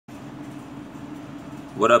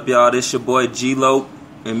What up, y'all? This your boy G-Lo,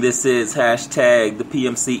 and this is hashtag the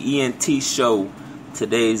PMC ENT Show.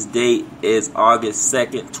 Today's date is August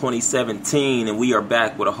 2nd, 2017, and we are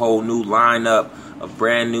back with a whole new lineup of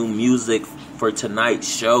brand new music for tonight's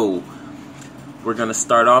show. We're going to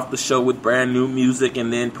start off the show with brand new music,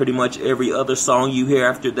 and then pretty much every other song you hear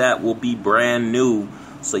after that will be brand new.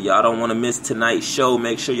 So y'all don't want to miss tonight's show.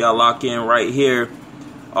 Make sure y'all lock in right here.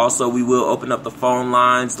 Also, we will open up the phone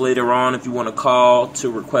lines later on if you want to call to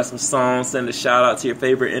request a song, send a shout out to your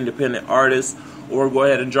favorite independent artist, or go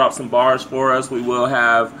ahead and drop some bars for us. We will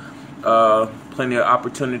have plenty of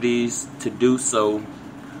opportunities to do so.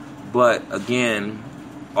 But again,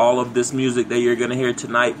 all of this music that you're going to hear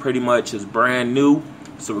tonight pretty much is brand new.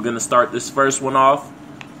 So we're going to start this first one off.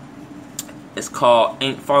 It's called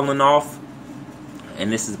Ain't Falling Off, and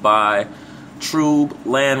this is by Trube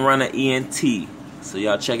Land Runner ENT. So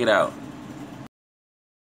y'all check it out.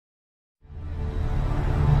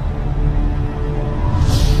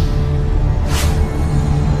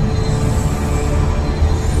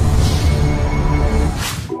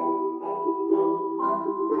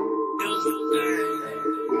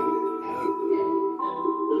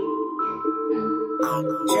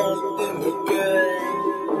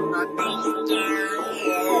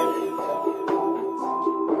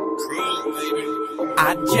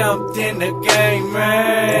 I jumped in the game,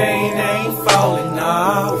 man, ain't falling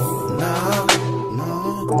off, no.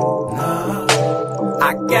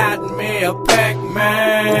 I got me a pack,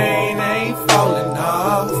 man, ain't falling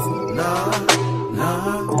off, no.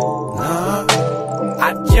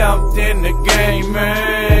 I jumped in the game,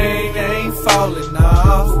 man, ain't falling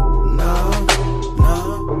off, no.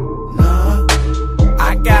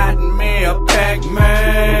 I got me a pack,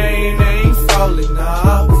 man, ain't falling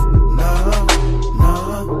off.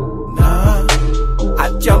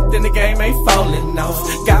 Jumped in the game, ain't falling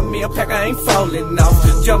off. Got me a pack, I ain't falling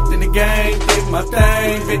off. Jumped in the game, did my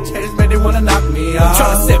thing. Bitch haters, man, they wanna knock me off.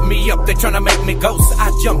 Tryna set me up, they tryna make me ghost.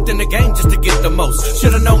 I jumped in the game just to get the most.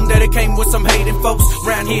 Should've known that it came with some hating folks.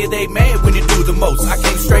 Round here, they mad when you do the most. I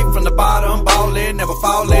came straight from the bottom, ballin', never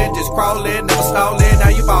fallin', just crawlin', never stallin'. Now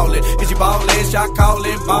you ballin', cause you ballin', shot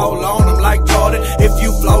callin', ball on them like Jordan. If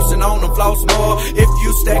you flossin' on them, floss more. If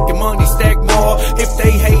you stackin' money, stack more. If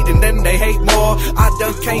they hatin', then they hate more. I done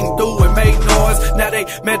came through and made noise. Now they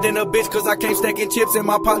mad than a bitch cause I came stacking chips and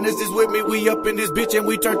my partners is with me. We up in this bitch and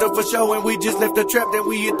we turned up for show and we just left the trap. Then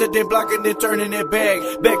we hit the den block and then turning it back.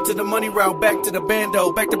 Back to the money route, back to the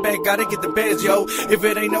bando. Back to back, gotta get the bands, yo. If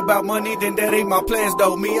it ain't about money, then that ain't my plans,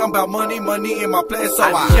 though. Me, I'm about money, money in my plans, so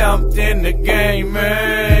I jumped in the game,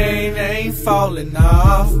 man, ain't falling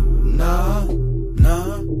off, no.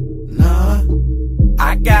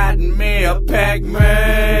 I got me a pack,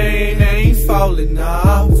 man, ain't falling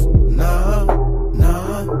off, no.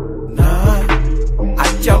 I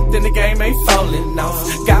jumped in the game, ain't falling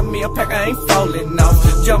off. Got me a pack, I ain't falling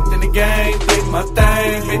off. Jumped in the game, did my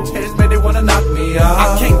thing. Bitch haters, man, they wanna knock me off.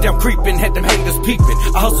 I came down creeping, had them haters peeping.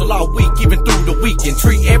 I hustle all week, even through the weekend.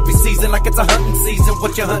 Treat every season like it's a hunting season.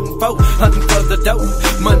 What you hunting for? Hunting for the dough.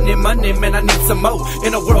 Money, money, man, I need some more.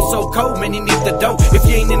 In a world so cold, man, you need the dough. If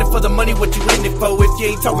you ain't in it for the money, what you in it for? If you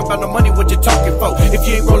ain't talking about no money, what you talking for? If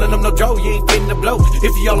you ain't rolling up no dough, you ain't getting the blow.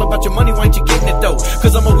 If you all about your money, why ain't you getting it though?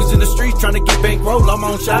 Cause I'm always in the streets trying to get bankroll. I'm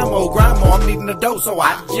on shine mode, grind mode, I'm needing the dough. So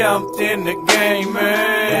I jumped in the game,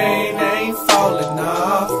 man, ain't falling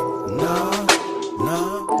off, no.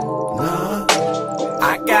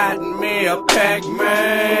 I got me a pack,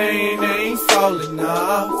 man, ain't falling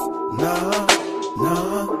off, no.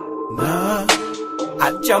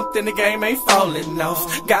 I jumped in the game, ain't falling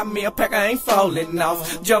off. Got me a pack, I ain't falling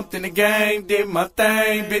off. Jumped in the game, did my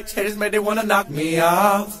thing. Bitch haters, man, they wanna knock me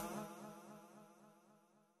off.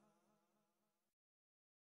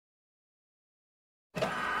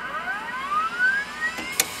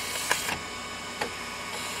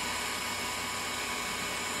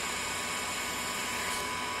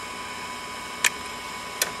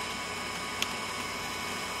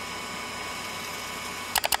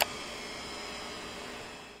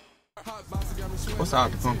 What's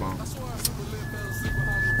out the pump on? That's what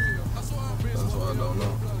I don't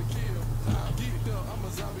know.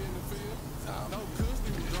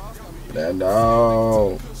 That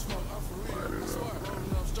dog.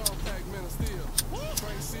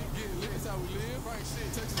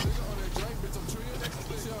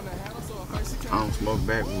 I don't smoke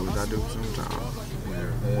backwoods. I do sometimes.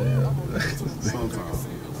 Yeah. Sometimes.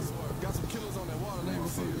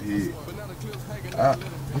 Yeah.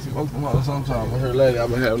 I smoke them hoes sometimes. I heard lately I've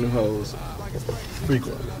been having them hoes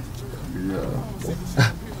frequently. Yeah.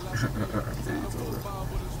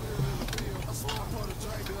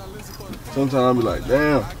 Sometimes I be like,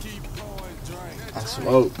 damn, I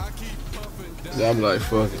smoke. Then I be like,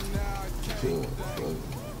 fuck it.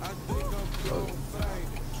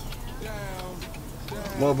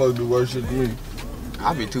 Motherfuckers do worse shit than me.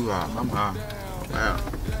 I be too high. I'm high. Wow.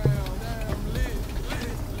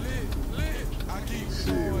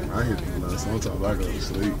 Shit, when I hit the blunt, sometimes I go to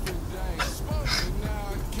sleep.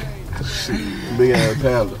 Shit, big ass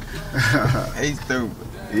pounder. Hey, stupid.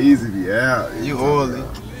 Easy be out. You oily.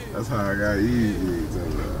 That's how I got easy.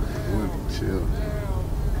 Chill.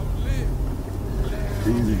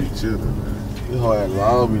 Easy be chillin', man. This whole ass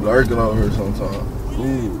long be lurking on her sometimes.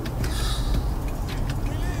 Ooh.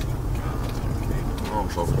 I don't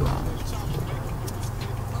fuck with lies.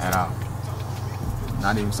 At all.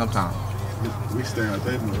 Not even sometimes. We stay out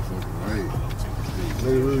that motherfucker, right?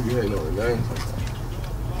 Nigga really be hating on the game sometimes.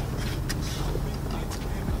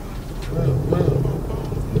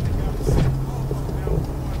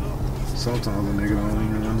 Sometimes a nigga don't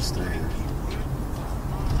even understand.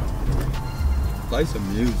 Play some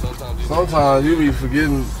music. Sometimes you be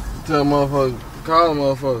forgetting to tell motherfucker, call a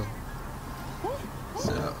motherfucker.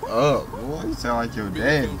 Shut up, boy. You sound like your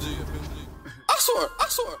daddy. I swear.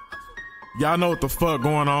 Y'all know what the fuck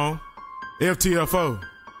going on. FTFO.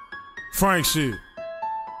 Frank shit.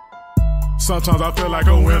 Sometimes I feel like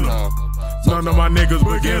a winner. None of my niggas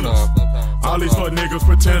beginners. All these fuck niggas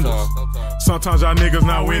pretenders. Sometimes y'all niggas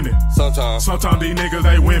not winning. Sometimes these niggas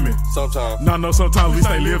ain't women. Sometimes we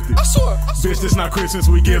stay lifted. Bitch, this not Christmas,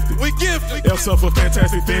 we gifted. Elsa for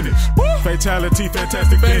fantastic finish. Fatality,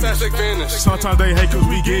 fantastic finish. Sometimes they hate cause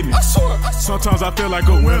we getting it. Sometimes I feel like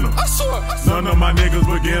a winner. None of my niggas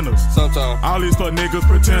beginners. All these fuck niggas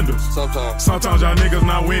pretenders. Sometimes y'all niggas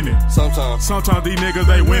not winning. Sometimes these niggas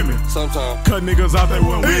ain't women. Cut niggas out, they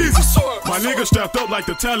weren't winning. My niggas strapped up like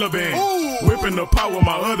the Taliban. Whipping the pot with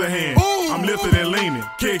my other hand. I'm lifted and leaning,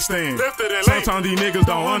 kickstand. Sometimes these niggas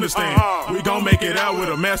don't understand. We gon' make it out with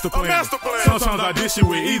a master plan. Sometimes I dish it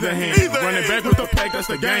with either hand. Running back with the pack, that's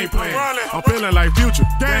the game plan. I'm feeling like Future,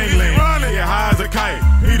 gangland. Yeah, high as a kite,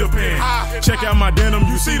 Peter Pan. Check out my denim,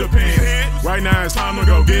 you see the pan. Right now it's time to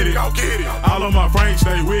go get it. All of my Franks,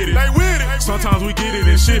 they with it. Sometimes we get it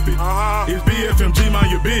and ship it. It's BFMG,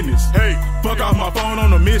 mind your business. Fuck off my phone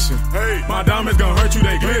on a mission. My diamonds gon' hurt you,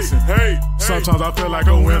 they glisten. Sometimes I feel like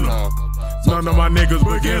a winner. None of my niggas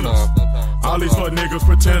beginners. All these fuck niggas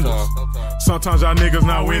pretenders. Sometimes y'all niggas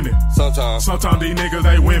not winning. Sometimes these niggas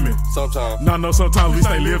ain't women. Sometimes we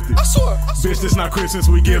stay lifted. Bitch, this not Christmas,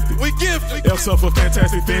 we gifted. Elsa for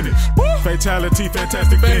fantastic finish. Fatality,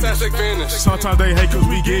 fantastic finish. Sometimes they hate cause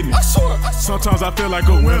we getting it. Sometimes I feel like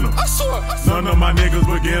a winner. None of my niggas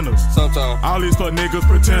beginners. All these fuck niggas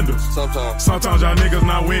pretenders. Sometimes y'all niggas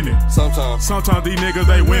not winning. Sometimes these niggas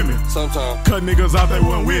ain't women. Cut niggas out, they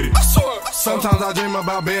weren't with it. Sometimes I dream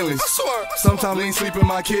about Bentleys. Sometimes lean sleep in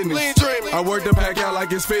my kidneys. I work the pack out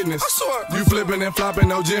like it's fitness. You flipping and flopping,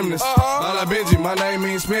 no gymnast. Like Benji, my name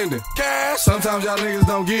means spending. Sometimes y'all niggas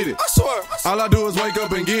don't get it. All I do is wake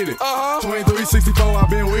up and get it. 2364, I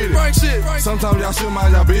been with it. Sometimes y'all should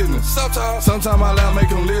mind y'all business. Sometimes I loud make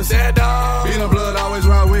them listen. Beating blood always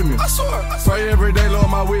ride with me. Pray every day, Lord,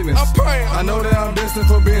 my witness. I know that I'm destined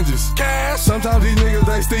for binges. Sometimes these niggas,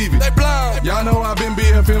 they Stevie. Y'all know I been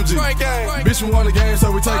BFMG. Bitch, we won the game,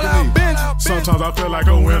 so we take a knee. Sometimes I feel like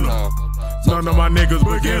a winner. None of my niggas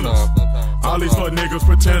beginners. All these fuck niggas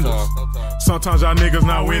pretenders. Sometimes y'all niggas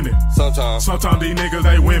not winning. Sometimes these niggas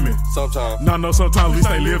ain't women. Sometimes we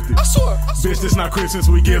stay lifted. Bitch, this not Christmas,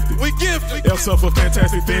 we gifted. Elsa for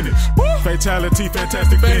fantastic finish. Fatality,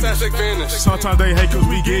 fantastic finish. Sometimes they hate cause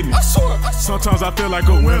we getting it. Sometimes I feel like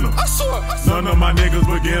a winner. None of my niggas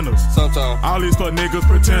beginners. All these fuck niggas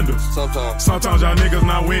pretenders. Sometimes y'all niggas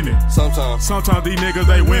not winning. Sometimes these niggas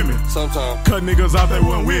ain't women. Cut niggas out, they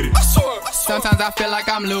weren't with it. Sometimes I feel like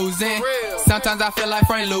I'm losing. Sometimes I feel like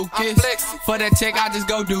Frank Lucas. For that check, I just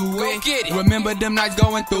go do it. Remember them nights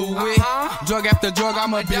going through it. Drug after drug,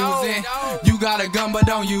 I'm abusing. You got a gun, but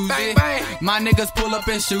don't use it. My niggas pull up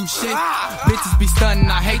and shoot shit. Bitches be stunning,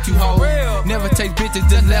 I hate you hoes. Never take bitches,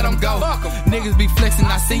 just let them go. Niggas be flexing,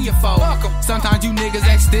 I see your foe. Sometimes you niggas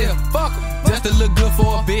act still. Just to look good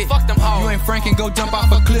for a bit. You ain't Frank and go jump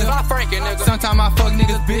off a cliff. Sometimes I fuck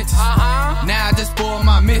niggas bitches. Now I just spoil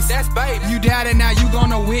my miss. You doubt it, now you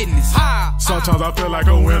gonna witness. Sometimes I feel like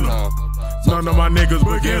a winner. None of my niggas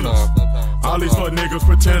beginners. All these fuck niggas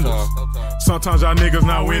pretenders. Sometimes y'all niggas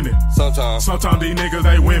not winning. Sometimes these niggas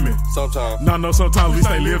they women. Sometimes we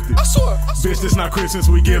stay lifted. Bitch, this not Christmas,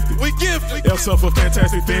 we gifted. Elsa for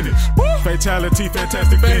fantastic finish. Fatality,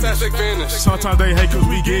 fantastic finish. Sometimes they hate cause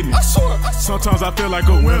we getting it. Sometimes I feel like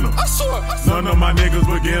a winner. None of my niggas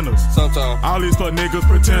beginners. All these fuck niggas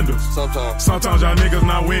pretenders. Sometimes y'all niggas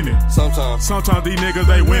not winning. Sometimes these niggas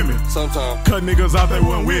they women. Cut niggas out, they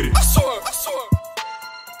wasn't with it.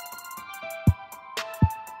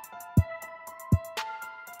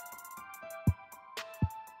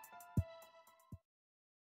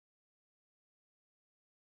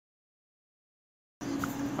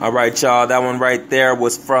 All right, y'all. That one right there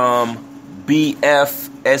was from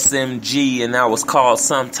BFSMG, and that was called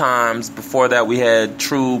Sometimes. Before that, we had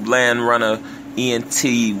True Land Runner ENT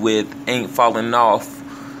with Ain't Falling Off.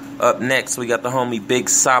 Up next, we got the homie Big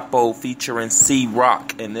Sapo featuring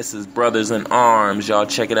C-Rock, and this is Brothers in Arms. Y'all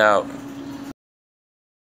check it out.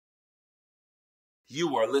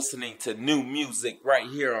 You are listening to new music right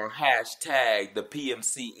here on hashtag the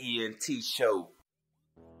PMC ENT Show.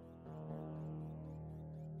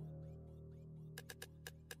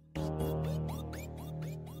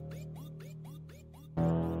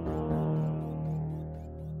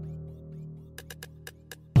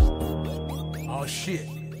 Oh shit,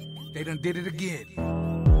 they done did it again.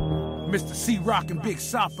 Mr. C-Rock and Big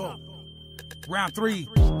Sapo. Round 3.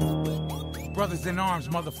 Brothers in Arms,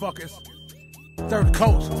 motherfuckers. Third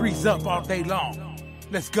coast, 3's up all day long.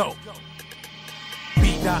 Let's go.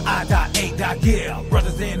 B.I.A. yeah.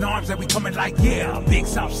 Brothers in Arms and we coming like yeah. Big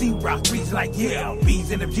South C-Rock, 3's like yeah. B's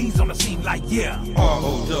and the G's on the scene like yeah.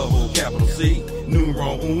 R-O-double-capital-C,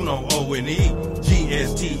 numero uno O-N-E.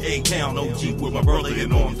 G-S-T-A count OG with my brother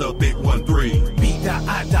in arms, the big 1-3.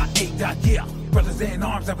 B.I.A. yeah. Brothers in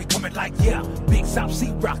Arms and we coming like yeah. Big South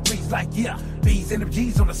C-Rock, 3's like yeah. B's and the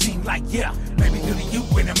G's on the scene like yeah. Maybe to the you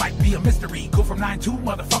and it might be a mystery. Go from 9-2,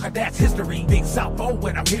 motherfucker, that's history. Big South O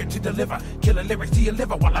when I'm here to deliver. Killer lyrics to your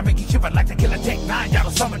liver while I make you shiver like the Killer Tech 9. Y'all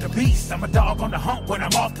summon the beast. I'm a dog on the hunt when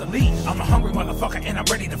I'm off the leash. I'm a hungry motherfucker and I'm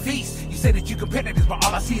ready to feast. You say that you competitors, but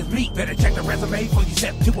all I see is meat. Better check the resume before you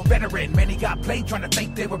step to a veteran. Many got played trying to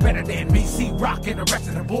think they were better than me. C-Rock and the rest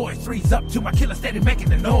of the boys. 3's up to my killer steady making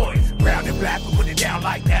the noise. Brown and black, we put it down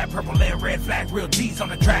like that. Purple and red flags, real G's on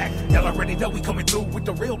the track. Y'all already know we coming through with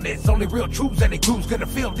the realness. Only real troops and the crews gonna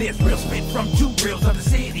feel this. Real spit from 2 reals of the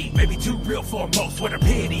city. Maybe too real for most with a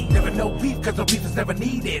pity. Never know beef cause the beef is never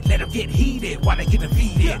needed. Let them get heated while they get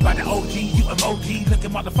defeated by the OG, you emoji.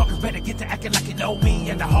 Looking motherfuckers better get to acting like you know me.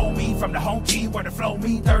 And the homie from the home team where the flow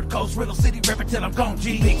me. Third coast, Riddle City, rap till I'm gone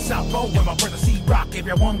G. Big South Road with my brother C-Rock. Gave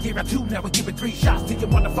you 1, gave you 2, now we giving 3 shots to your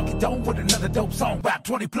motherfucking dome with another dope song. About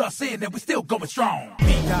 20 plus in and we still going strong.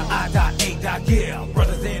 B.I.A. yeah.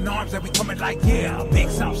 Brothers in Arms and we coming like yeah. Big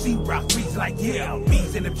South C-Rock, 3's like yeah.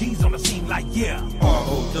 B's and the G's on the scene like yeah.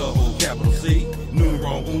 R-O-double-capital-C,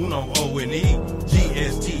 numero uno O-N-E.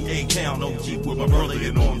 G-S-T-A count OG with my brother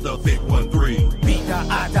in arms, the big 1-3.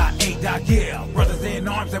 B.I.A. yeah. Brothers in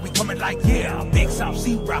Arms and we coming like yeah. Big South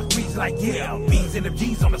C-Rock, 3's like yeah. B's and the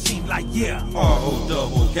G's on the scene like yeah.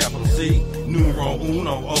 R-O-double-capital-C, numero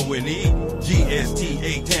uno O-N-E.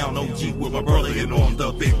 G-S-T-A count OG with my brother in arms,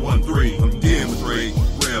 the big 1-3. I'm demonstrating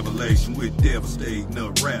revelation with devastating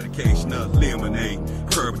eradication, eliminate,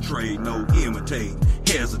 perpetrate, no imitate,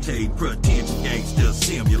 hesitate, pretension, gangster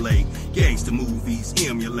simulate, gangster movies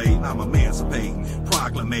emulate. I'm emancipating,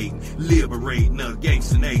 proclamating, liberating a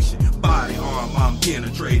gangster nation. Body arm, I'm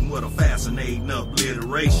penetrating with a fascinating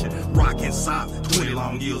obliteration. Rockin' sock, 20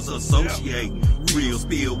 long years associating. Real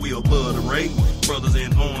spill, we obliterate. Brothers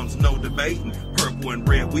in arms, no debating. Purple and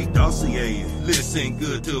red, we dossier. Listen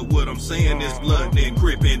good to what I'm saying. This blood and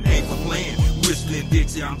crippin' ain't for playing. Whistling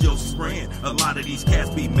Dixie, I'm Joseph Brand. A lot of these cats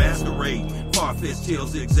be masquerading. Far-fetched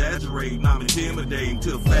tales exaggerating. I'm intimidating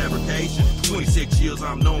to fabrication. 26 years,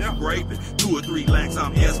 I'm known for graping. 2 or 3 lakhs,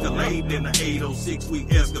 I'm escalating. In the 806, we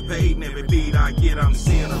escapading. Every beat I get, I'm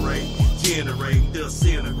incinerating. Generating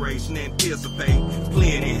disintegration, anticipate.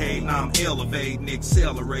 Plenty hate, I'm elevating.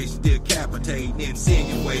 Acceleration, decapitating.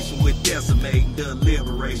 Insinuation with decimating.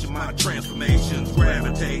 Deliberation, my transformations.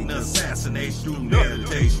 Gravitating, assassination through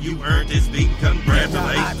meditation. You earned this beat,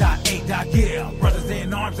 congratulations. I yeah. Brothers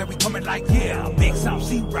in Arms and we coming like yeah. Big South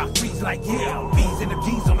C-Rock, 3's like yeah. B's and the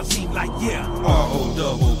G's on the scene like yeah.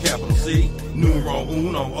 R-O-double-capital-C, numero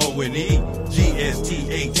uno O-N-E.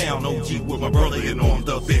 G-S-T-A count OG with my brother in arms,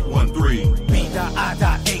 the big 1-3. A.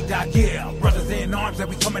 Yeah. Brothers in arms that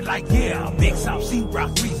we coming like, yeah. Big South Sea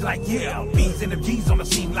rock breeze like, yeah. B's and the G's on the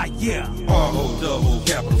scene like, yeah.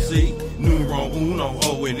 R-O-double-capital-C, numero uno,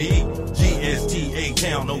 O-N-E, G-S-T,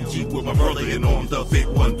 A-Town, O-G, with my brother in on the Big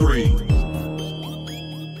 1-3.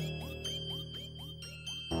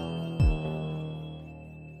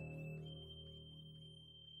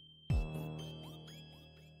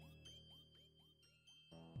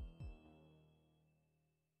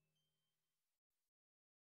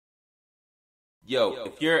 Yo,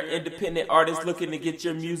 if you're an independent artist looking to get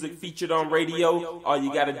your music featured on radio, all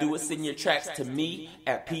you gotta do is send your tracks to me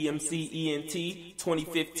at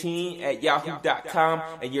PMCENT2015 at yahoo.com,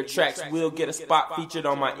 and your tracks will get a spot featured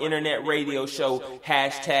on my internet radio show,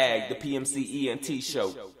 hashtag the PMCENT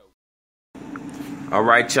show.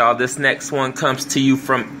 Alright y'all, this next one comes to you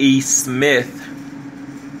from E. Smith.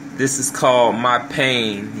 This is called My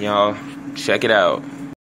Pain, y'all. Check it out.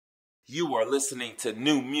 You are listening to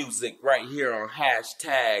new music right here on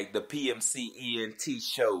hashtag the PMCENT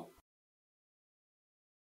show.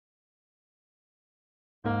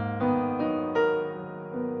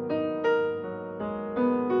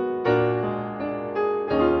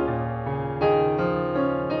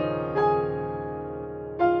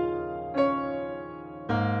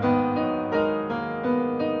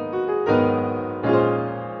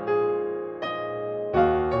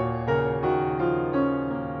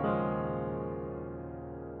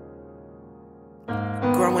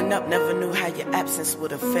 Growing up, never knew how your absence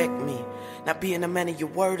would affect me. Now being a man of your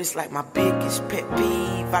word is like my biggest pet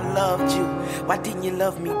peeve. I loved you, why didn't you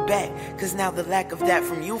love me back? Cause now the lack of that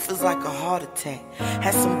from you feels like a heart attack.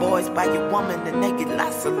 Had some boys buy your woman and they get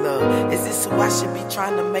lots of love. Is this who I should be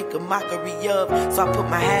trying to make a mockery of? So I put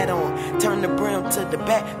my hat on, turn the brim to the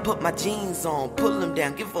back, put my jeans on, pull them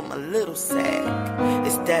down, give them a little sag.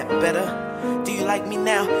 Is that better? Do you like me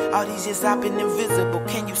now? All these years I've been invisible,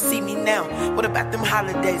 can you see me now? What about them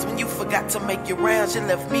holidays when you forgot to make your rounds? You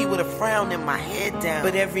left me with a frown and my head down.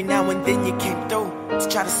 But every now and then you came through to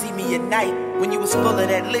try to see me at night, when you was full of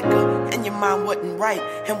that liquor and your mind wasn't right.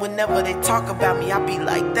 And whenever they talk about me, I be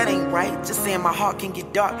like, that ain't right. Just saying my heart can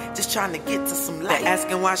get dark, just trying to get to some light. They're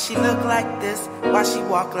asking why she look like this, why she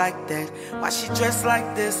walk like that, why she dress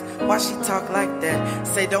like this, why she talk like that.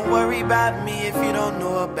 Say don't worry about me if you don't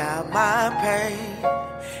know about my pain.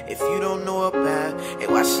 If you don't know about it,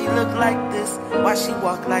 why she look like this, why she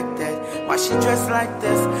walk like that, why she dress like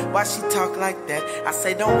this, why she talk like that. I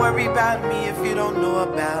say don't worry about me if you don't know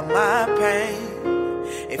about my pain.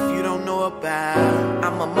 If you don't know about,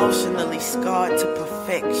 I'm emotionally scarred to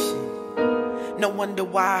perfection. No wonder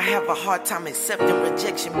why I have a hard time accepting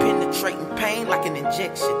rejection, penetrating pain like an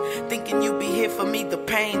injection. Thinking you be here for me, the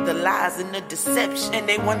pain, the lies, and the deception. And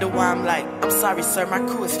they wonder why I'm like, I'm sorry sir, my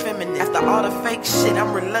crew is feminine. After all the fake shit,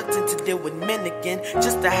 I'm reluctant to deal with men again.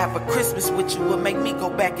 Just to have a Christmas with you would make me go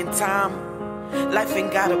back in time. Life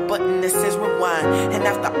ain't got a button that says rewind. And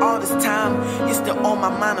after all this time, you're still on my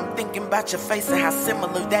mind. I'm thinking about your face and how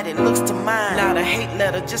similar that it looks to mine. Not a hate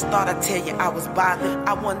letter, just thought I'd tell you I was bothered.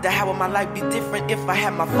 I wonder how would my life be different if I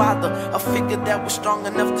had my father, a figure that was strong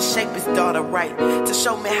enough to shape his daughter right, to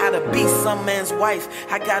show me how to be some man's wife.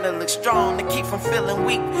 I gotta look strong to keep from feeling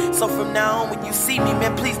weak. So from now on when you see me,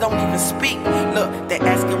 man, please don't even speak. Look, they're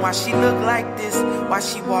asking why she look like this, why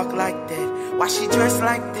she walk like that, why she dress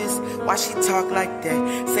like this, why she talk like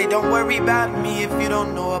that. Say don't worry about me if you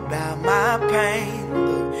don't know about my pain.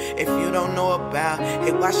 If you don't know about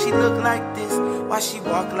it, why she look like this, why she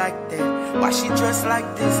walk like that, why she dress like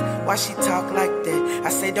this, why she talk like that. I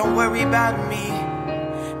say don't worry about me,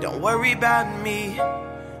 don't worry about me,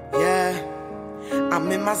 yeah.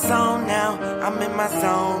 I'm in my zone now, I'm in my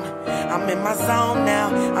zone, I'm in my zone now,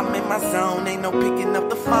 I'm in my zone. Ain't no picking up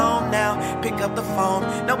the phone now, pick up the phone,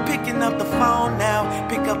 no picking up the phone now,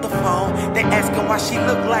 pick up the phone. They asking why she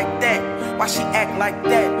look like that, why she act like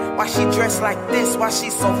that, why she dress like this, why she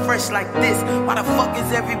so fresh like this. Why the fuck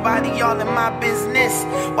is everybody all in my business?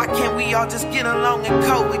 Why can't we all just get along and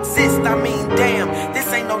coexist? I mean damn,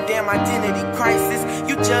 this ain't no damn identity crisis.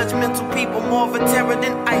 You judgmental people more of a terror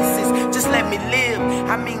than ISIS. Just let me live,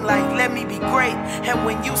 I mean like let me be great. And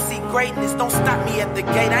when you see greatness, don't stop me at the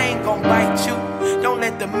gate. I ain't gon' bite you. Don't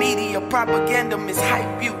let the media propaganda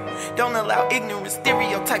mishype you. Don't allow ignorant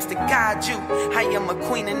stereotypes to guide you. I am a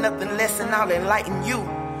queen and nothing less, and I'll enlighten you.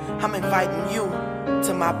 I'm inviting you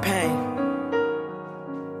to my pain.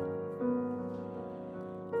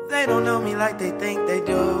 They don't know me like they think they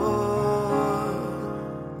do.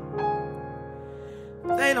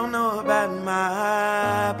 They don't know about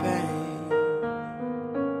my pain.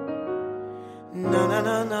 No, no,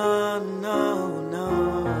 no, no, no, no.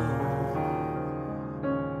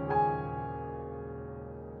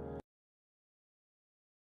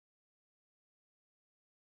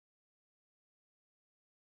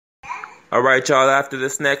 All right, y'all, after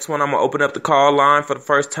this next one, I'm going to open up the call line for the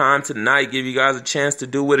first time tonight, give you guys a chance to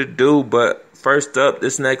do what it do. But first up,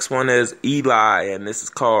 this next one is Eli, and this is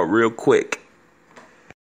called Real Quick.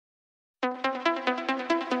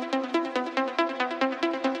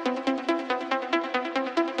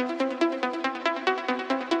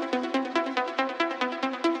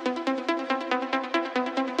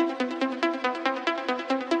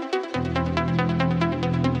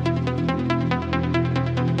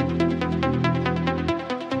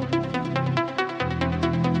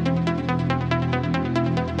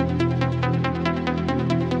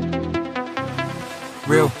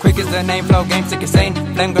 Real quick is the name, flow game sick insane.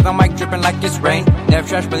 Flame got the mic dripping like it's rain. Never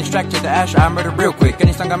trash, really strack to the ash. I murder real quick.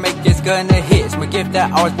 Any song I make is gonna hit. It's my gift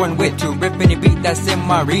that I was born with. To rip any beat that's in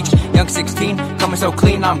my reach. Young 16, coming so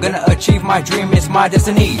clean. I'm gonna achieve my dream. It's my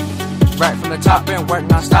destiny. Right from the top and work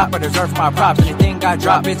non-stop, but reserve my props. Anything I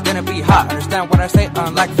drop, it's gonna be hot. Understand what I say,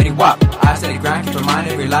 unlike Fetty Wap. I steady grind, keep in mind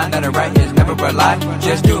every line that I write is never a lie.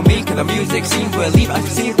 Just do me, cause the music scene will leave. I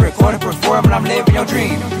succeed, record and perform, and I'm living your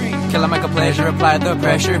dream. Kill 'em make a pleasure, apply the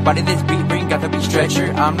pressure. Body this beat, bring got the beat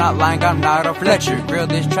stretcher. I'm not lying, I'm not a Fletcher. Grill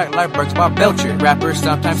this track like Burks Bob Belcher. Rapper,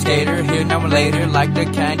 sometimes skater, here now and later. Like the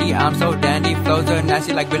candy, I'm so dandy. Flows are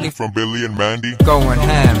nasty like Billy from Billy and Mandy. Going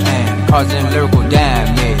ham and causing lyrical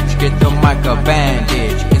damage. Get the mic a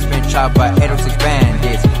bandage. It's been chopped by 806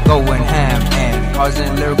 bandits. Going ham and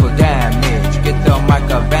causing lyrical damage. Get the mic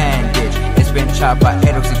a bandage. It's been chopped by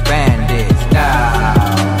 806 bandits. Now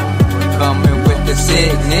coming with the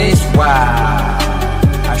sickness, wow.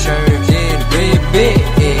 I sure did rip it.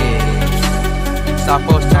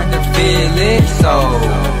 Suppose turn to feel it, so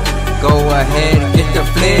go ahead and get the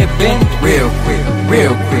flipping real quick,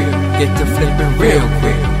 real quick. Get the flipping real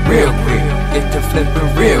quick, real quick. Get to flipping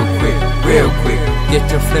real quick, real quick. Get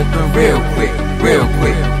to flipping real quick, real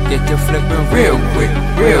quick. Get to flipping real quick,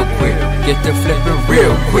 real quick. Get to flipping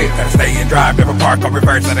real quick. Gotta stay and drive, never park or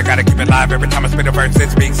reverse. And I gotta keep it live every time I spit a verse.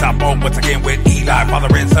 It's Big South on once again with Eli.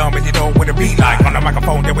 Fathering some, and you know what it be like. On the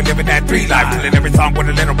microphone, then we living that 3 life. Killing every song with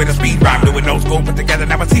a little bit of speed rhyme. Doing no school, put together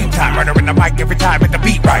now it's team time. Murdering the mic every time at the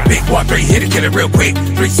beat right. Big 1-3, hit it, kill it real quick.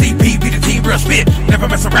 3CP, be the team, real spit. Never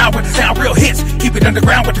mess around with the sound, real hits. Keep it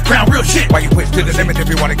underground with the crown, real shit. Why you push to the limit if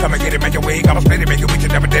you wanna come and get it? Make your way, I'ma split it, make it with you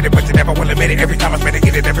never did it, but you never will admit it. Every time I spit it,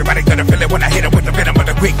 get it, everybody gonna feel it when I hit it with the venom of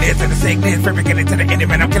the quickness and the sickness. From beginning to the end,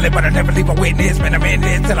 man, I'm killing, but I never leave a witness. Man, I'm in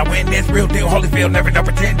this till I win this. Real deal, Holyfield, never no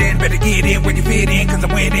pretending. Better get in when you fit in, cause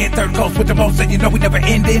I'm winning. Third coast with the most, and you know we never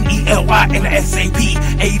ending. ELY and the SAP,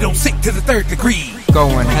 806 to the 3rd degree.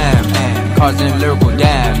 Going ham and causing lyrical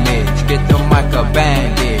damage. Get the mic a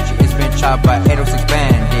bandage. It's been chopped by 806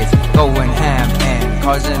 bandits. Going ham and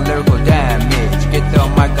causing lyrical damage. Get the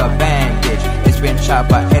mic a bandage. It's been chopped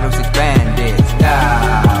by 806 bandits.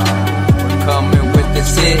 Now coming with the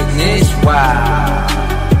sickness, wow.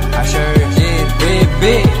 I sure did rip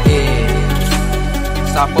it.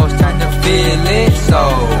 Suppose turn to feel it, so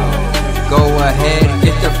go ahead and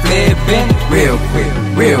get the flipping real quick,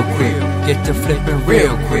 real quick. Get to flipping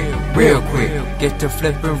real quick, real quick. Get to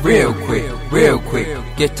flipping real quick, real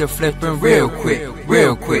quick. Get to flipping real quick,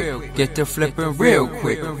 real quick. Get to flipping real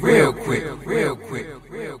quick, real quick, real quick,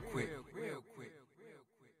 real quick.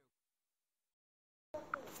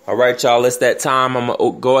 All right, y'all, it's that time. I'm going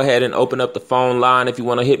to go ahead and open up the phone line. If you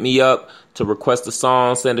want to hit me up to request a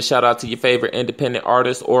song, send a shout out to your favorite independent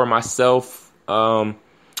artist or myself, or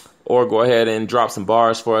go ahead and drop some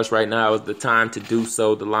bars for us right now is the time to do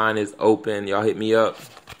so. The line is open. Y'all hit me up.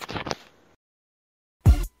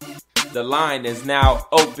 The line is now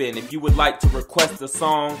open. If you would like to request a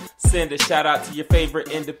song, send a shout out to your favorite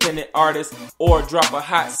independent artist or drop a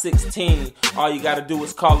hot 16. All you got to do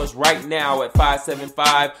is call us right now at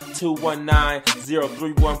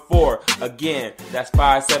 575-219-0314. Again, that's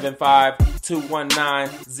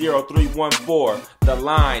 575-219-0314. The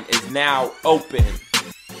line is now open.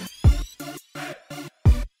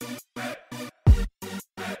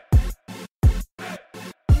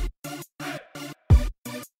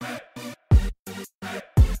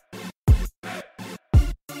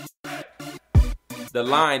 The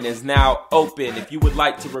line is now open. If you would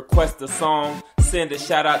like to request a song, send a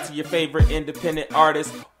shout out to your favorite independent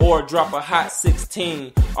artist or drop a hot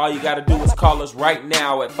 16. All you got to do is call us right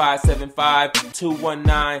now at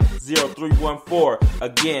 575-219-0314.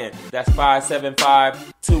 Again, that's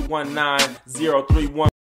 575-219-0314.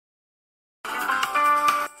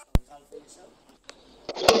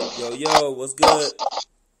 Yo, what's good?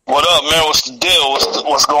 What up, man? What's the deal?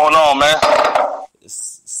 What's going on, man?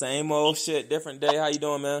 Same old shit, different day. How you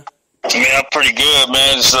doing, man? Man, I'm pretty good,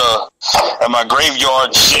 man. It's at my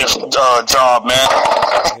graveyard shift job, man.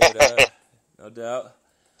 I hear that. No doubt.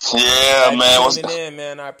 Yeah, man. Tuning in,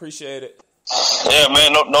 man. I appreciate it. Yeah,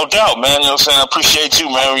 man, no doubt, man. You know what I'm saying? I appreciate you,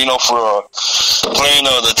 man, you know, for playing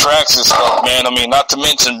the tracks and stuff, man. I mean, not to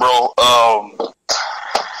mention, bro,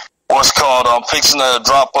 what's called, I'm fixing to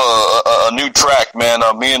drop a new track, man.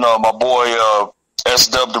 Me and my boy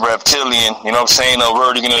S-Dub the Reptilian, you know what I'm saying? We're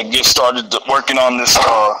already going to get started working on this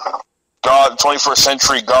God 21st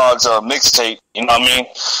Century Gods mixtape, you know what I mean?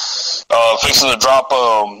 Fixing to drop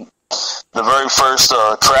the very first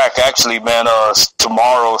track, actually, man,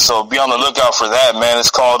 tomorrow. So be on the lookout for that, man.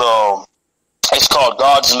 It's called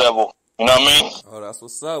God's Level. You know what I mean? Oh, that's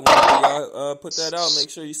what's up. When y'all put that out, make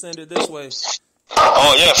sure you send it this way.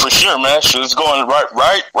 Oh yeah, for sure, man. It's going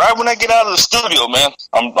right when I get out of the studio, man.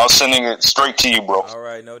 I'm sending it straight to you, bro. All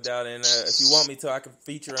right, no doubt. And if you want me to, I can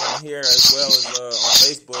feature on here as well as on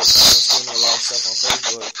Facebook. I'm sending a lot of stuff on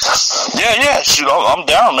Facebook. Yeah, shoot, I'm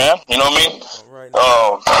down, man. You know what I mean? All right.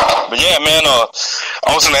 But yeah, man.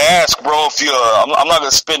 I was gonna ask, bro, if you, I'm not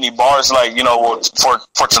gonna spit any bars like, you know,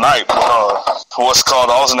 for tonight. What's called?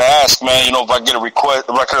 I was gonna ask, man. You know, if I get a request,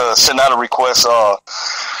 if I could send out a request.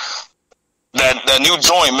 That new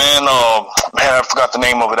joint, man, I forgot the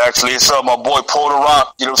name of it, actually. It's my boy Porter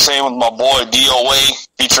Rock, you know what I'm saying, with my boy DOA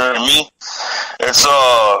featuring me. It's,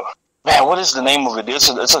 man, what is the name of it? It's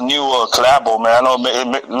a new collabo, man. I know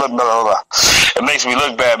it makes me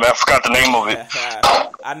look bad, man. I forgot the name of it.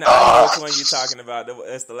 I know which one you're talking about.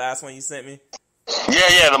 It's the last one you sent me?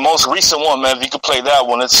 Yeah, the most recent one, man. If you could play that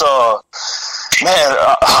one. It's, man,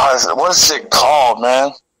 what is it called,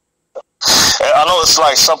 man? I know it's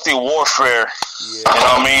like something warfare. Yeah, you know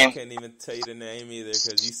what I mean? I can't even tell you the name either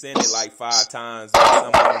because you sent it like 5 times. Some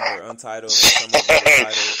of them are untitled and some of them are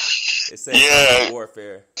titled. It says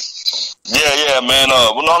warfare. Yeah, man.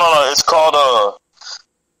 No. It's called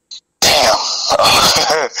damn.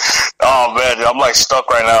 Oh man, dude, I'm like stuck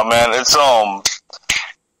right now, man. It's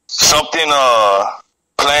something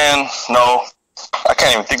plan. No, I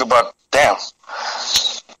can't even think about. Damn.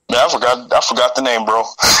 Man, I forgot the name, bro.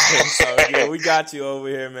 Yeah, we got you over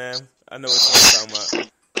here, man. I know what you're talking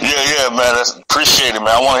about. Yeah, man. Appreciate it, man.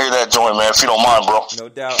 I want to hear that joint, man, if you don't mind, bro. No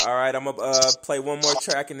doubt. All right, I'm going to play one more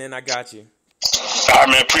track, and then I got you. All right,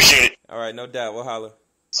 man. Appreciate it. All right, no doubt. We'll holler.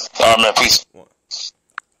 All right, man. Peace.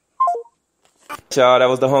 Y'all, that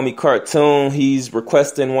was the homie Cartoon. He's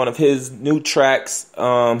requesting one of his new tracks.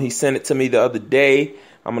 He sent it to me the other day.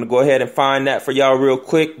 I'm going to go ahead and find that for y'all real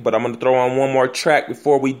quick, but I'm going to throw on one more track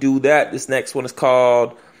before we do that. This next one is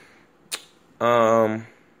called, My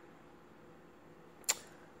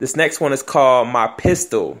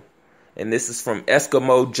Pistol, and this is from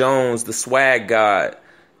Eskimo Jones, the swag god.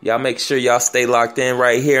 Y'all make sure y'all stay locked in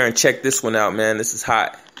right here and check this one out, man. This is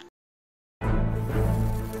hot.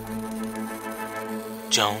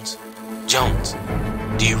 Jones,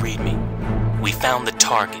 do you read me? We found the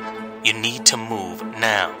target. You need to move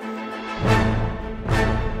now.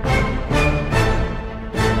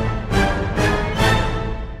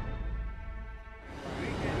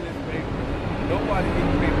 Nobody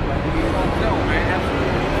getting paper like we don't know, man.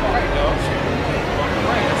 Absolutely right, dog.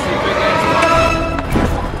 Right, let's see big ass.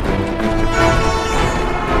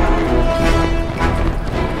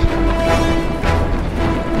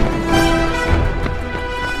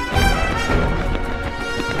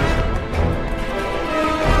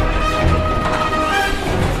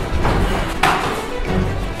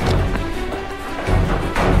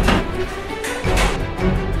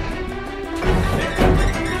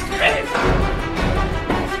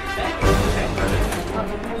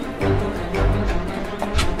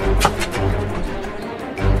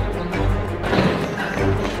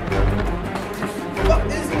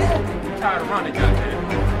 Tired of running,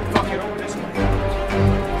 goddamn. Fuck it over this way.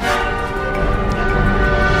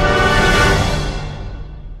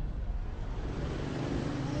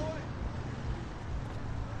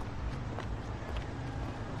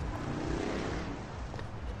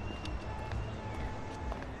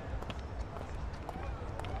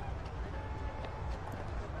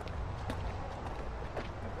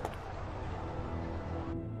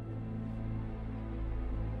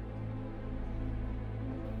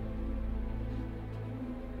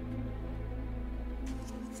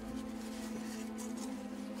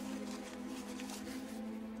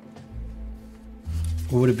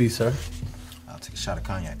 What would it be, sir? I'll take a shot of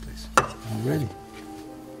cognac, please. I'm ready.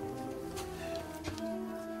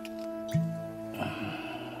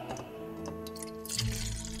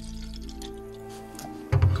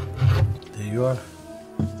 There you are.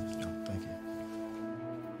 Thank you.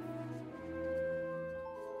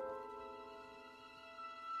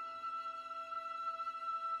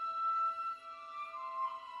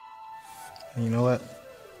 And you know what?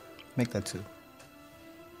 Make that 2.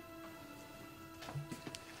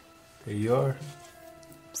 Here you are.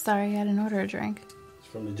 Sorry, I didn't order a drink. It's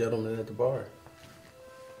from the gentleman at the bar.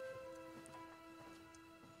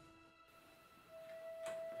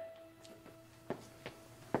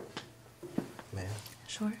 Man.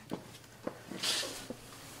 Sure.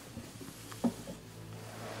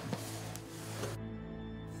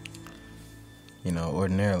 You know,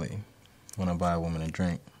 ordinarily, when I buy a woman a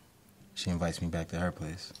drink, she invites me back to her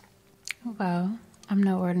place. Well, I'm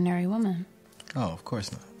no ordinary woman. Oh, of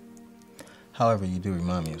course not. However, you do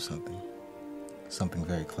remind me of something. Something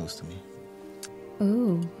very close to me.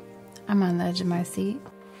 Ooh, I'm on the edge of my seat.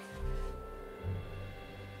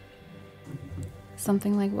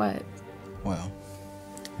 Something like what? Well,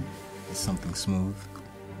 it's something smooth,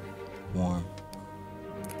 warm,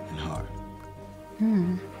 and hard.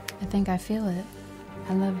 I think I feel it.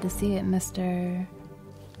 I love to see it, Mr.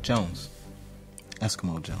 Jones.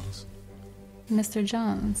 Eskimo Jones. Mr.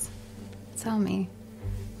 Jones. Tell me,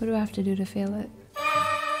 what do I have to do to feel it?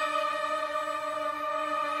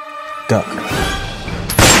 Duck.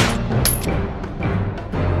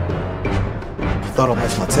 Thought I'd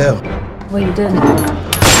match my tail. Well, you didn't.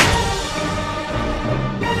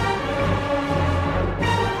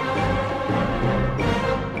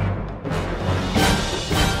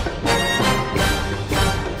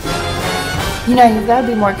 You know, you've got to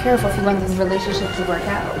be more careful if you want this relationship to work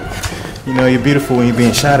out. You know, you're beautiful when you're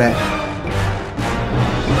being shot at.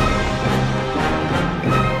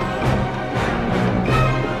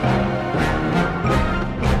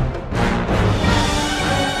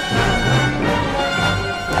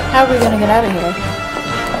 How are we going to get out of here?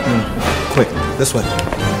 Quick, this way.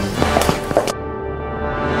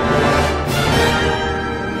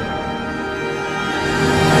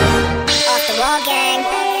 Off the wall gang.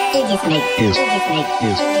 Iggy Snake. Iggy Snake.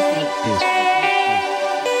 Iggy Snake.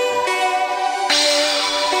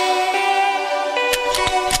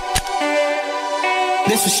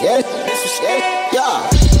 This was shit. This was shit. Yeah.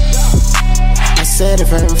 I said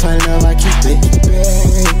if I ever find love, I keep it.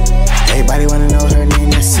 Everybody wanna know her name,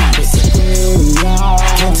 that's secret.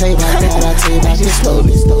 Can't tell you about that, I'll tell you about this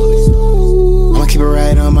slowly. I'ma keep it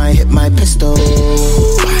right on my hip, my pistol.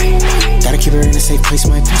 Gotta keep her in a safe place,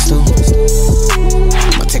 my pistol.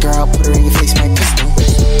 I'ma take her out, put her in your face, my pistol.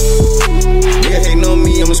 Nigga hating on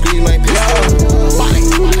me, I'ma squeeze my pistol.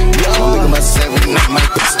 I'ma make myself every night, my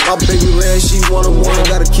pistol. My baby red, she one-on-one,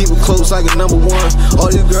 gotta keep it close like a number one.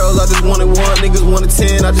 All these girls, I just wanted one, niggas wanted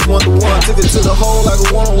 10, I just want the one. Took it to the hole like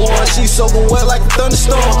a one-on-one, she soaking wet like a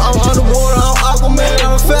thunderstorm. I'm underwater, I'm Aquaman,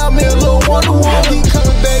 I'm found me a little Wonder Woman. Keep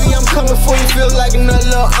coming, baby, I'm coming for you, feel like another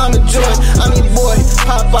little Honda joint. I'm your boy,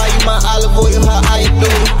 Popeye, you my olive oil, how you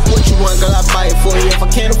doing? What you want, girl, I buy it for you. If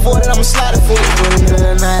I can't afford it, I'ma slide it for you. In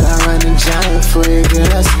the night, I run the giant for you,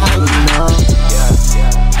 girl, that's how you know.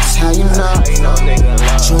 That's how you know.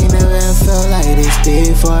 You ain't never felt like this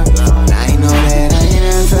before. And I know that I ain't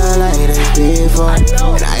never felt like this before.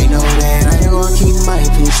 And I know that I ain't gonna keep my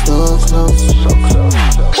pistol close. So close.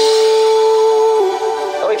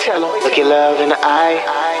 Look your love in the eye.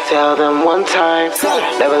 Tell them one time,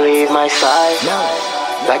 never leave my side.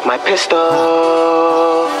 Like my pistol,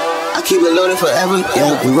 I keep it loaded forever.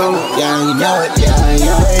 Yeah, we roll, yeah, you know it.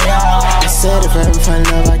 Yeah. I said if I ever find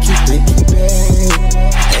love, I keep it.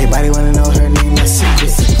 Everybody wanna know her name, that's secret.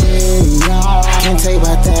 Can't tell you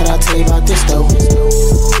about that, I'll tell you about this though.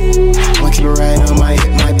 I'ma keep it right on my hip,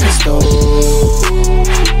 my pistol.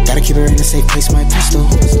 Gotta keep her in a safe place, my pistol.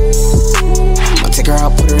 I'll take her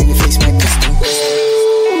out, put her in your face, my pistol.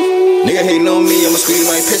 Nigga hating on me, I'ma squeeze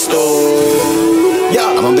my pistol. Yeah,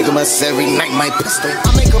 I'ma make a mess every night, my pistol.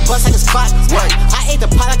 I make a bust like a spot, work. I ate the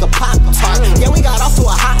pot like a pop tart. Yeah, we got off to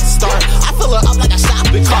a hot start. I fill her up like a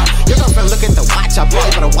shopping cart. Your girlfriend look at the watch, I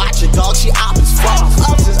bought, better watch it, dog. She op as fuck.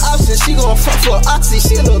 Options, she gon' fuck for oxy.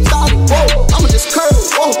 She a little thotty, whoa. I'ma just curve it,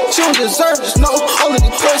 whoa. She don't deserve this, no. All of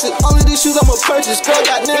these purses, all of these shoes I'ma purchase. Girl,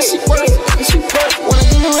 goddamn, she worth it, she perfect. When I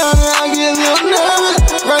get around her, I get a little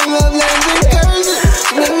nervous. Right love, lands and curves.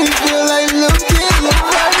 Make me feel like little kid, little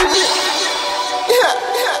virgin.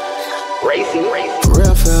 Racing. For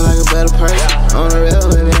real, feel like a better person. On the real,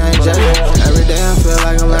 baby, I ain't judging. Every day I feel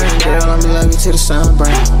like I'm learning. Girl, I'ma love you till the sun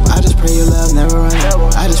burn. I just pray your love never run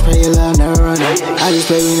out. I just pray your love never run out. I just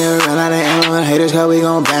pray we never run out of ammo. Haters, cause we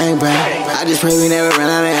gon' bang, bang. I just pray we never run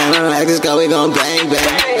out of ammo. Haters, cause we gon' bang, bang.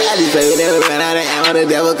 I just pray we never run out of ammo. The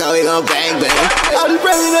devil, cause we gon' bang, bang. I just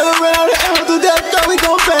pray we never run out of ammo. The devil, cause we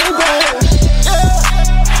gon' bang, bang.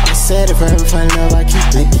 I said if I ever find love, I keep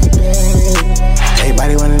it.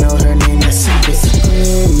 Everybody wanna know her name, that's secret.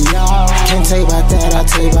 Can't tell you about that, I'll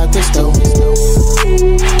tell you about this though.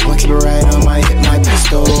 I'ma keep it right on my hip, my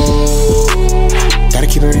pistol. Gotta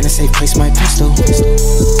keep her in a safe place, my pistol.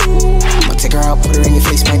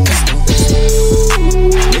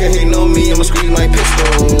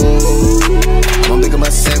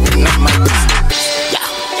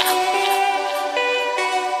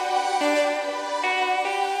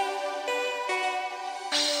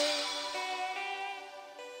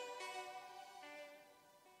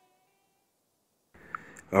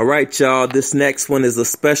 All right, y'all. This next one is a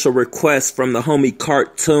special request from the homie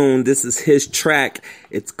Cartoon. This is his track.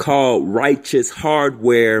 It's called Righteous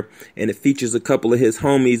Hardware, and it features a couple of his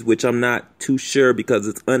homies, which I'm not too sure because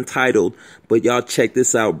it's untitled. But y'all check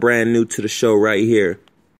this out, brand new to the show right here.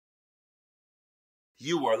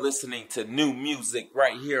 You are listening to new music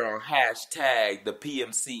right here on hashtag the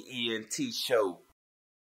PMCENT show.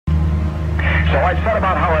 So I set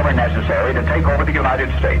about, however necessary, to take over the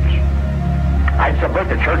United States. I'd subvert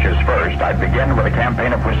the churches first. I'd begin with a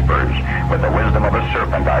campaign of whispers. With the wisdom of a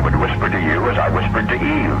serpent, I would whisper to you as I whispered to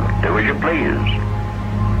Eve, do as you please.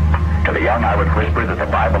 To the young, I would whisper that the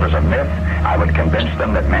Bible is a myth. I would convince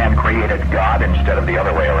them that man created God instead of the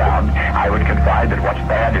other way around. I would confide that what's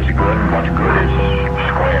bad is good and what's good is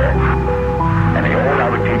square. And the old, I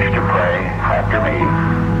would teach to pray after me,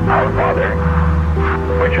 Our Father,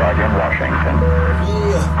 which art in Washington.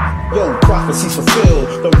 Yo, prophecies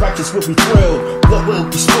fulfilled, the righteous will be thrilled, blood will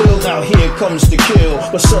be spilled, now here comes to kill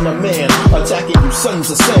the son of man, attacking you sons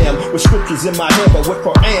of Sam, with scriptures in my hand, but with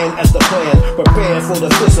Quran as the plan, preparing for the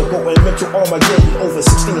physical and mental Armageddon, over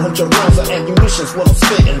 1,600 rounds of ammunition's what I'm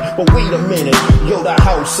spitting, but wait a minute, yo, the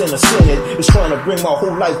House and the Senate is trying to bring my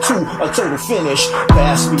whole life to a total finish,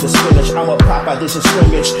 pass me the spinach, I'm a pop out this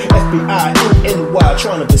scrimmage, FBI, NY,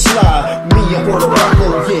 trying to be sly, me and Puerto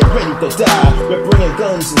Rico, yeah, ready to die, we're bringing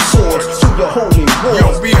guns and swords to your holy war.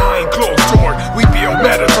 Yo, behind closed doors, we be on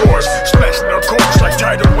matadors, splashing our course like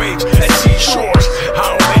tidal waves at seashores.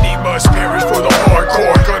 How many must perish for the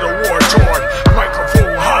hardcore? Got a war torn,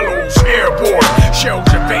 microphone hollows, airborne, shells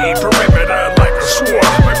invade perimeter like a sword.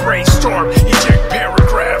 My brainstorm, eject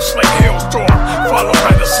paragraphs like hailstorm, followed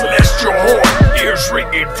by the celestial horn. Ears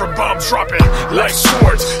ringing from bombs dropping like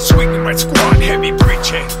swords, swinging my squad, heavy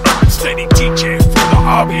preaching, steady teaching for the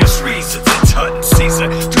obvious reasons. It's hunting season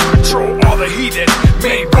to control all the heathen.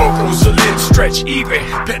 Main vocals, the lips stretch even,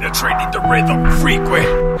 penetrating the rhythm frequent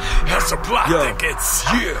as a plot that gets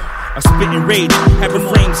I spit in rage, having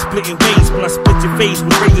flames splitting ways when I split your face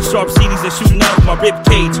with razor sharp CDs that shooting out of my rib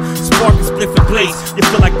cage. Spark and split and blaze. You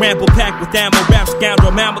feel like Rambo packed with ammo, rap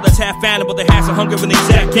scoundrel, mammal that's half animal that has a hunger of an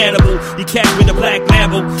exact cannibal. You catch me in a black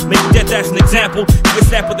Lambo, make death as an example. You get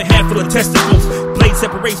slapped with a handful of testicles. Blade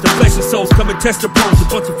separates the flesh and souls, come and test the pros. A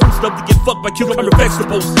bunch of fruits love to get fucked by cucumber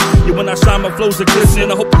vegetables. Yeah, when I shine, my flows are glistening.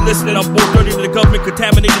 I hope you're listening. I'm more dirty than the government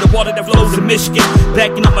contaminating the water that flows in Michigan.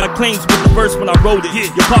 Backing up my claims with the verse when I wrote it.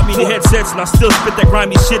 You pop me in the headsets and I still spit that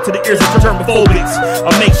grimy shit to the ears of germophobics.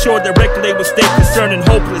 I make sure that regulate with stay concerned and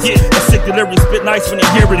hopeless. That sick delivery spit nice when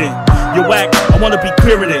you're hearing it. You're whack, I wanna be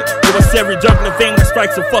clearing it. You're a serial juggling thing that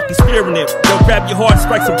strikes a fucking spear in it. Yo, grab your heart,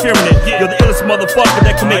 strike some fear in it. You're the illest motherfucker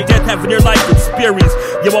that can make death have a near life experience.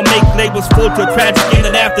 Yo, I make labels full to a tragic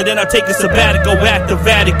end, and after then I take a sabbatical at the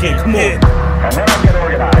Vatican. Come on. And then I get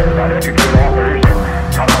organized. I'd educate authors and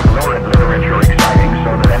come up with lurid literature exciting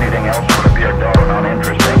so that anything else would appear dull and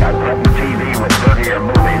uninteresting. I'd threaten TV with dirtier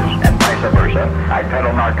movies and vice versa. I'd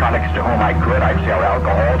peddle narcotics to whom I could. I'd sell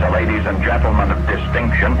alcohol to ladies and gentlemen of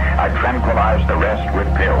distinction. I'd tranquilize the rest with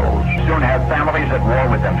pills. Soon have families at war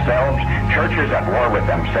with themselves, churches at war with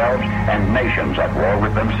themselves, and nations at war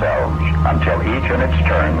with themselves, until each in its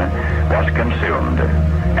turn was consumed.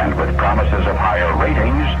 And with promises of higher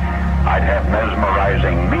ratings, I'd have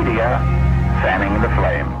mesmerizing media fanning the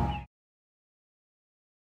flames.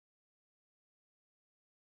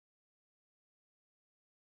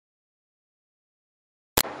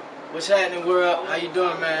 What's happening, world? How you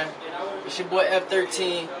doing, man? It's your boy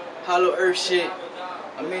F13, Hollow Earth shit.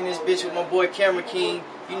 I'm in this bitch with my boy Camera King.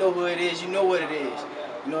 You know who it is, you know what it is.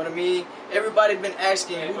 You know what I mean? Everybody been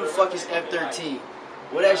asking, who the fuck is F13?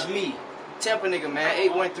 Well, that's me. Tampa nigga, man,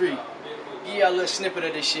 813. Give y'all a little snippet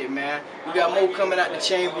of this shit, man. We got more coming out the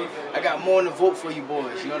chamber. I got more in the vote for you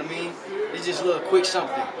boys, you know what I mean? It's just a little quick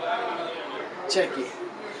something. Check it.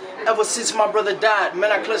 Ever since my brother died,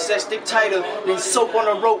 man, I clutched that stick tighter than soap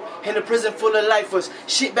on a rope in a prison full of lifers.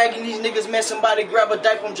 Shit bagging these niggas, man, somebody grab a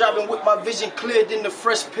diaper. I'm driving with my vision cleared than the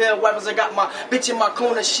fresh pair of wipers. I got my bitch in my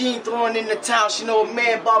corner, she ain't throwing in the town. She know a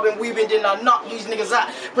man bobbing, weaving, then I knock these niggas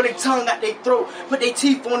out. Put their tongue out their throat, put their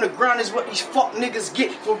teeth on the ground is what these fuck niggas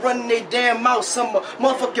get for running their damn mouth. I'm a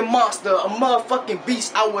motherfucking monster, a motherfucking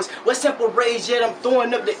beast. I was West Temple raised, yet I'm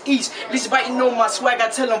throwing up the east. At least biting on my swag, I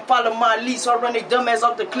tell them follow my lead. So I run they dumb ass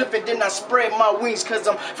off the cliff left and then I spread my wings, cause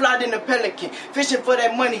I'm flying in a pelican. Fishing for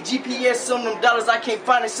that money, GPS on them dollars, I can't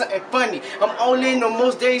find it something funny. I'm all in on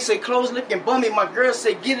most days, say clothes looking bummy. My girl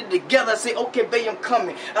say get it together, I say okay babe I'm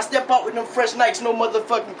coming. I step out with them fresh Nikes, no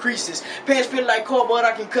motherfucking creases. Pants feel like cardboard,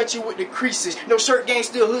 I can cut you with the creases. No shirt gang,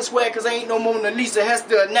 still hood swag, cause I ain't no Mona Lisa. Has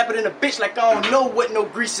to nap it in a bitch like I don't know what no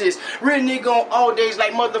grease is. Real nigga on all days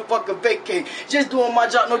like motherfucker vacate. Just doing my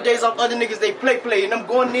job, no days off. Other niggas they play. And I'm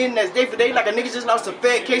going in as day for day like a nigga just lost a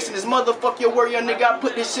fed case. And this motherfucker your warrior nigga, I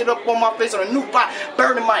put this shit up on my face on a new fight.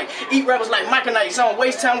 Burning mic. Eat rappers like Mike and Ike. So I don't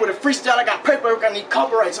waste time with a freestyle. I got paperwork, I need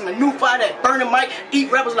copyrights. On the new fight that burning mic.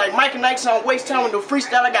 Eat rappers like Mike and Ike. So I don't waste time with no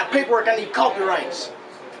freestyle. I got paperwork, I need copyrights.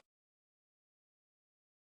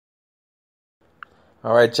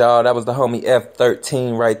 All right, y'all. That was the homie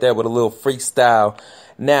F13 right there with a little freestyle.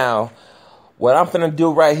 Now, what I'm finna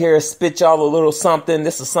do right here is spit y'all a little something.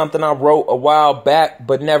 This is something I wrote a while back,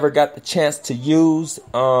 but never got the chance to use.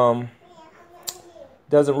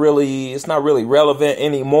 It's not really relevant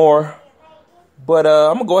anymore. But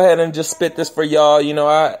I'm gonna go ahead and just spit this for y'all. You know,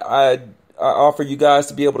 I offer you guys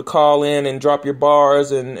to be able to call in and drop your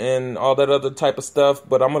bars and all that other type of stuff.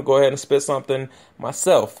 But I'm gonna go ahead and spit something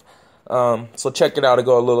myself. So check it out. It'll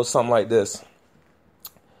go a little something like this.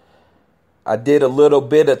 I did a little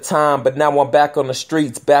bit of time, but now I'm back on the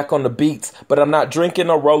streets, back on the beats. But I'm not drinking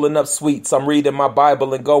or rolling up sweets. I'm reading my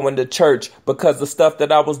Bible and going to church, because the stuff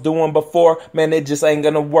that I was doing before, man, it just ain't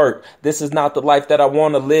gonna work. This is not the life that I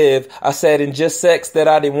want to live. I said in just sex that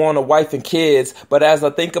I didn't want a wife and kids, but as I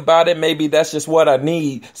think about it, maybe that's just what I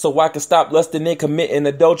need, so I can stop lusting and committing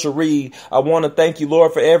adultery. I want to thank you,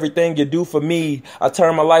 Lord, for everything you do for me. I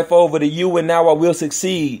turn my life over to you and now I will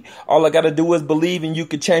succeed. All I gotta do is believe and you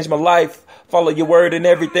can change my life. Follow your word and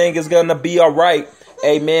everything is gonna be alright.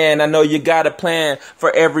 Amen. I know you got a plan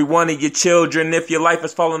for every one of your children. If your life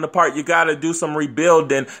is falling apart, you gotta do some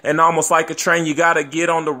rebuilding. And almost like a train, you gotta get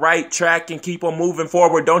on the right track and keep on moving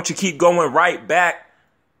forward. Don't you keep going right back.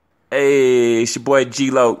 Hey, it's your boy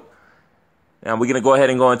G-Lo. Now we're gonna go ahead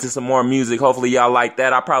and go into some more music. Hopefully y'all like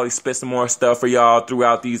that. I'll probably spit some more stuff for y'all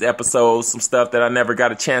throughout these episodes. Some stuff that I never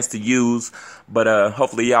got a chance to use. But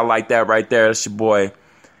hopefully y'all like that right there. That's your boy.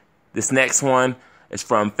 This next one is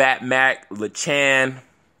from Fat Mac, LaChan,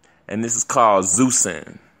 and this is called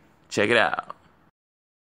Zeusin. Check it out.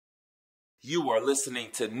 You are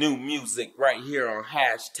listening to new music right here on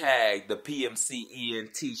hashtag the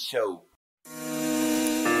PMCENT show.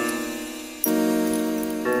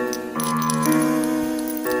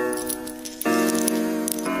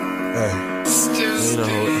 Hey, you know,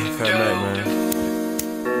 Fat Mac, man.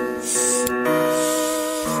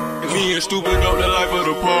 Me and Stupid up the life of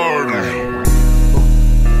the party.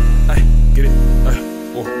 Ay, get it. Ay,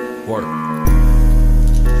 oh, water.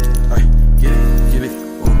 Ay, get it.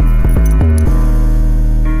 Oh.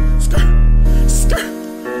 Skirt.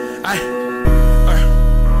 Ay,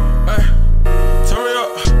 turn it up.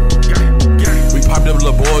 Got it. We popped up,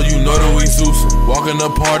 little boy, you know that we Zeus. Walking the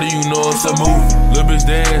party, you know it's a movie. Little bitch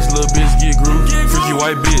dance, little bitch get groovy. Freaky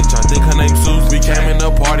white bitch, I think her name's Susie. We came in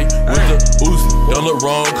the party with the Uzi. Don't look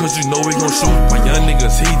wrong, cause you know we gon' shoot. My young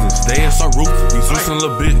niggas heathens, they ain't so ruthless. We Zeus and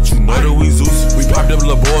little bitch, you know that we Zeus. We popped up,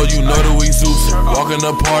 little boy, you know that we Zeus. Walking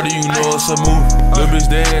the party, you know it's a movie. Little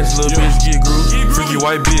bitch dance, little bitch get groovy. Freaky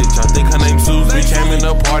white bitch, I think her name's Susie. We came in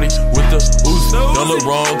the party with the Uzi. Don't look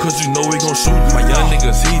wrong, cause you know we gon' shoot. My young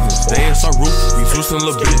niggas heathens, they ain't so ruthless. We Zeus and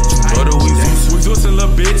little bitch, you know that we Zeus. We Zeus and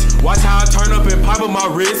little bitch, watch how I turn up and pop up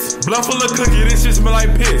my wrist. Blunt full of cookie, this shit smell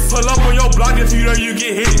like piss. Pull up on your block if you know you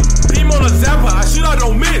get hit. Beam on a zapper, I shoot, I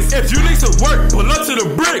don't miss. If you need some work, pull up to the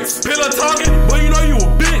bricks. Pillow talking, but you know you a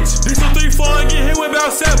bitch. This a 3-4 and get hit with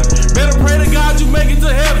about 7. Better pray to God you make it to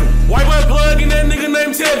heaven. White boy plug and that nigga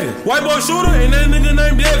named Tevin. White boy shooter and that nigga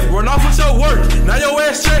named Devin. Run off with your work, now your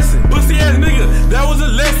ass stressing. Pussy ass nigga, that was a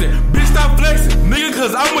lesson. Bitch stop flexing, nigga,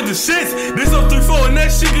 cause I'm with the shits. This a 3-4 and that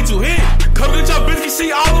shit get you hit. Come get your bitch, can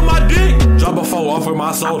see all of my dick. Drop a 4 off with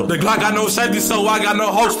my soda. The Glock got no safety, so I got no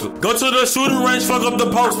holster. Go to the shooting range, fuck up the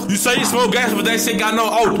post. You say you smoke gas, but that shit got no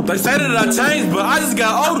odor. They say that I changed, but I just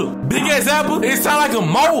got older. Big ass apple, it sound like a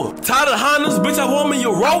mower. Tired of Hondas, bitch, I want me a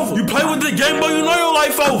Rover. You play with the game, but you know your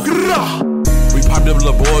life over. We popped up,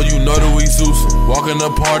 little boy, you know that we Zeus. Walking the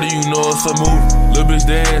party, you know it's a movie. Little bitch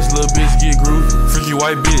dance, little bitch get groovy. Freaky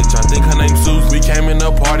white bitch, I think her name's Susie. We came in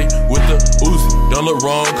the party with the Uzi. Don't look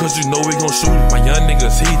wrong, cause you know we gon' shoot. My young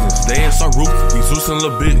niggas heathens, they ain't so ruthless. We Zeus and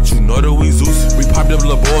little bitch, you know that we Zeus. We popped up,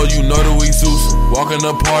 little boy, you know that we Zeus. Walking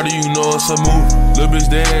the party, you know it's a movie. Little bitch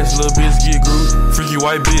dance, little bitch get groovy. Freaky Freaky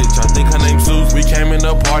white bitch, I think her name Suze. We came in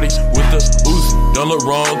the party with the Uzi. Don't look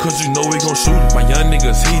wrong, cause you know we gon' shoot it. My young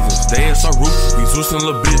niggas heathens, they ain't so ruthless. We Zeus'in'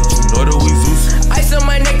 lil' bitch, you know that we Zeus. Ice on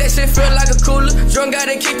my neck, that shit feel like a cooler. Drunk got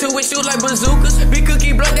a kick to it, shoot like bazookas. Big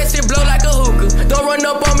cookie blunt, that shit blow like a hookah. Don't run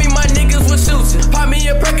up on me, my niggas with suits. Pop me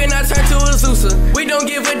a perk and I turn to a Zeusa. We don't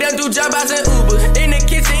give a damn, do job outs and Ubers. In the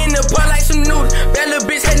kitchen, in the pot like some noodles. Bad little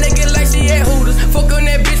bitch, head nigga like she at Hooters. Fuck on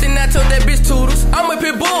that bitch and I told that bitch toodles. I'm a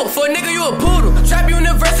pit bull, for a nigga you a poodle. Trap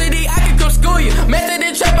University, I can come school you. Method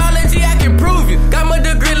in trapology, I can prove you. Got my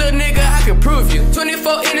degree, little nigga, I can prove you.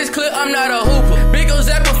 24 in this clip, I'm not a hooper. Big ol'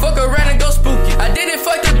 zapper, fuck around and go spooky. I didn't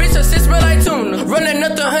fuck the bitch, her shit smell like tuna. Running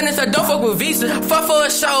up the hundreds, I don't fuck with Visa. Fuck for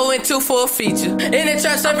a show and 2 for a feature. In the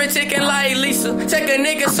trap, serving chicken like Lisa. Check a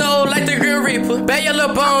nigga soul like the Grim Reaper. Bad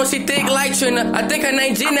yellow bone, she thick like Trina. I think her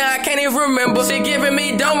name Gina, I can't even remember. She giving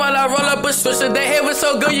me dumb while I roll up a swisher. That head was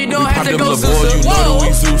so good, you don't have to go Zeus'in'. You know that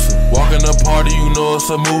we Zeus'in'. Walk in the party, you know it's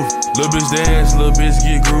a move. Lil' bitch dance, lil' bitch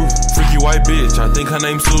get groove. Freaky white bitch, I think her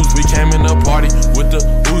name Suze. We came in the party with the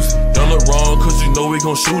Uzi. Don't look wrong, cause you know we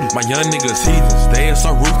gon' shoot it. My young niggas heathens, they ain't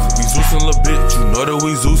so ruthless. We Zeus'in' lil' bitch, you know that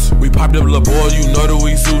we Zeus'in'. We popped up lil' boy, you know that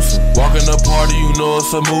we Zeus'in'. Walk in the party, you know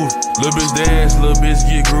it's a move. Lil' bitch dance, lil' bitch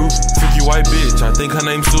get groove. Freaky white bitch, I think her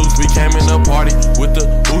name Suze. We came in the party with the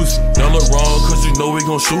Uzi. Don't look wrong, cause you know we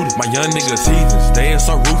gon' shoot it. My young niggas heathens, they ain't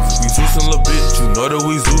so ruthless. We Zeus'in' lil' bitch, you know that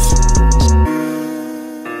we Zeus'in'.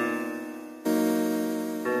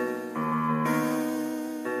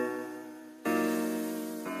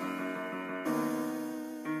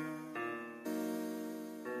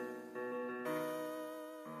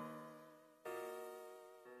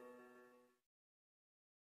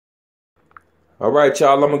 All right,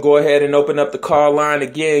 y'all, I'm going to go ahead and open up the call line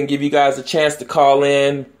again, give you guys a chance to call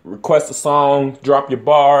in, request a song, drop your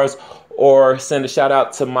bars, or send a shout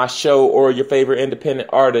out to my show or your favorite independent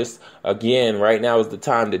artist. Again, right now is the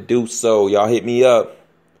time to do so. Y'all hit me up.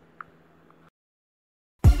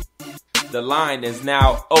 The line is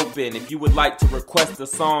now open. If you would like to request a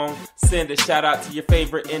song, send a shout out to your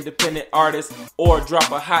favorite independent artist, or drop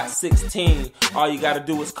a hot 16. All you gotta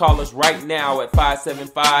do is call us right now at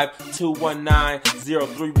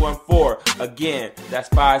 575-219-0314. Again, that's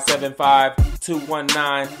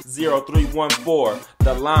 575-219-0314.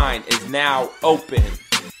 The line is now open.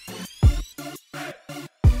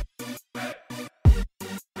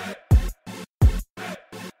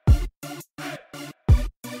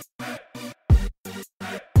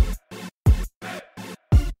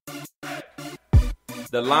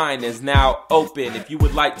 The line is now open. If you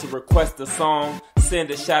would like to request a song,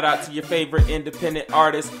 send a shout out to your favorite independent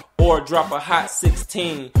artist, or drop a hot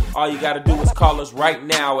 16. All you gotta do is call us right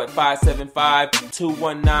now at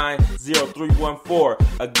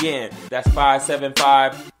 575-219-0314. Again, that's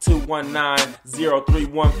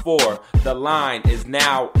 575-219-0314. The line is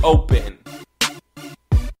now open.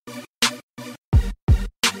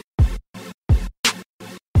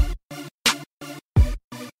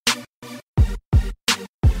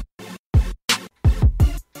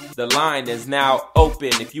 The line is now open.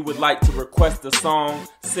 If you would like to request a song,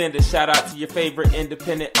 send a shout out to your favorite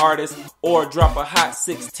independent artist, or drop a hot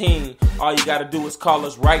 16. All you gotta do is call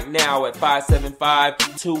us right now at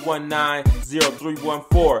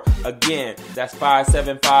 575-219-0314. Again, that's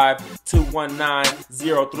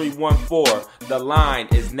 575-219-0314. The line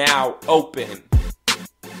is now open.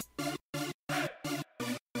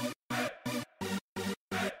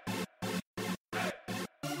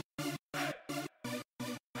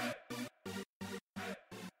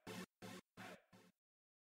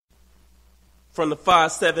 From the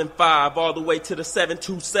 575 all the way to the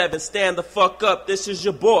 727, stand the fuck up. This is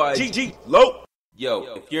your boy, GG Lope. Yo,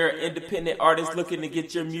 if you're an independent artist looking to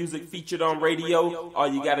get your music featured on radio, all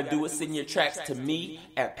you gotta do is send your tracks to me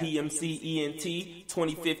at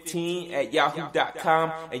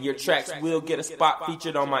PMCENT2015@yahoo.com, and your tracks will get a spot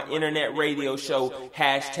featured on my internet radio show,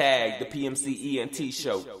 hashtag the PMCENT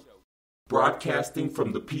Show. Broadcasting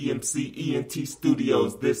from the PMCENT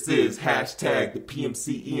studios, this is hashtag the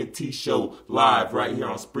PMCENT Show, live right here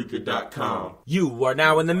on Spreaker.com. You are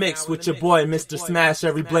now in the mix with your boy, Mr. Smash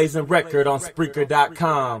Every Blazing Record on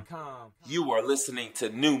Spreaker.com. You are listening to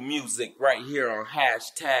new music right here on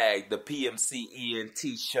hashtag the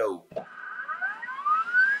PMCENT Show.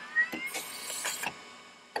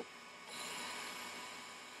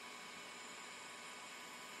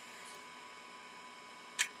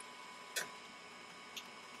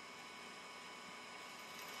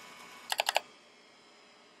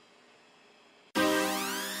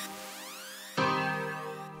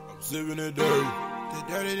 Sippin' that dirty. That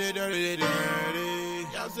dirty, that dirty, that dirty.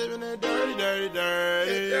 Y'all sippin' that dirty, dirty,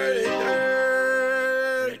 dirty. That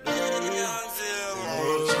dirty, dirty.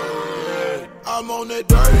 I'm on that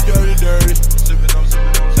dirty, dirty, dirty.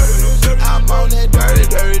 I'm on that dirty,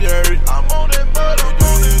 dirty, dirty. I'm on that butter,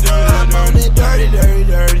 I'm on that dirty, dirty,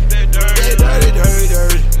 dirty. That dirty, dirty,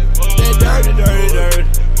 dirty. That dirty, dirty, dirty.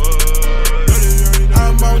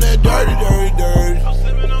 I'm on that dirty, dirty, dirty.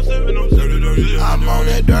 I'm on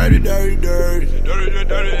that dirty, dirty, dirty.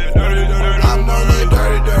 I'm on that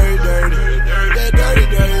dirty, dirty, dirty. That dirty,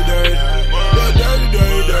 dirty, dirty. That dirty,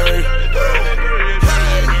 dirty, dirty.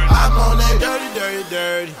 I'm on that dirty, dirty,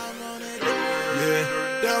 dirty. Yeah,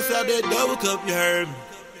 down south that double cup, you heard me.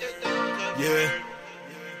 Yeah.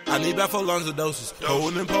 I need about 4 lungs of doses.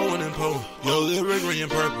 Pulling and pulling and pulling. Yo, that red, green,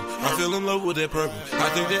 and purple. I feel in love with that purple. I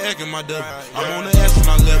think they're acting my double. I'm on the ass when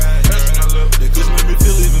I left. That kush make me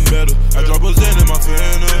feel even better. I drop a Zen in my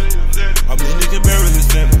fan. I mean, you can barely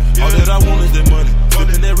stand it. All that I want is that money.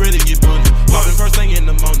 Sipping that red and get money. Popping first thing in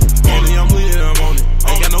the morning. Only I'm leaning, I'm on it.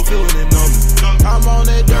 Ain't got no feeling in on me. I'm on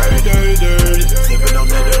that dirty, dirty, dirty. Sipping on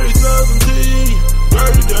that dirty Southern tea.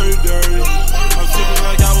 Dirty, dirty, dirty. I'm sipping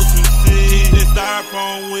like I was 2C. That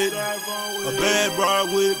styrofoam with me. A bad broad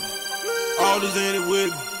with me. All this in it with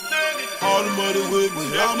me. All the money with me.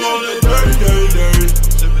 I'm on that dirty, dirty, dirty.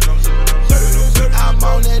 I'm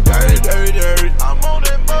on that dirty, dirty, dirty. I'm on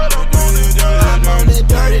that butter. I'm on that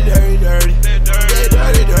dirty, dirty, dirty. That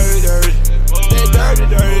dirty, dirty, dirty. That dirty,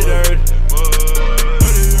 dirty, dirty.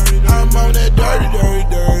 I'm on that dirty, dirty,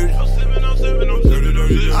 dirty.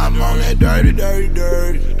 I'm on that dirty, dirty,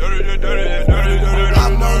 dirty.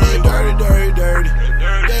 I'm on that dirty, dirty, dirty.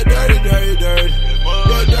 That dirty, dirty, dirty.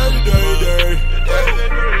 That dirty, dirty, dirty.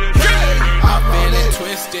 I'm feeling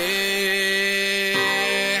twisted.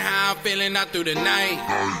 How I'm feeling out through the night.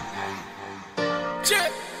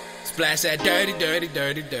 Splash that dirty, dirty,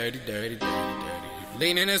 dirty, dirty, dirty, dirty, dirty.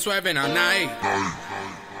 Leaning and swerving all night.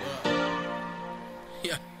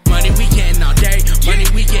 Yeah. Money we getting all day, money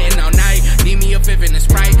we getting all night. Need me a fifth in a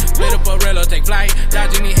Sprite, split up a Rello, take flight.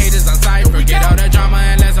 Dodging these haters on sight, forget all the drama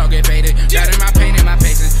and let's all get faded. Got in my pain and my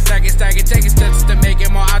patience, stack it, taking steps to make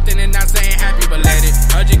it more often and not saying happy belated.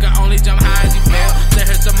 Heard you can only jump high as you fail, say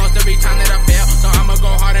hurts the most every time that I fail. So I'ma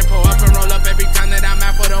go hard and pull up and roll up every time that I'm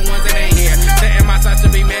out for the ones that ain't here. Setting my sights to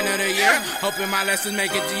be man of the year, hoping my lessons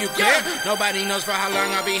make it to you clear. Nobody knows for how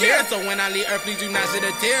long I'll be here, so when I leave earth, please do not shed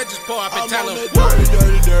a tear. Just pull up and tell them. Dirty,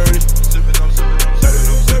 dirty, dirty.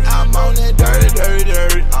 I'm on that dirty, dirty,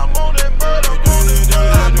 dirty. I'm on that butter.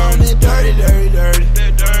 I'm on that dirty, dirty, dirty.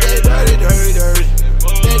 That dirty, dirty, dirty.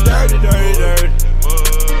 That dirty, dirty, dirty.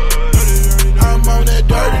 I'm on that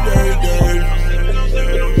dirty, dirty, dirty.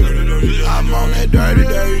 I'm on that dirty,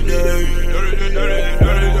 dirty, dirty.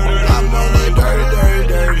 I'm on that dirty, dirty,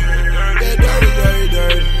 dirty. That dirty, dirty,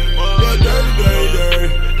 dirty. That dirty, dirty, dirty.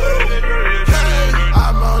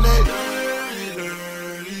 I'm on that.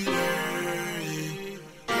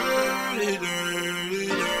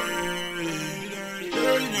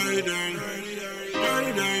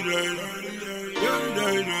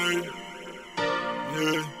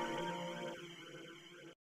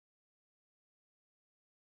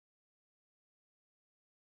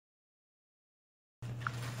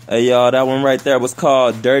 Hey y'all, that one right there was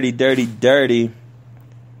called Dirty, Dirty, Dirty.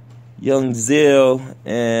 Young Zill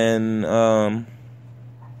and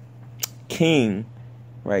King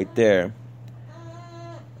right there.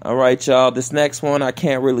 Alright y'all, this next one, I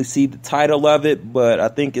can't really see the title of it, but I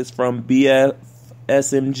think it's from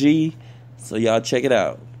BFSMG, so y'all check it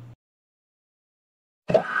out.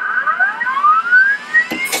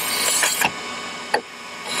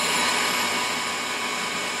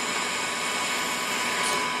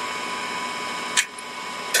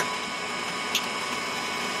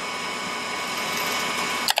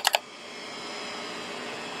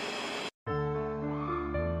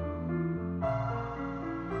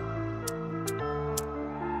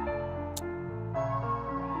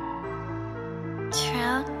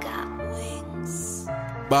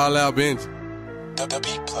 Ball out bench. The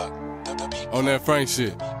beat plug. On that Frank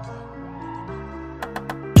shit.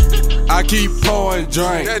 I keep pouring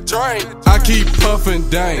drink. That drink. I keep puffing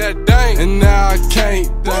dank. That dank. And now I can't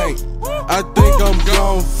think. I think I'm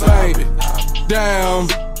gon' faint. Damn,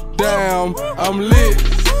 damn, I'm lit,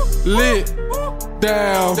 lit.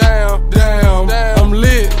 Down, down, down, I'm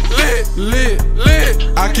lit, lit, lit,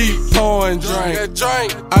 lit. I keep pouring drink. That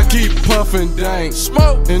drink. I keep puffing dank.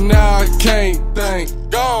 Smoke. And now I can't think.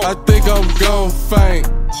 Gone. I think I'm gon' faint.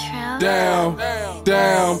 Down,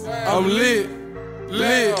 down, I'm lit,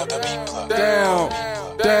 lit. Down,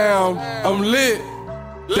 down, I'm lit.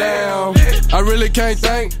 Down, I really can't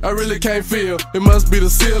think, I really can't feel. It must be the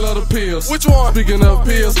seal of the pills. Which one? Speaking of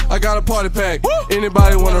pills, I got a party pack. Woo!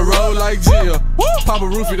 Anybody wanna roll like Jill? Woo! Pop a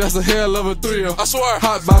roofie, that's a hell of a thrill. I swear.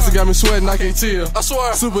 Hot boxer got me sweating, I can't chill. I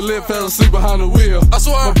swear. Super lit, fell asleep behind the wheel. I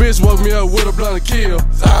swear. My bitch woke me up with a blunt of kill.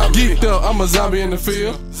 Geeked up, I'm a zombie in the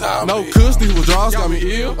field. No kush, these withdrawals got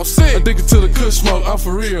me ill. I'm sick. Addicted to the kush smoke, I'm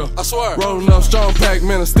for real. I swear. Rolling up strong pack,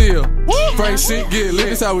 man of steel. Woo! Frank shit, get lit,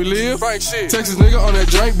 that's how we live. Frank shit. Texas nigga on that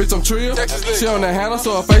drink, bitch, I'm trill. She on that handle,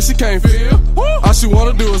 so her face she can't feel. Woo! All she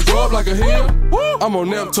wanna do is go up like a hill. Woo! I'm on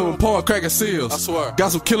Neptune, pouring crack at seals. I swear.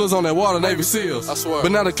 Got some killers on that water, Navy SEALs. I swear.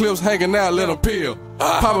 But now the clips hanging out, let them peel.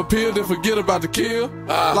 Pop a pill, then forget about the kill.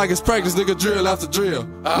 Like it's practice, nigga, drill after drill.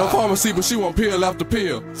 No pharmacy, but she want pill after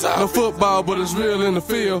pill. No football, but it's real in the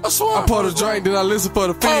field. I pour the drink, then I listen for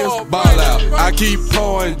the feels. Ball out. I keep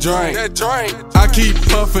pouring drink. I keep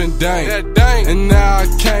puffing dank. And now I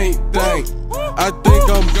can't think. I think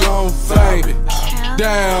I'm gon' faint.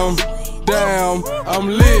 Down, I'm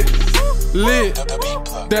lit.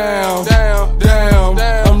 Down,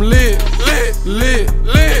 I'm lit.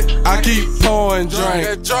 I keep pouring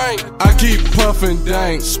drink. I keep puffing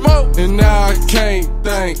dank. Smoke. And now I can't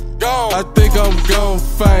think. I think I'm gon'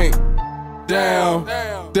 faint. Down,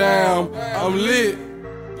 I'm lit.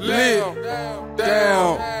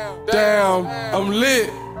 Down, I'm lit.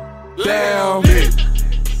 Down.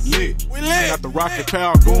 Lit. We lit. Got the rocket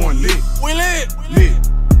power going lit. We lit.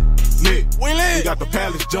 We got the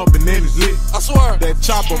palace jumping and it's lit. I swear. That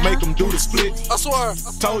chopper make them do the split. I swear.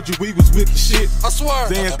 Told you we was with the shit. I swear.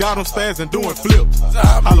 Zans got them spazzing doing flips.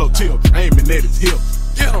 Hollow tips, aiming at his hips.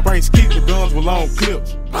 Brains keep the guns with long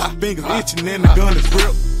clips. Fingers itching and the gun is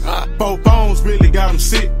ripped. 4 phones really got them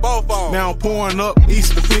sick. Now I'm pouring up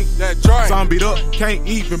Easter pink. That drink. Zombied up, can't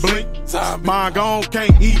even blink. Mind gone,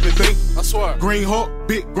 can't even think. I swear. Green Hulk,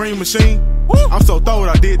 big green machine. Woo. I'm so throwed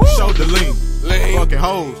I did the shoulder lean. Fucking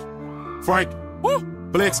hoes. Frank,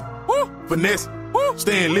 flexing, finesse,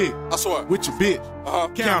 staying lit. I swear. With your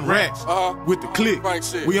bitch, counting racks, with the click.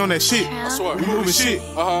 We on that shit. I swear. We moving shit.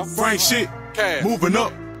 Frank shit. Cash. Moving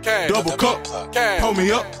up. Cash. Double cup. Cash. Pull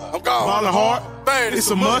me up. I'm gone. Ballin' hard. Bang.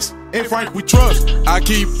 It's a must. And Frank, we trust. I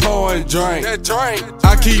keep pouring drink. That drink.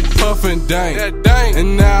 I keep puffing dank. That dank.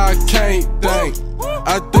 And now I can't think.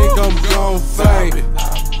 I think I'm gon' faint.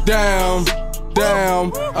 Down,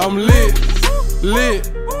 I'm lit.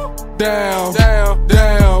 Down,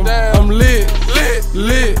 I'm lit.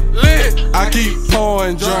 I keep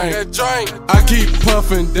pouring drink. I keep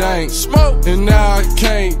puffing dank. Smoke. And now I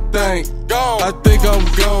can't think. I think I'm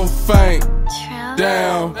gon' faint.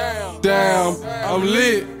 Down, I'm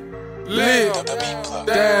lit.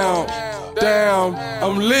 Down,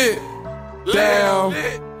 I'm lit. Down.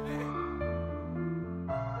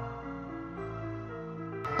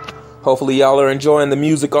 Hopefully y'all are enjoying the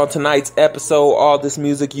music on tonight's episode. All this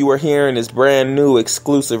music you are hearing is brand new,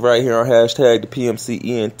 exclusive right here on hashtag the PMC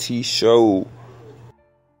ENT show.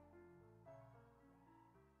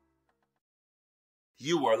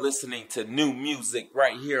 You are listening to new music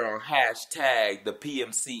right here on hashtag the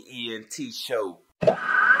PMC ENT show.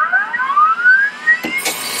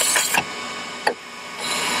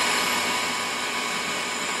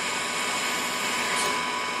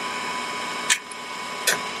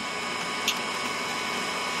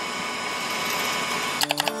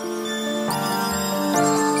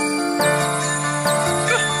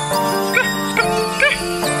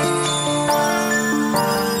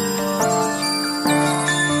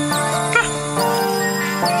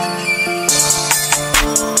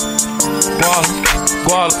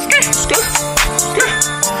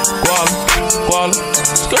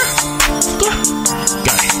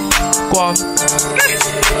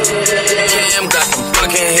 Damn, got some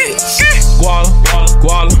fucking hits. Guala.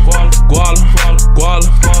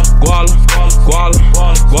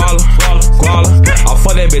 I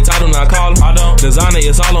fuck that bitch, I do not call her. Designer,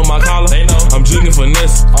 it's all on my collar. I'm jigging for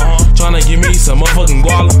this. Tryna give me some motherfucking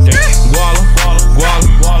guala.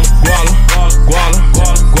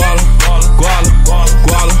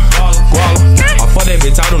 I fuck that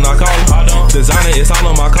bitch, I do not call her. Designer, it's all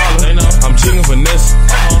on my collar. I'm jigging for this.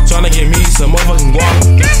 Tryna give me some motherfucking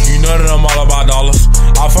guala. You know that I'm all about dollars.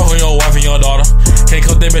 I fuck with your wife and your daughter. Can't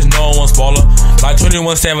cut that bitch, no one spoiler. Like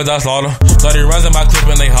 21 Savage, I slaughter. 30 rounds in my clip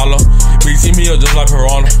and they holler. Big see me up just like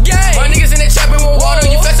Piranha. My niggas in the trapping with water.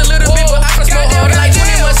 You fetch a little bit, but I can smoke harder. Like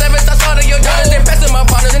 21 Savage, I slaughter your daughters. Then passing my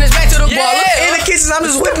partners, and it's back to the baller. In the kitchen, I'm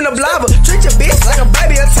just whipping the blobber. Treat your bitch like a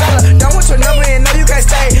baby or toddler. Don't want your number and know you can't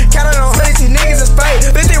stay. Counting on hundreds, these niggas is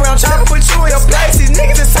fake. 50 round chopper, put you in your place. These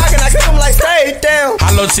niggas is talking, I kick them like stay down.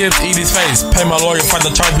 Hollow T tips, eat his face. Pay my lawyer, fight the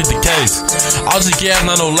charge, beat the case. I'll just get out,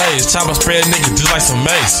 not no lays. Chop a spread nigga just like some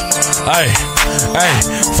mace. Ay, ay,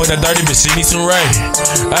 for that dirty bitch, she need some Ray.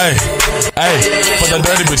 Ay, ay, for that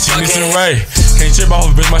dirty bitch, she need some Ray. Can't trip off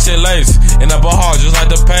a bitch, my shit lace. And I ball hard just like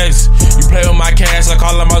the pace. You play with my cash, I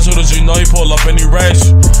call out my shooters, you know he pull up and he race.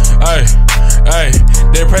 Ay, ay,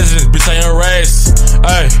 they're presidents, bitch, I ain't race.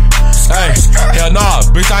 Ay, ay, hell nah,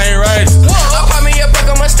 bitch, I ain't race. I pop me a perk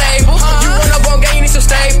on my stable. You run up on gang, you need some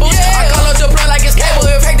staples. I call up the plug like it's cable.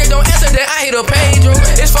 If Hector don't answer, then I hit a page room.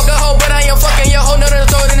 It's fuck a hoe, but I am fucking your hoe. Nothing to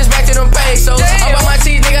throw it in this back to them pesos. I'm on my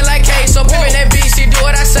teeth, nigga, like queso. Pimpin' that bitch, she do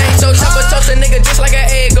what I say. So chop a toast a nigga just like an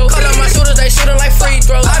ego. Call up my shooters, they shootin' like free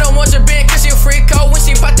throws. I don't want your bitch, cause she a freak code. When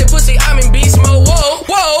she pop that pussy, I'm in beast mode. Whoa,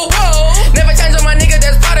 whoa, whoa. Never change on my nigga,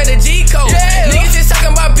 that's part of the G code. Niggas just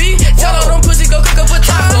talking about beef. Tell all them pussy go cook up a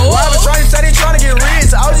taco. Robert Train said he tryna get rich.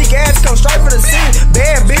 OG gas come straight from the city.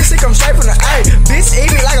 Bad bitch, she come straight from the A. Bitch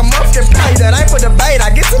eat me like a muffin pie. That ain't for debate.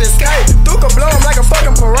 I get to the skate. Duke blow him like a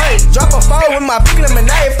fucking parade. Drop a phone with my pink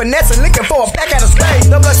lemonade. Finesse looking for a pack at a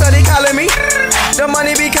spade. The blood study calling me. The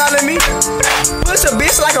money be calling me. Push a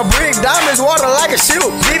bitch like a brick. Diamonds water like a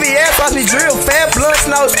shoe. BBS watch me drill. Fat blood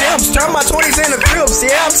snow stems. Turn my 20s into cribs.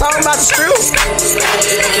 Yeah, I'm talking about the strips.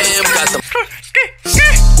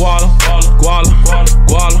 Guala, guala, guala,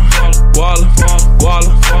 guala, guala, guala,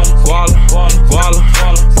 guala, guala,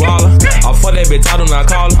 guala. I fuck that bitch, I do not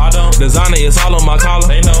call her. Designer is all on my collar.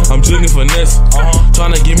 I'm jigging for this.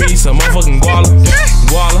 Tryna give me some motherfucking guala.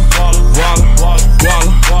 Guala, guala, guala, guala,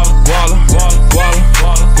 guala, guala,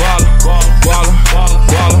 guala,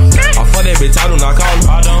 guala. I fuck that bitch, I do not call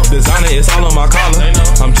her. Designer is all on my collar.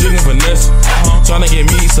 I'm jigging for this. Tryna give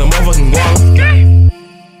me some motherfucking guala.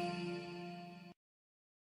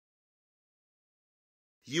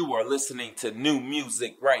 You are listening to new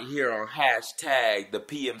music right here on hashtag the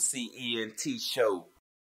PMC ENT Show.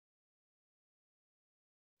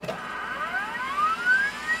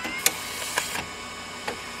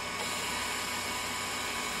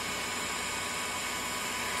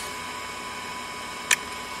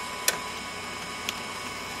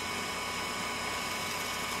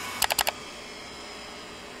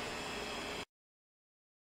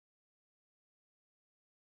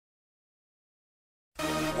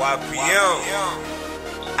 YPM.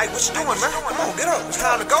 Hey, what you doing, man? Come on, get up. It's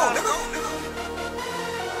time to go, nigga.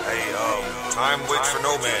 Hey, time waits for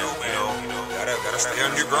no man, you know. Gotta stay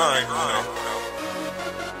on your grind, you know.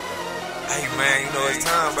 Hey, man, you know it's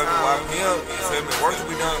time, baby. YPM, you feel me? Work to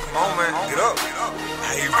be done. Come on, man. Get up.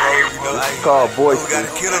 Hey, bro, you know, like, call boy. We gotta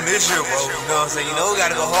kill him this year, bro. You know what I'm saying? You know, we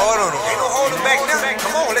gotta go hard on him. Ain't no holding back now.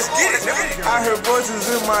 Come on, let's get it, nigga. I hear voices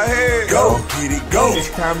in my head. Go, get it, go. It's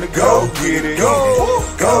time to go, get it. Go,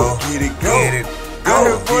 go, get it, go. I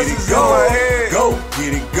hear voices in my head. Go,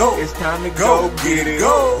 get it, go. It's time to go, get it.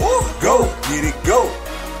 Go, go, get it, go.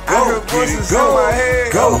 I hear voices in my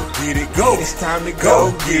head. Go, get it, go. It's time to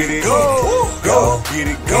go, get it. Go, get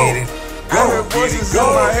it, go. I hear voices in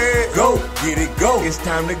my head. Go, get it, go. It's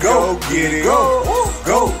time to go, get it.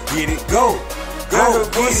 Go, get it, go. I hear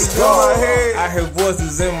voices in my head. I hear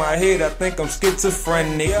voices in my head. I think I'm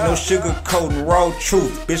schizophrenic. No sugarcoating, raw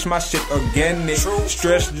truth. Bitch, my shit organic.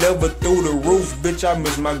 Stress level through the roof. Bitch, I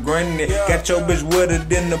miss my granny. Got your bitch wetter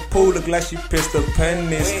than the pool. Look like she pissed her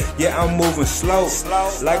pennies. Yeah, I'm moving slow.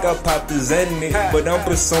 Like I popped the Zenny. But I'm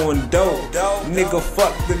pursuing dope. Nigga,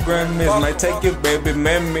 fuck the Grammys. Might take your baby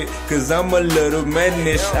mammy. Cause I'm a little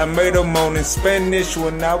mannish. I made a moan in Spanish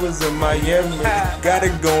when I was in Miami. Gotta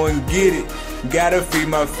go and get it. Gotta feed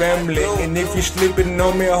my family. And if you slipping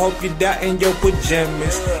on me, I hope you die in your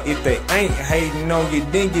pajamas. If they ain't hating on you,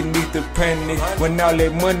 then you need to panic. When all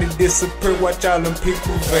that money disappear, watch all them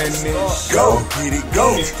people vanish. Go, get it,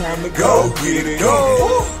 go. It's time to go, get it.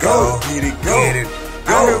 Go, get it, go.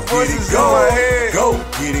 I hear voices in my head. Go,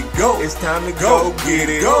 get it, go. It's time to go, get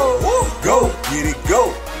it. Go, get it,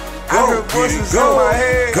 go. I hear voices in my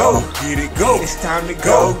head. Go, get it, go. It's time to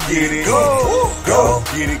go, get it. Go,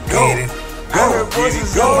 get it, go. I hear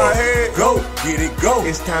voices in my head. Go, get it, go.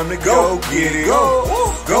 It's time to go, get it.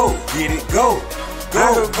 Go, get it, go.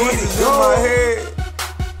 I hear voices in my head.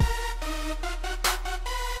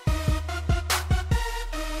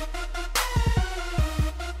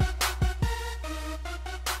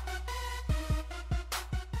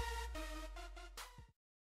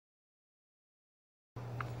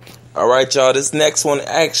 Alright, y'all, this next one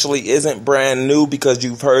actually isn't brand new because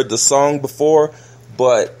you've heard the song before,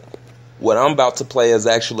 but what I'm about to play is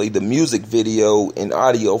actually the music video in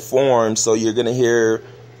audio form, so you're going to hear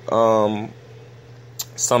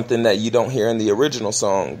something that you don't hear in the original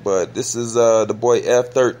song. But this is the boy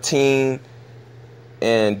F13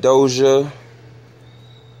 and Doja,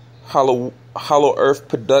 Hollow Earth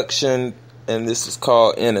production, and this is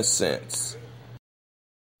called Innocence.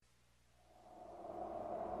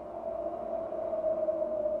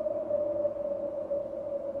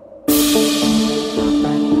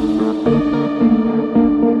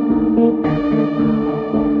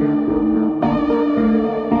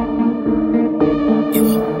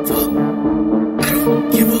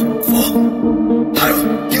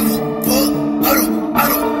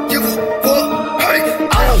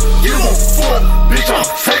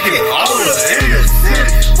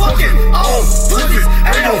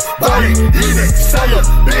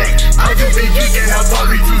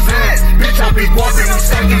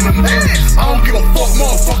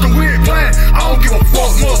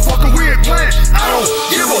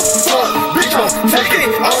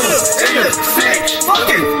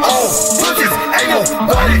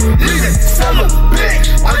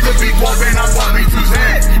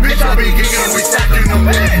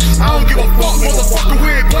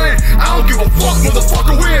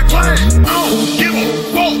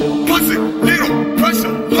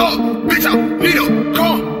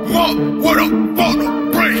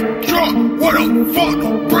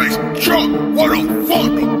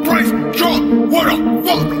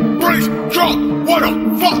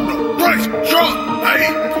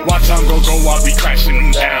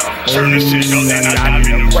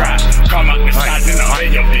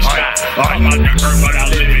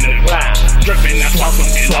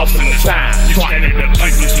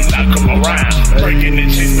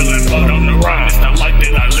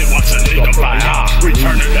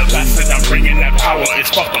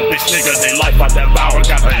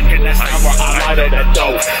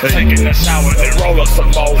 Taking a shower, then roll up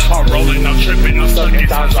some more. I'm rolling, I'm tripping, I'm stuck in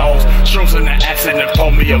time zones. Shrooms in the acid and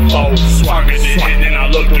pull me a foe. Swagger the hit, then I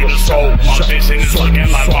look through the soul. My vision is looking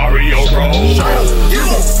like Mario Bros. You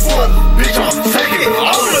a fuck, bitch, I'm taking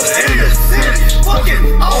all the in the city. Fucking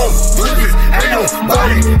all bitches, ain't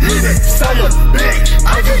nobody in it. Summer big,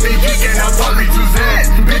 I just be geeking, I probably choose ass.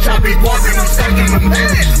 Bitch, I be walking, I'm stacking the man.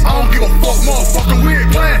 I don't give a fuck, motherfucker, we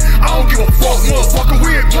ain't playing. I don't give a fuck, motherfucker, we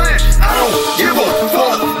ain't playing. I don't give a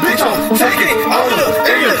fuck, bitch, I'm taking all the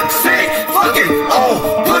in the city. Fucking all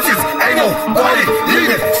bitches, ain't nobody in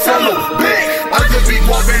it. Summer big, I just be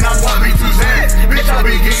walking, I probably choose ass. Bitch, I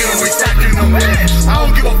be geeking, we stacking the man. I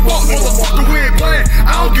don't give a fuck, motherfucker, we ain't playing.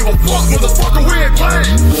 I don't give a fuck, motherfucker, we ain't playing.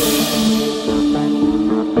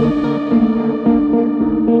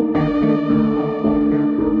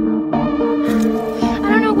 I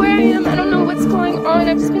don't know where I am. I don't know what's going on.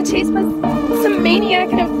 I've just been chased by some maniac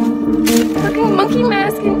in a fucking monkey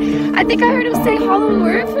mask, and I think I heard him say Hollow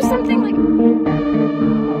Earth or something. Like,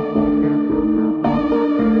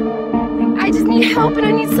 I just need help, and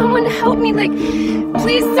I need someone to help me. Like,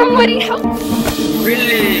 please, somebody help.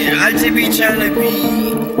 Really, I just be trying to be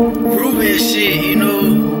groovy shit, you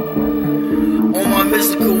know. On my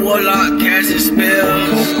mystical warlock, casting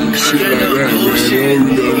spells, straight up bullshit,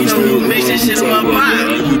 you know, mix that shit in my pot.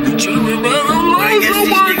 I guess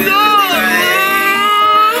these niggas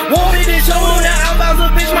want me to show them that I'm about to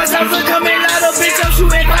bitch myself to come in louder, bitch. I'm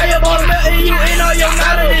shooting fireballs, melting you in all your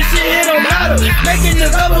matter. This shit here don't matter, making the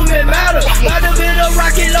government matter. Got a bit of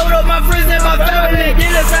rocket, load up my friends and my family.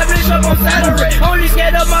 Get established up on Saturday. Only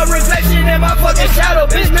scared of my reflection and my fucking shadow.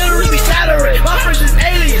 Bitch, mirrors be shattering. My friends is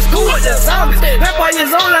aliens, cool with the zombies.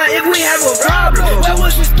 Vampires online if we have a problem. What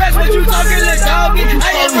was respect when you talking like doggy?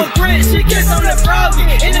 I am a friend, she kiss on the froggy.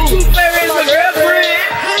 And the truth fairy is my girlfriend.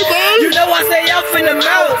 You know I say up in the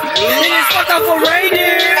mouth. And it's fuck off a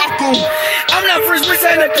reindeer. I'm not first with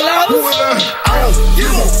Santa Claus. I don't give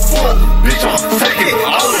a fuck, bitch, I'm taking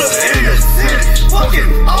all the in the city. Fucking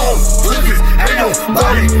all bitches, ain't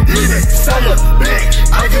nobody in it. Summer big,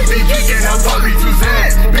 I just be geeking, I probably choose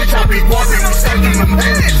ass. Bitch, I be walking, I'm stacking the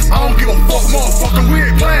man. I don't give a fuck, motherfucker, we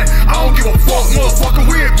ain't playing. I don't give a fuck, motherfucker,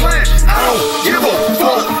 we ain't playing. I don't give a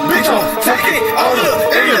fuck, bitch, I'm taking all the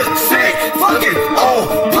in the city. Fucking all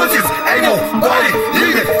bitches, ain't nobody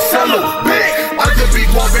in it. Summer big, I just be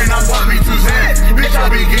walking, I probably choose ass. Bitch,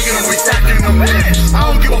 I be geeking, and we stacking the man.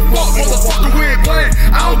 I don't give a fuck, motherfucker, we ain't playing.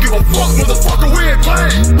 I don't give a fuck, motherfucker, we ain't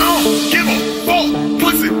playing. I don't give a fuck,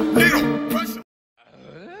 pussy, little pussy.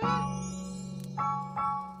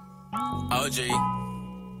 OG.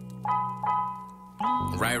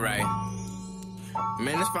 Right.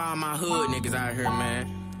 Man, that's for all my hood niggas out here, man.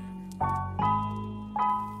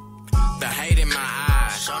 The hate in my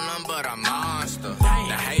eyes, show none but a monster. The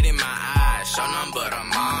hate in my eyes, show none but a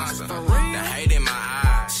monster. The hate in my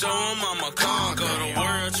eyes, show 'em I'm a conquer. The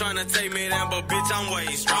world tryna take me down, but bitch, I'm way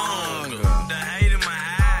stronger. The hate in my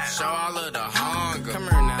eyes, show all of the hunger. Come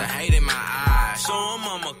here now. The hate in my eyes, show 'em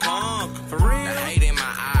I'm a conquer. For real. The hate in my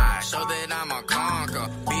eyes,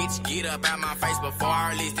 get up out my face before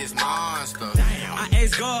I release this monster. I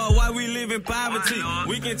ask God why we live in poverty.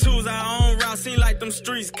 We can choose our own route. Seem like them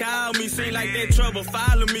streets call me. Seem like that trouble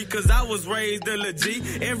follow me. Cause I was raised a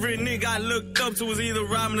legit. Every nigga I looked up to was either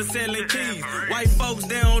robbing or selling keys. White folks,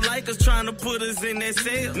 they don't like us, trying to put us in that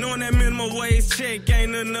cell. Knowing that minimum wage check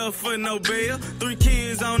ain't enough for no bail. 3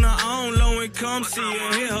 kids on her own, low income, she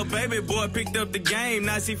in here. Her baby boy picked up the game.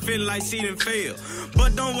 Now she feeling like she done failed.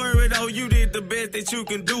 But don't worry though, you did the best that you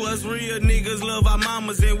can do. Us real niggas love our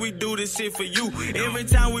mamas and we do this shit for you. Every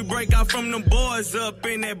time we break out from them boys up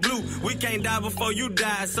in that blue, we can't die before you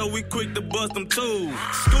die, so we quick to bust them too.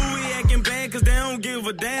 School we acting bad cause they don't give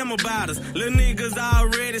a damn about us. Little niggas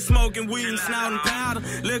already smoking weed and snouting powder.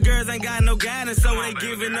 Little girls ain't got no guidance, so they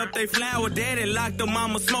giving up they flower. Daddy locked the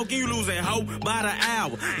mama smoking, you losing hope by the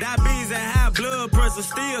hour. Diabetes and high blood pressure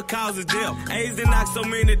still causes death. AIDS done knock so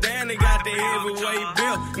many down, they got the heavyweight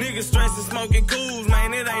belt. Niggas stressing, smoking cools,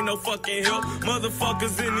 man, it ain't no fucking help.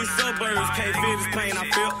 Motherfuckers in these suburbs can't feel this pain I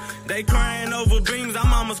feel. They crying over beams, our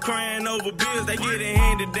mamas crying over bills. They getting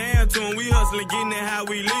handed down to them, we hustling, getting it how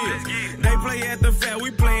we live. They play at the fair,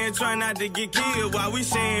 we playing, trying not to get killed. While we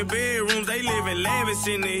sharing bedrooms, they living lavish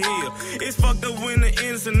in the hill. It's fucked up when the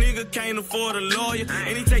innocent nigga can't afford a lawyer,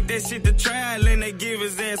 and he take that shit to trial and they give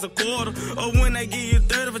his ass a quarter. Or when they give you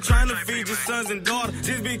 30 for trying to feed your sons and daughters.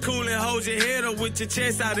 Just be cool and hold your head up with your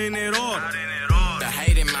chest out in that order. The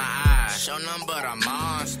hate in my eyes, show nothing but a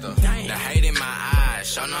monster. The hate in my eyes,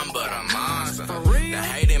 show nothing but a monster. The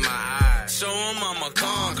hate in my eyes, show them I'm a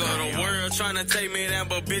conqueror. The world trying to take me down,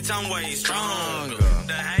 but bitch, I'm way stronger.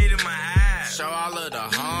 The hate in my eyes, show all of the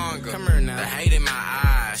hunger. Come here now. The hate in my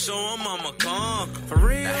eyes, show them I'm a conqueror. For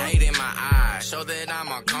real? The hate in my eyes, show that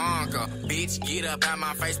I'm a conqueror. Bitch, get up out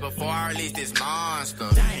my face before I release this monster.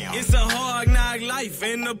 Damn. It's a hard knock life,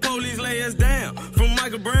 and the police lay us down. From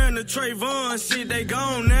Michael Brown to Trayvon, shit, they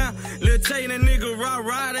gone now. Lil' Tay, that nigga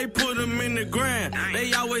rah-rah, they put him in the ground.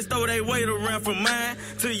 They always throw their weight around from mine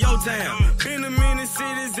to your town. Been to many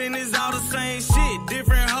cities, and it's all the same shit.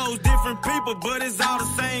 Different hoes, different people, but it's all the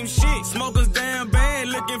same shit. Smokers down bad,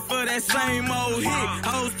 looking for that same old hit.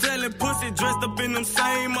 Hoes selling pussy, dressed up in them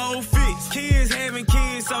same old fits. Kids having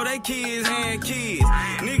kids, so they kids had kids.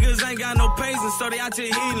 Niggas ain't got no patience, so they out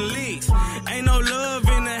here hitting licks. Ain't no love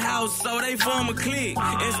in the house, so they form a clique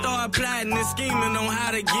and start plotting and scheming on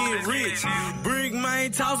how to get rich. Brick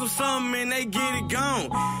man toss them something and they get it gone.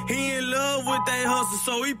 He in love with they hustle,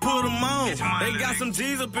 so he put them on. They got some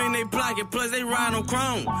G's up in their pocket, plus they ride on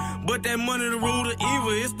chrome. But that money the root of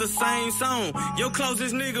evil, it's the same song. Your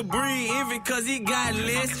closest nigga breed envy cause he got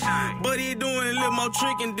less, but he doing a little more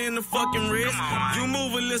tricking than the fucking rest. You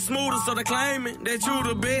move a little smoother, so they claiming that you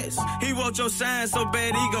the best. He want your shine so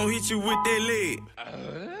bad he gon' hit you with that leg.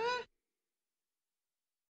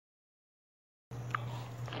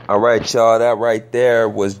 Alright, y'all, that right there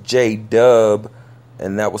was J-Dub,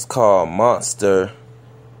 and that was called Monster.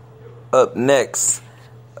 Up next,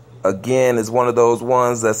 again, is one of those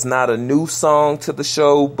ones that's not a new song to the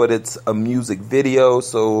show, but it's a music video,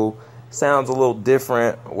 so sounds a little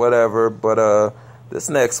different, whatever. But this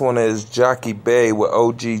next one is Jockey Bay with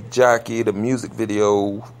OG Jockey, the music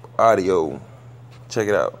video audio. Check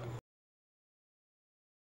it out.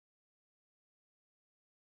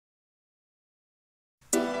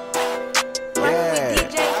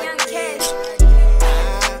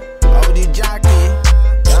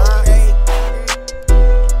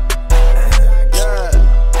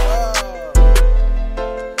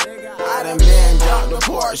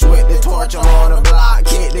 With the torch, I'm on the block.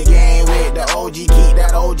 Kick the game with the OG. Keep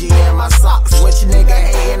that OG in my socks. What you nigga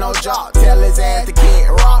hating no job? Tell his ass to kick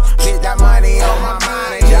rock. Bitch, that money on my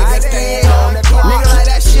mind. And niggas staying on the clock. Nigga, light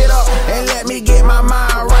that shit up and let me get my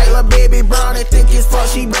mind right. Lil' baby brown and thick as fuck.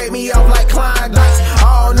 She break me up like Klondike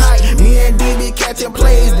all night. Me and DB catching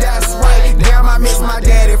plays, that's right. Damn, I miss my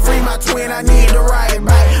daddy. Free my twin, I need to ride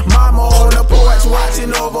back. Mama on the porch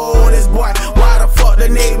watching over oldest boy. Why the fuck the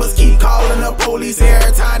neighbors keep calling the police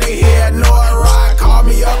every time they hear a noise? Rod called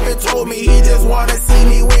me up and told me he just wanna see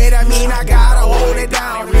me win. I mean, I gotta hold it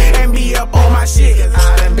down and be up on my shit.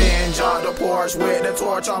 I done been jumped the porch with the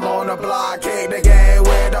torch. I'm on the block. Kick the game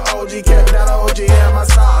with the OG. Kept that OG in my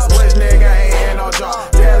socks. Which nigga ain't no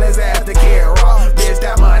job? Tell his ass to kick rock. Bitch,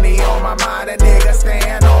 that money on my mind. A nigga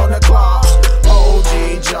stand on the clock.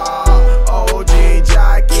 OG job, OG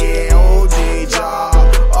jockey, OG job,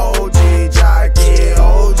 OG jockey,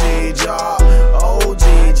 OG job,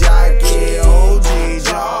 OG jockey, OG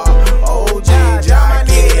job, OG jockey. I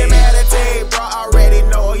need to meditate, bro. Already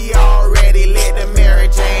know he already lit the Mary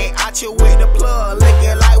Jane. Out you with the plug,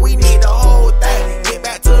 looking like we need the whole thing. Get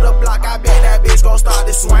back to the block, I bet that bitch gon' start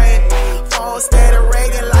to swing. Phone steady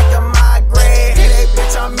ringing like a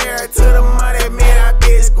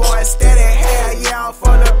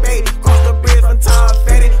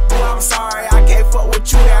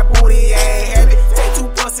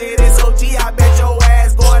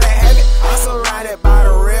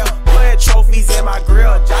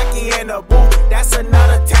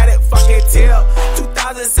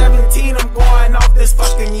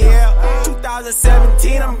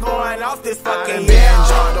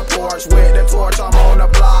Join the porch with the torch, I'm on the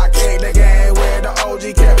block. Kick the game with the OG,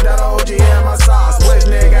 kept that OG in my socks. Which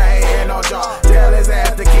nigga ain't no job? Tell his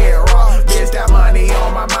ass to get raw. Bitch, that money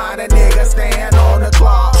on my mind, a nigga stand on the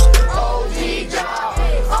clock. OG job,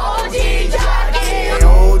 OG jockey,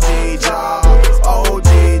 OG job, OG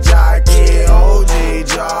jockey, OG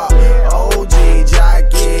job, OG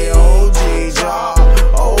jockey, OG job,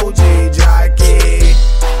 OG jockey.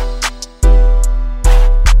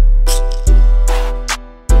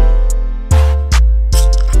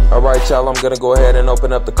 Alright, y'all, I'm gonna go ahead and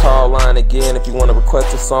open up the call line again. If you want to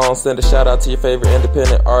request a song, send a shout out to your favorite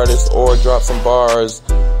independent artist or drop some bars.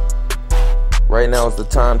 Right now is the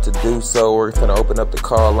time to do so. We're gonna open up the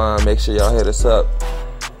call line. Make sure y'all hit us up.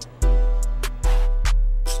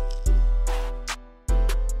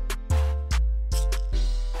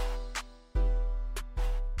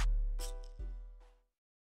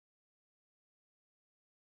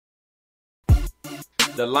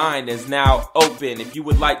 The line is now open. If you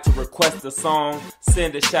would like to request a song,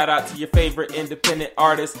 send a shout out to your favorite independent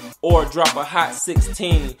artist or drop a hot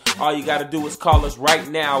 16. All you gotta do is call us right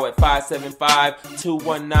now at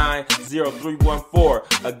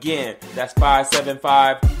 575-219-0314. Again, that's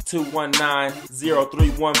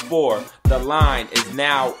 575-219-0314. The line is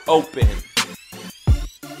now open.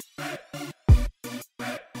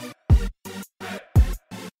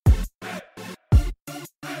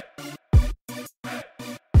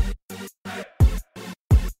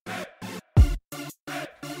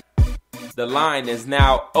 The line is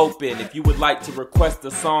now open. If you would like to request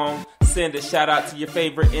a song, send a shout out to your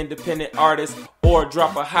favorite independent artist or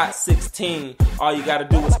drop a hot 16. All you gotta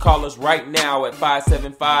do is call us right now at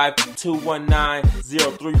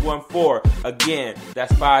 575-219-0314. Again,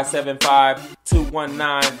 that's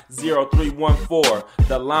 575-219-0314.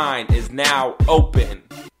 The line is now open.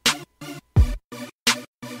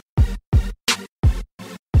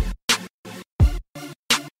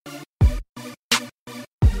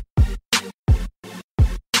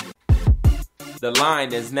 The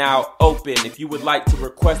line is now open. If you would like to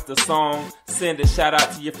request a song, send a shout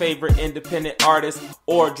out to your favorite independent artist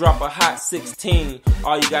or drop a hot 16.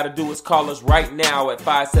 All you gotta do is call us right now at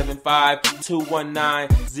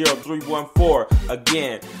 575-219-0314.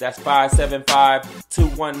 Again, that's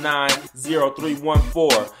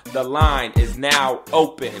 575-219-0314. The line is now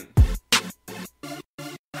open.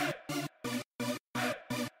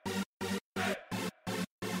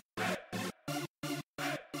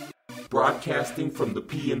 Broadcasting from the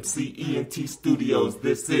PMC ENT studios,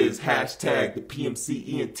 this is hashtag the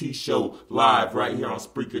PMC ENT show live right here on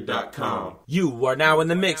Spreaker.com. You are now in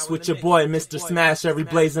the mix with your boy Mr. Smash Every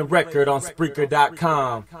Blazing Record on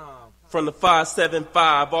Spreaker.com. From the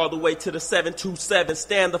 575 all the way to the 727,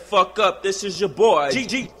 stand the fuck up, this is your boy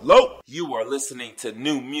GG Low. You are listening to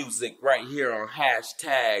new music right here on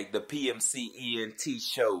hashtag the PMC ENT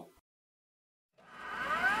show.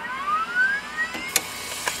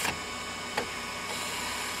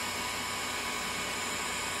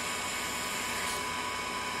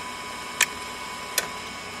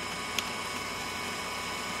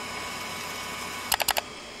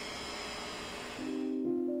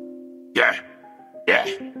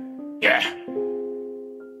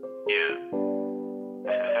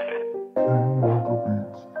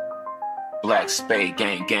 Black Spade,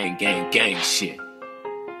 gang shit.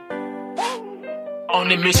 On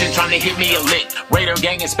the mission, trying to hit me a lick. Raider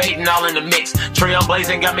gang and spading all in the mix. Trail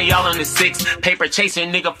blazing got me all in the six. Paper chasing,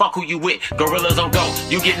 nigga, fuck who you with. Gorillas on go,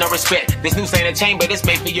 you get no respect. This noose ain't a chain, but it's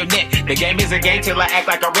made for your neck. The game is a game till I act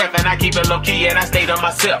like a ref, and I keep it low key and I stay to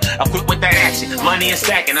myself. I quit with that action, money is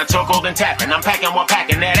stacking, I chokehold and tapping. I'm packing while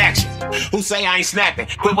packing that action. Who say I ain't snapping?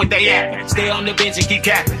 Quit what they yapping. Stay on the bench and keep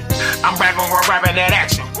capping. I'm rapping while rapping that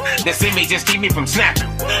action. They see me, just keep me from snapping.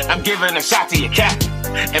 I'm giving a shot to your captain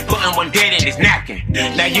and putting one dead in his napkin.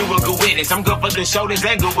 Now you a good witness. I'm good for the shoulders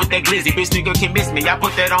and good with that glizzy. Bitch nigga can miss me. I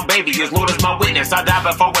put that on baby. As Lord is my witness. I die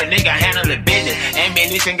before a nigga handle the business.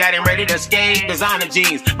 Ammunition got him ready to escape. Designer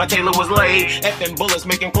jeans. My tailor was laid. Effing bullets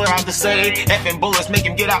make him clear out the save. Effing bullets make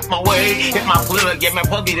him get out my way. Hit my plug, get my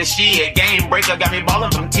puggy the shit. Game breaker got me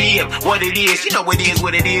ballin' from tip. What it is, you know what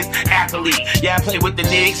it is. Athlete. Yeah, I play with the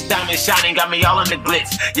Knicks. Diamond shining got me all in the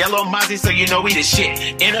glitz. Yellow Mozzie, so you know we the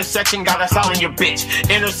shit. Intersection got us all in your bitch.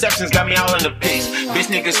 Interceptions got me all in the pics. Bitch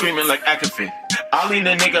niggas screaming like Akafit. I lean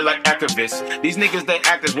a nigga like activists. These niggas that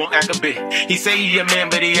actors won't act a bit. He say he a man,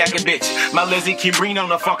 but he act a bitch. My Lizzie keep bring on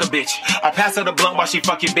a fuck a bitch. I pass her the blunt while she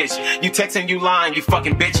fuck your bitch. You texting, you lying, you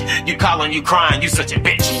fucking bitch. You calling, you crying, you such a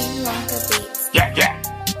bitch. Yeah.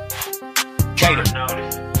 Cater.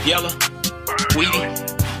 Yellow. Weedy.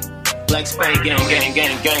 Black Spade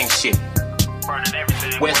gang shit.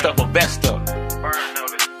 West up or best up.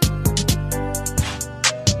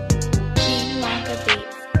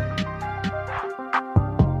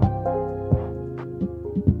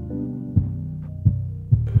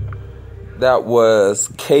 That was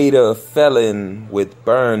Kata Felon with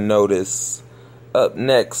Burn Notice. Up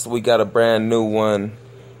next, we got a brand new one.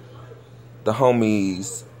 The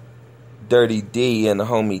homies Dirty D and the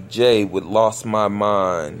homie J with Lost My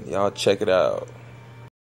Mind. Y'all check it out.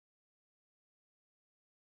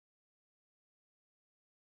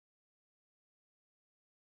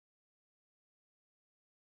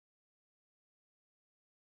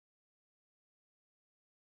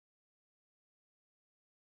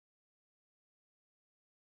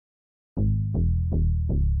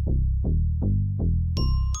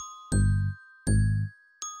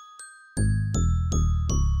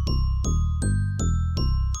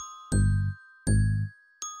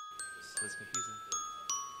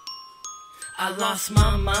 I lost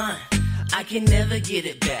my mind, I can never get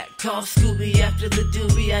it back. Call Scooby after the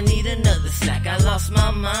doobie, I need another snack. I lost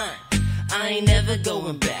my mind, I ain't never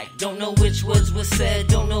going back. Don't know which words were said,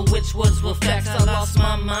 don't know which words were facts. I lost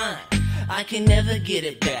my mind, I can never get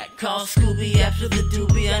it back. Call Scooby after the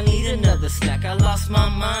doobie, I need another snack. I lost my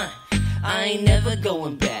mind, I ain't never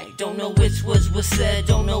going back. Don't know which words were said,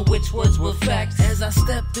 don't know which words were facts. As I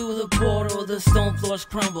step through the portal, the stone floors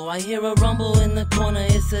crumble. I hear a rumble in the corner,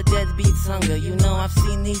 it's a deadbeat's hunger. You know I've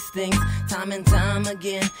seen these things time and time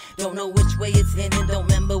again. Don't know which way it's ending, don't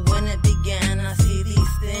remember when it began. I see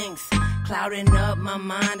these things clouding up my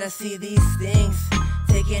mind, I see these things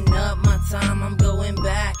taking up my time. I'm going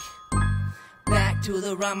back to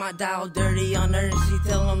the rhyme. I dial dirty on urgency,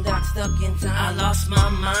 tell them Doc stuck in time. I lost my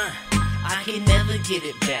mind, I can never get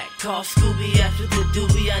it back. Call Scooby after the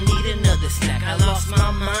doobie, I need another snack. I lost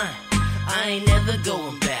my mind, I ain't never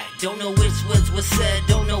going back. Don't know which words were said,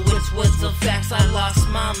 don't know which words are facts. I lost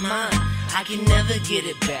my mind, I can never get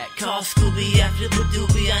it back. Call Scooby after the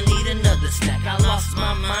doobie, I need another snack. I lost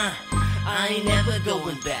my mind, I ain't never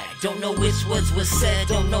going back. Don't know which words were said,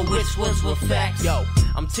 don't know which words were facts. Yo,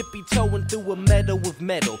 I'm tippy-toeing through a meadow of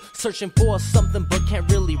metal, searching for something but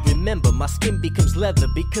can't really remember. My skin becomes leather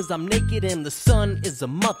because I'm naked and the sun is a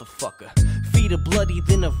motherfucker. Feet are bloody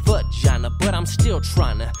than a vagina, but I'm still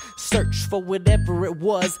trying to search for whatever it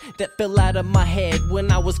was that fell out of my head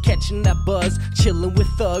when I was catching that buzz. Chilling with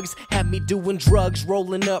thugs, had me doing drugs,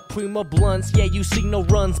 rolling up Prima blunts. Yeah, you see no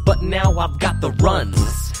runs, but now I've got the runs.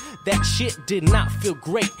 That shit did not feel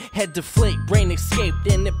great. Head deflate, brain escaped,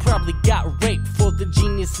 and it probably got raped for the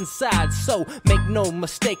genius inside. So make no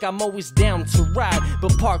mistake, I'm always down to ride,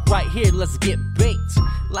 but park right here, let's get baked.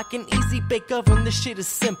 Like an easy bake oven, this shit is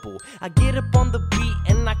simple. I get up on the beat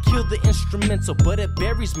and I kill the instrumental, but it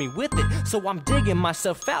buries me with it. So I'm digging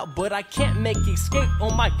myself out, but I can't make escape.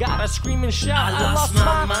 Oh my god, I scream and shout. I lost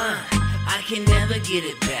my mind, I can never get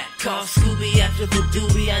it back. Call Scooby after the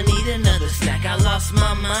doobie, I need another snack. I lost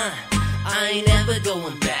my mind, I ain't never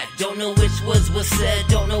going back. Don't know which words were said,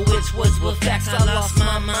 don't know which words were facts. I lost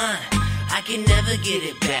my mind, I can never get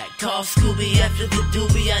it back. Call Scooby after the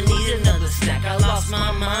doobie, I need another snack. I lost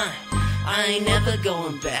my mind, I ain't never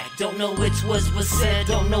going back. Don't know which words were said,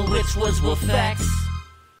 don't know which words were facts.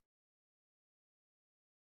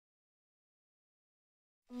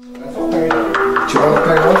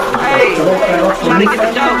 Hey, trying to get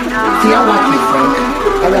the dope. See, I like you, Frank.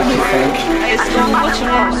 I like you, Frank. Hey, School, what you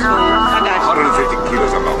want, School? I got you. 150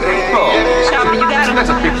 kilos about. Chopper, you got him.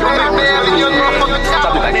 That's a picture. I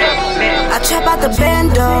chop out the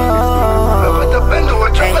bando.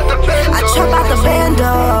 I chop out the bando.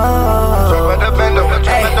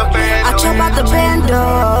 I chop out the bando.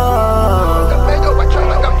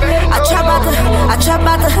 I chop out the bando. I chop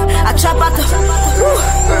out the bando.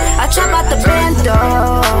 I chop out the bando.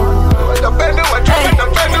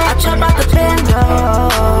 I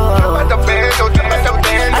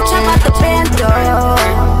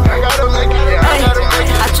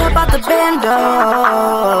chop out the bando.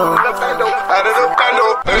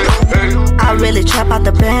 I really chop out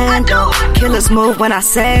the bando. Killers move when I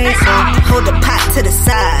say so. Hold the pot to the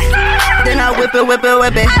side, then I whip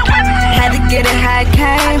it. Had to get it how it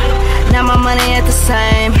came. Now my money ain't the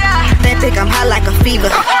same. They think I'm hot like a fever,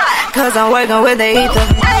 cause I'm working with the ether.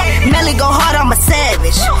 Melly go hard, I'm a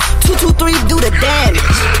savage. 223 do the damage.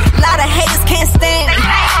 Lot of haters can't stand me.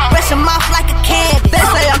 Brush them off like a candy. They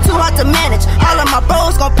say I'm too hard to manage. All of my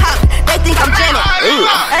bros gon' pop. They think I'm Janet.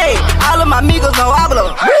 Hey, all of my amigos no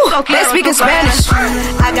hablo. They speak in Spanish.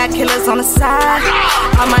 I got killers on the side.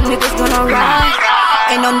 All my niggas gonna ride.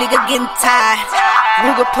 Ain't no nigga getting tired.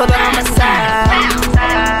 Ruger pull up on my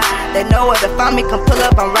side. They know where to find me, come pull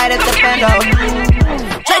up, I'm right at the bando.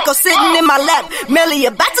 Draco sitting in my lap, Melly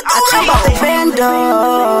about to go. I chop out the bando.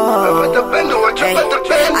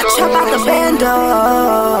 I chop out the bando.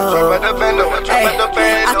 Ay,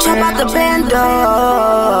 I trap out the bando.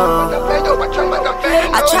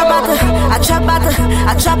 I trap out the bando.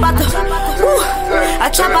 I trap out the bando. Ay, I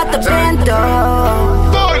trap out the bando.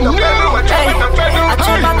 I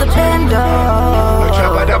trap out the bando.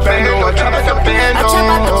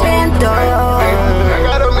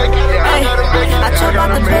 I trap out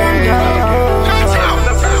the bando.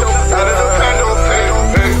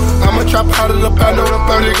 I'ma trap out of the bando,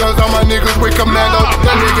 30 guns on my niggas with commando.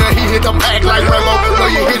 That nigga, he hit the pack like Rambo. So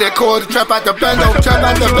you hit that chord, trap out the bando. Trap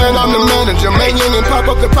out the bando, I'm the manager. Man, young and pop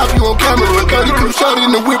up the pop you on camera. 32 shot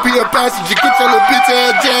in the whip, he a passenger. Get your little bitch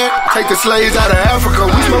ass jack. Take the slaves out of Africa.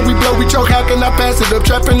 We smoke, we blow, we choke. How can I pass it up?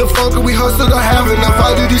 Trapping the funk, we hustle to have enough.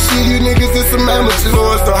 I do this shit, you niggas is some amateurs.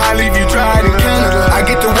 Lords, so I leave you tried in Canada. I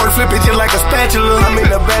get to work, flip it just like a spatula. I'm in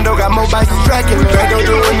the bando, got more bites than Dracula. Bando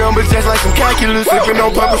doing numbers just like some calculus. Sipping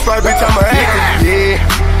on purple stripe, bitch, I'm a actor. Yeah,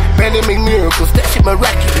 Bandit make miracles, that shit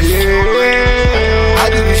miraculous. Yeah, I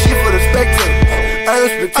do this shit for the spectators. I am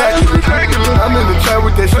spectacular. I'm in the trap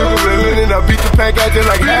with that sugar and I beat the pack out just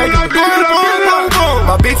like Aggie.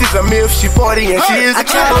 My bitch is a MILF, she 40 and she is a I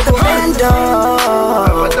trap out the bando.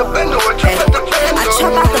 I trap out the bando. I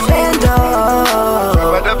trap out the bando.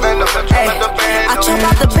 I trap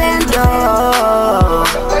out the bando.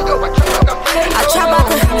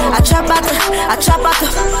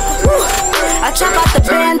 I trap out the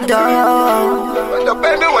bando.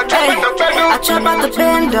 I trap out the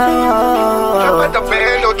bando.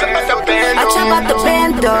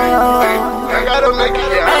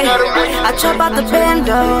 I trap out the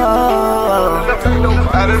bando.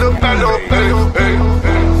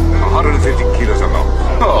 150 kilos alone.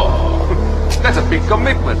 Oh, that's a big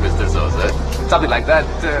commitment, Mr. Sosa. Something like that,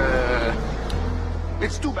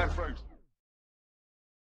 it's too bad for you.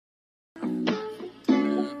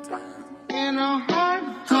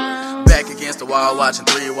 Back against the wall, watching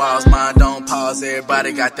 3 walls, mine don't pause,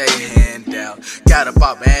 everybody got their hand out. Gotta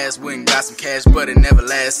pop my ass, went got some cash, but it never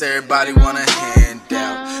lasts, everybody want a hand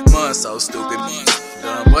out. Mud so stupid,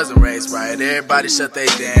 wasn't raised right, everybody shut they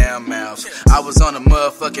damn mouth. I was on a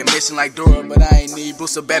motherfucking mission like Dora, but I ain't need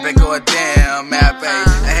Bruce or back or a damn map.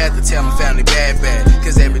 I had to tell my family bad,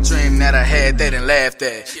 cause every dream that I had, they done laughed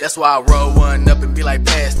at. That's why I roll one up and be like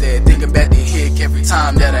past that. Think about the hick every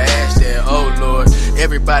time that I ask that. Oh Lord,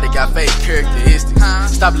 everybody got fake characteristics.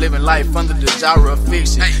 Stop living life under the genre of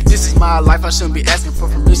fiction. This is my life, I shouldn't be asking for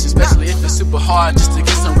permission, especially if it's super hard just to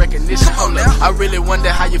get some recognition. Hold up, I really wonder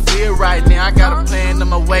how you feel right now. I got a plan on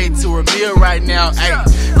my way to a meal right now. Ay,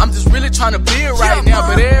 I'm just really trying to build right now,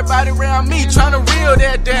 but everybody around me trying to reel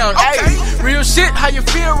that down. Ay, real shit, how you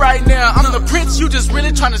feel right now? I'm the prince, you just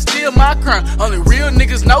really trying to steal my crown. Only real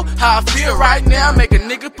niggas know how I feel right now. Make a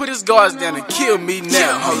nigga put his guards down and kill me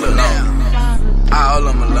now. Hold up now. All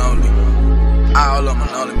on my lonely. All on my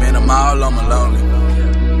lonely, man, I'm all on my lonely.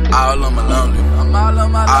 All on my lonely. I'm all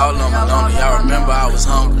on my lonely. I remember I was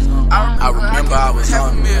hungry. I remember I was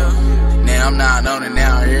hungry. Now I'm not on it,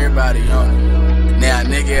 now everybody on it. Now a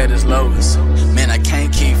nigga at his lowest. Man, I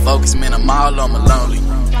can't keep focused, man, I'm all on my lonely.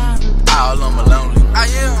 All on my lonely. I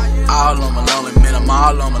am. All on my lonely, man, I'm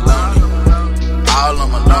all on my lonely. All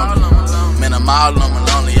on my lonely. Man, I'm all on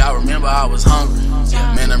my lonely. I remember I was hungry.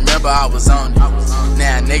 Man, I remember I was on it.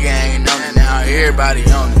 Now a nigga ain't on it, now everybody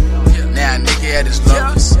on it. Now a nigga at his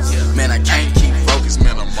lowest. Man, I can't keep focused,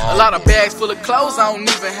 man, I'm all. A lot of bags full of clothes, I don't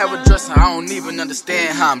even have a dresser. I don't even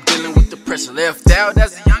understand how I'm dealing with the pressure. Left out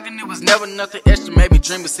as a youngin', it was never nothing extra. Maybe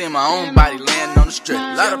dream of seeing my own body landing on the stretcher.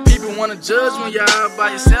 A lot of people wanna judge when you're out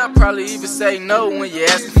by yourself. Probably even say no when you're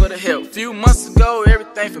asking for the help. Few months ago,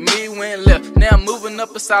 everything for me went left. Now I'm moving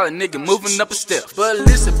up a solid nigga, moving up a step. But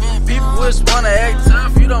listen, people just wanna act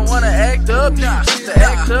tough. You don't wanna act up, just to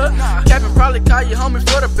act up. Captain probably call you homie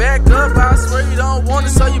for the backup. I swear you don't want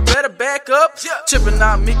it, so you better back up. Tripping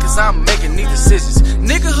on me cause I'm making these decisions.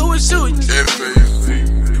 Nigga, who is you?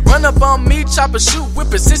 Run up on me, chop a shoot with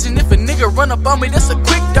precision. If a nigga run up on me, that's a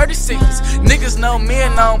quick 30 seconds. Niggas know me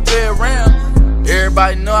and I don't play around.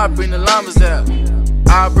 Everybody know I bring the llamas out.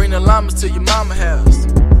 I bring the llamas to your mama house.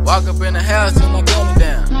 Walk up in the house and I gun it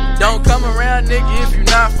down. Don't come around, nigga, if you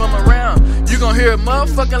not from around. You gon' hear a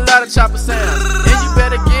motherfucking lot of chopper sounds. And you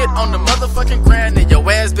better get on the motherfucking ground, and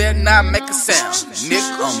your ass better not make a sound.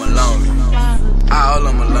 Nigga, I'm lonely. All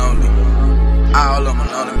on my lonely. All on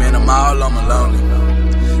my lonely, man, I'm all on my lonely.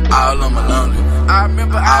 All on my lonely. I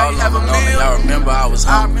remember I ain't have a meal. I remember I was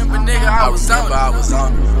hungry. I remember, nigga, I was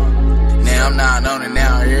hungry. Now I'm not on it,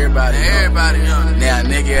 now everybody on it. Now a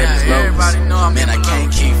nigga at his lowest. Man, I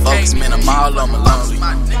can't keep focused, man, I'm all on my lonely.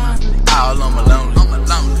 All on my lonely.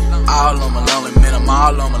 All on my lonely, man, I'm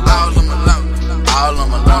all on my lonely. All on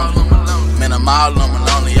my lonely. Man, I'm all on my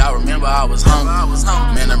lonely. I remember I was hungry.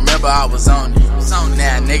 Man, I remember I was on it.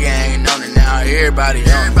 Now nigga ain't on it. Now everybody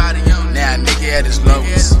on it. Now nigga at his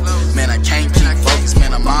lowest. Man, I can't keep focused.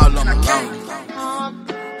 Man, I'm all on my lonely.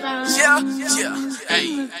 Yeah,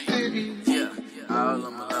 hey, yeah, all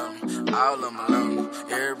on my lonely. All on my lonely.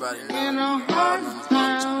 Everybody know. All on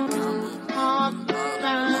my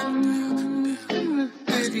lonely.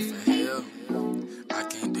 Asking for help. I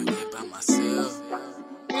can't do it by myself.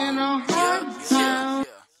 Yeah.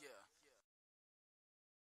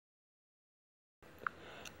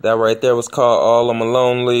 That right there was called All I'm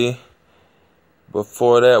Lonely.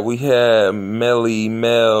 Before that, we had Melly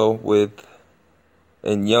Mel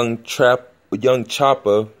and Young Chopper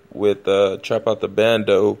with Trap Out the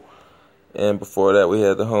Bando. And before that, we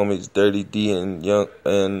had the homies Dirty D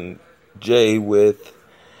and Jay with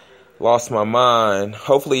Lost My Mind.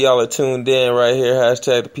 Hopefully y'all are tuned in right here.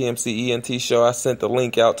 Hashtag the PMC ENT show. I sent the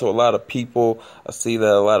link out to a lot of people. I see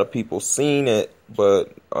that a lot of people seen it,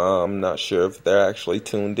 but I'm not sure if they're actually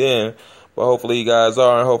tuned in. But hopefully you guys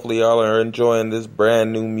are, and hopefully y'all are enjoying this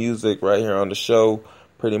brand new music right here on the show.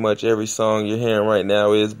 Pretty much every song you're hearing right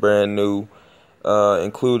now is brand new,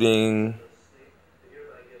 including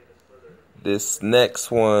this next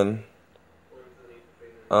one.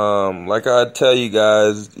 Like I tell you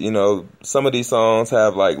guys, you know, some of these songs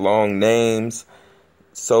have like long names,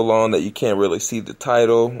 so long that you can't really see the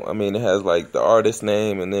title. I mean, it has like the artist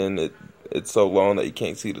name, and then it's so long that you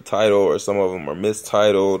can't see the title, or some of them are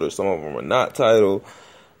mistitled, or some of them are not titled.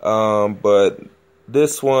 But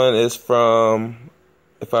this one is from,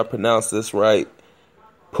 if I pronounce this right,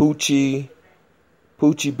 Poochie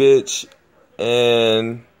Bitch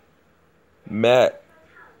and Matt.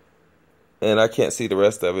 And I can't see the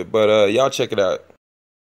rest of it, but y'all check it out.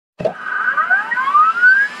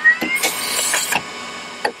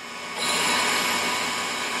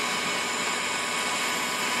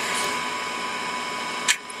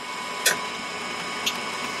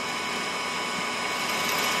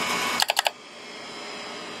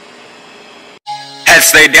 Had to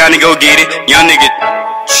stay down and go get it. Young nigga,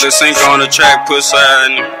 let's sink on the track, put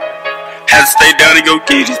side. Had to stay down and go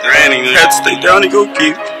get it. Had to stay down and go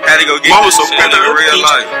get it. Had to go get it. Mama so better in real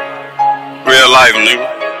life. Real life, nigga.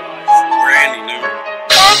 Brandy, nigga.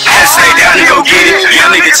 Had to stay down and go get it.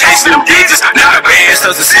 Young nigga chasing them digits. Now the band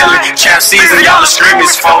starts to selling. Trap season, y'all the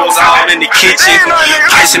streamers, foes all in the kitchen.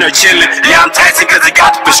 Kissing her chilling. Yeah, I'm taxing cause I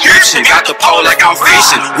got the prescription. Got the pole like I'm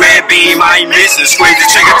fishing. Red beam, I ain't missing. Squeeze the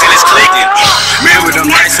trigger till it's clicking. Remember them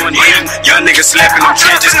nights on him. Young niggas slept in them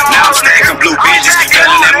trenches. Now I'm stacking blue bitches.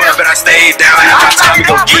 Telling that mother, but I stayed down. Now my time to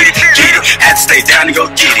go get it. Had to stay down and go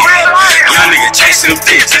get it. Young nigga chasing them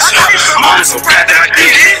digits. Mama so proud that I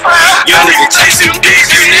did it. Young nigga chasing them digits.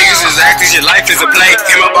 You niggas is actors, your life is a play.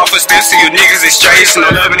 Came up off a steps to you niggas is straight. No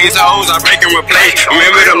loving these hoes, I break and replay.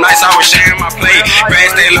 Remember them nights I was sharing my plate.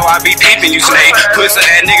 Grass stay low, I be peeping you stay. Pussy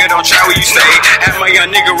ass nigga, don't try where you stay. Have my young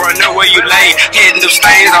nigga run know where you lay. Hitting them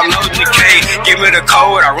stains, I'm loading the K. Give me the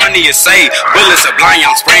code, I run to your safe. Bullets are blind,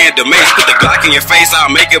 I'm spraying the mace. Put the Glock in your face,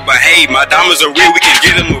 I'll make it behave. My diamonds are real, we can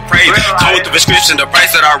get them with praise. Come with the prescription, the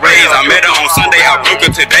price that I raised. I met her on Sunday, I broke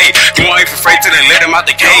her today. Going for freight till they let him out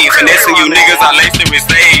the cave. Finessing you niggas, I laced him with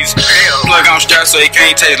stays. Plug on strap so it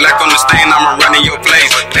can't taste. Lack on the stain, I'ma run in your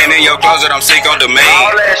place. Clean in your closet, I'm sick on the maid.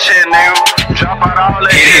 All that shit, nigga. Drop out all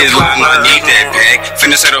that shit. Hit his line, I need that pack.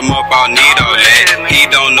 Finna set him up, I'll need all that. He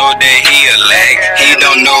don't know that he a lag. He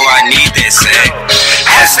don't know I need that sack.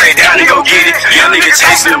 Had to stay down and go get it. Young nigga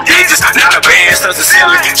chasing them digits. Now the band starts to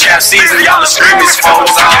selling. Trap season, y'all the streamers,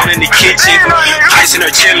 foes all in the kitchen. Kissing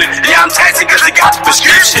her chilling. Yeah, I'm taxing cause I got the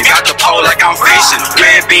prescription. Got the pole like I'm fishing.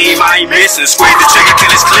 Red beam, I ain't missing. Squeeze the trigger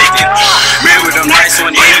till it's clicking. Remember them nights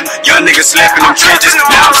on him. Young niggas slept in them trenches.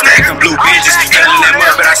 Now I'm stacking blue bitches. Telling them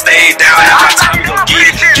up, but I stayed down. Now my time to go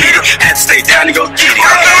get it. Had to stay down and go get it.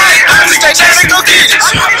 Young nigga chasing them digits.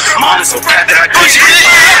 Mama so proud that I did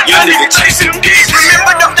it. Young nigga chasing them digits.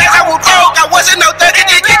 Remember them days I was broke. I wasn't no thug,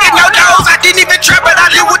 didn't get no dogs. I didn't even trap, but I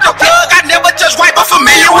live with the plug. I never just wipe, I'm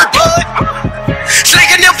familiar with blood.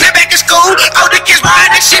 Slinging them flip back in school. All the kids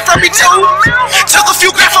buying that shit from me too. Took a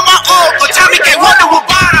few grams from my uncle. Tommy can't wonder what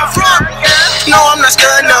bar I'm from. No, I'm not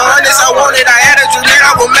studying the honest. I wanted, I had a dream that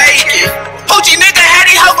I would make it. Poochie nigga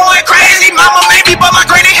had it, hoe going crazy. Mama made me, but my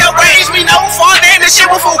granny helped raise me. No father and the shit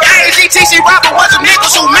was for games. GTC Robert was some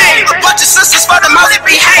niggas who made a bunch of sisters for the most that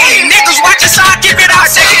behave. Niggas watching, so I keep it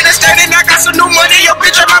out. Take it and standing. I got some new money. Your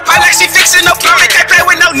bitch on my pie like she fixing up plumbing. Can't play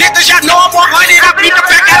with no niggas. Y'all know I'm 100. I beat the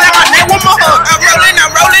pack out of my name with my hook.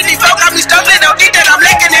 I'm rolling. These folk got me stumbling. Don't think that I'm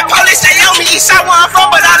licking it. Police stay on me. East side where I'm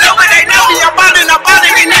from, but I know where they know me. I'm ballin',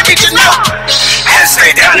 they need me to know. Had to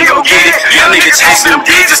stay down and go get it. Young nigga nigga chasing them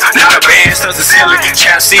digits. Now the band starts to ceiling.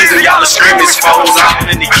 Trap season, y'all the scrimmage foes out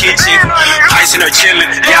in the kitchen. Ice in her chillin'.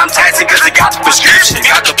 Yeah, I'm taxing cause I got the prescription.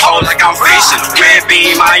 Got the pole like I'm fishing. Red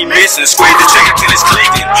beam, I ain't missing. Squeeze the trigger till it's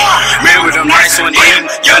clicking. Man with them nights on the end.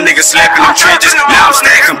 Young niggas slapping them trenches. Now I'm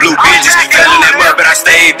stacking blue bitches. Feeling that mud, but I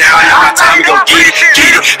stayed down. Now my time to go get it.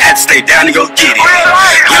 Get it. Had to stay down and go get it.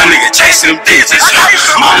 Young nigga chasing them digits.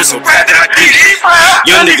 Mama so proud that I did it.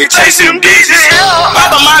 Young nigga chasing them digits.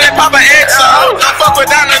 Papa Molly, Papa Exo. Don't fuck with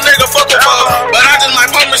down, that nigga fuck with folks. But I just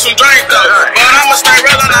might pump me some drink though. But I'ma stay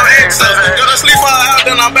real and I'm Exo. Go to sleep for an hour,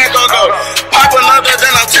 then I'm back on go. Pop another,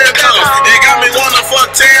 then I'm 10 toes. It got me wanna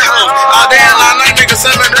fuck 10 hoes. All day and all night, nigga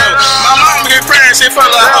 7 toes. My mom get praying, she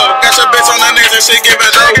fuck like hoe. Got your bitch on the knees and she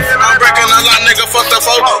giving dope. I'm breaking a lot, nigga, fuck the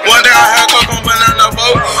folk. One day I had coke on banana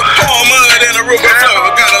boat. Pour mud in the roof and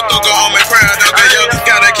flow. Gotta throw go on me proud, don't get yo.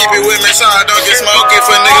 Gotta keep it with me so I don't get smoked. If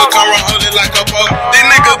a nigga come run, hold it like a boat. These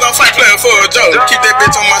niggas gon' fight playing for a joke. Keep that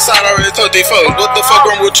bitch on my side, I already told these folks. What the fuck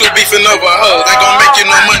wrong with you beefing over hoes? Ain't gon' make you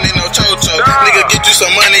no money, no cho-cho. Nigga get you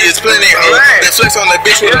some money, it's plenty hoes. Then flex on that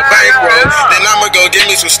bitch with a bankroll. Then I'ma go get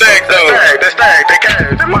me some stack though. That stack, they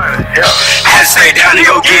cash, the money. Had to stay down and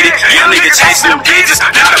go get it. Young nigga chasing them digits.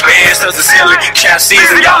 Now the band starts to ceiling. Trap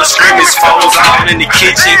season, y'all the scrimmage foes out in the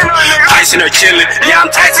kitchen. Ice in her chillin'. Yeah, I'm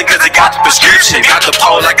taxing cause I got the prescription. Got the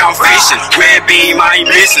pole like I'm fishing. Red beam, I ain't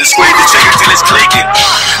missing. Squeeze the trigger till it's clicking.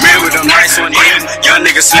 Man with them nights on the end. Young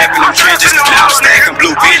niggas slapping them trenches. Now I'm stacking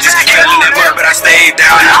blue bitches. Feeling that mud, but I stayed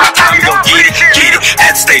down. Now my time to go get it. Get it.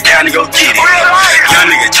 Had to stay down and go get it. Young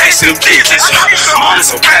nigga chasing them digits. Mama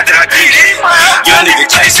so proud that I did it. Young nigga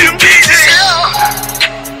chasing them digits.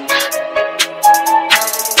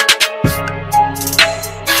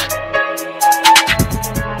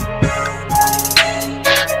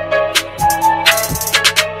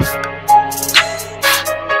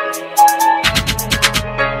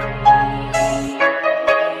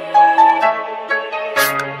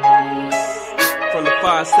 From the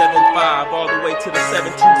 575 all the way to the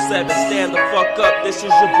 727. Stand the fuck up, this is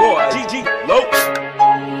your boy, GG Low.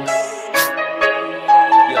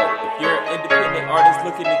 Yo, if you're an independent artist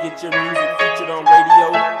looking to get your music featured on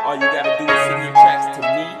radio, all you gotta do is send your tracks to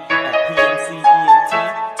me at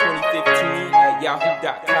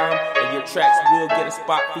PMCENT2015@yahoo.com, and your tracks will get a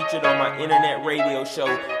spot featured on my internet radio show,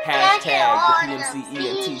 hashtag the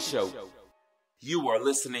PMCENT show. You are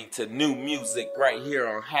listening to new music right here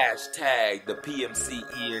on hashtag the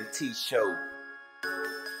PMCENT show.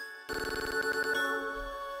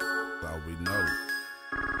 All we know.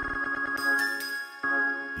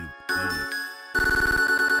 You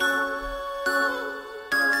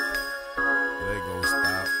it ain't gonna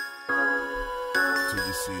stop till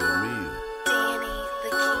you see a meal. Danny, the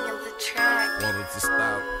king of the track. Wanted to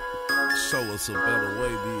stop, show us a better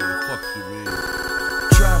way, then fuck you, man.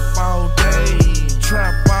 Trap all day,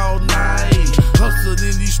 trap all night. Hustling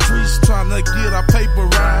in these streets, tryna get our paper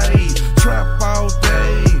right. Trap all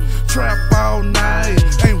day, trap all night.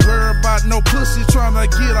 Ain't worried about no pussy, tryna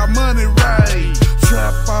get our money right.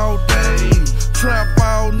 Trap all day, trap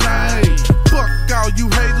all night. Fuck all you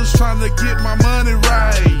haters tryna get my money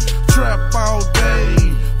right. Trap all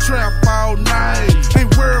day, trap all night.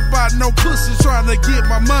 Ain't worried about no pussy, tryna get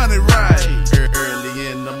my money right. Early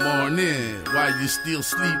in the morning, while you still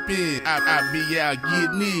sleeping, I be out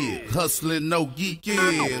getting it, hustling, no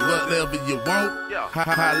geeking. Whatever you want,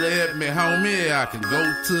 holla at me, homie. I can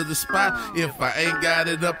go to the spot if I ain't got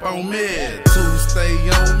it up on me. To stay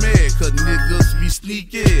on me, cause niggas be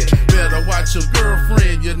sneaking. Better watch your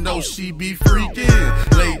girlfriend, you know she be freaking.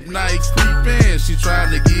 Late night creeping, she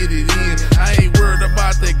trying to get it in. I ain't worried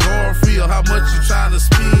about that Garfield, how much you trying to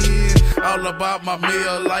spend. All about my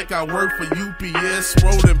mail like I work for UPS.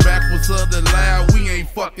 Rolling backwards of the line, we ain't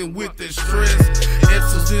fucking with the stress.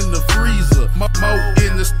 X's in the freezer, Mo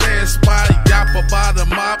in the stash spot. Yappa by the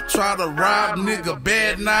mop, try to rob nigga,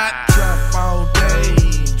 bad night. Trap all day,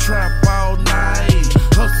 trap all night.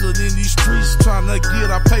 Hustling in these streets, tryna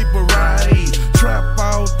get our paper right. Trap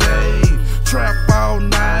all day, trap all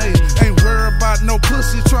night. Ain't worried about no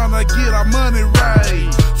pussy, tryna get our money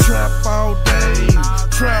right. Trap all day,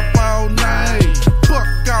 trap all night. Fuck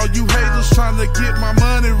all you haters tryna get my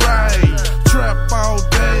money right. Trap all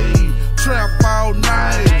day, trap all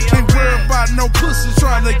night. Ain't worried about no pussy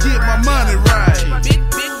tryna get my money right. Big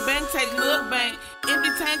bang, take little bang. Empty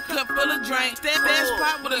tank cup full of drink. Step ass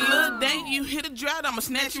pop with a little dank. You hit a drought, I'ma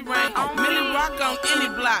snatch you rain. Millie rock on any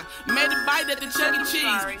block. Made a bite at the Chuck E.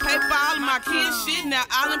 Cheese. Pay for all of my kids shit. Now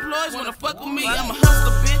all employees wanna fuck with me. I'm a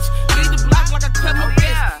hustler, bitch. Lead the block like I cut my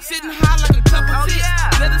wrist. Sitting high like a couple tits.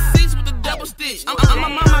 Leather seats with a double stitch. I'm my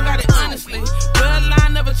mama got it honestly.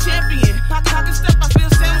 Bloodline of a champion. Pocket step, I feel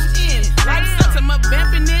sandwiched in. Light up.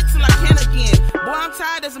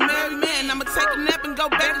 go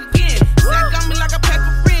back again. Stack on me like a pack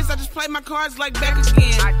of friends, I just play my cards like back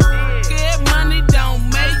again. Get money, don't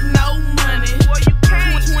make no money.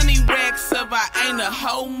 20 racks up, I ain't a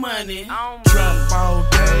whole money. Trap all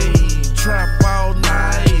day, trap all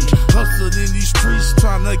night. Hustling in these streets,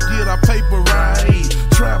 tryna get our paper right.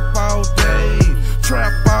 Trap all day,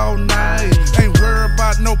 trap all night. Ain't worried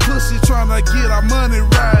about no pussy, tryna get our money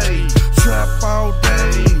right. Trap all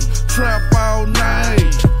day, trap all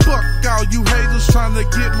night. Fuck all you haters tryna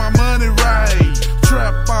get my money right.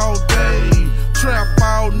 Trap all day, trap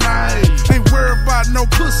all night. Ain't worried about no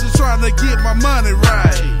pussy, tryna get my money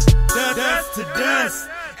right. Dust to dust,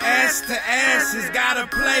 ash to ashes, gotta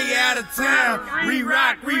play out of town.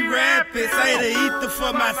 Re-rock, re-rap it, say the ether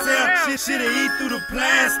for myself. Shit'll eat through the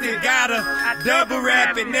plastic, gotta double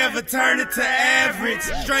rap it, never turn it to average.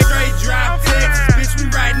 Straight drop Texas, bitch, we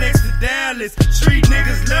right next to Dallas. Street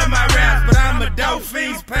niggas love my raps, but I'm a dope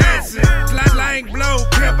fiend's passion. Slang blow,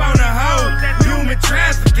 pimp on a hoe, human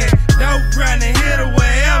trafficking. Dope running, hit or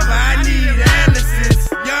wherever, I need Alice's.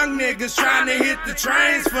 Young niggas trying to hit the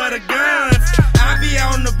trains for the guns. I be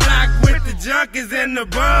on the block with the junkies and the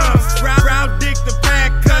bums. Route dick the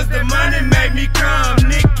pack cause the money make me come.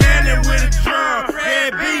 Nick Cannon with a drum,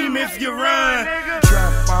 head beam if you run.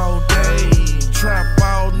 Trap all day, trap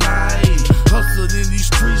all night. Hustling in these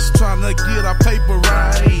streets tryna get our paper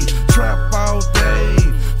right. Trap all day,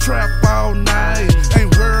 trap all night.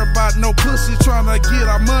 Ain't worried about no pussy tryna get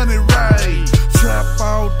our money right. Trap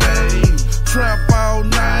all day, trap all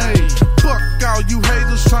night. Fuck all you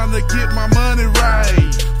haters tryna get my money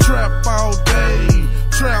right. Trap all day,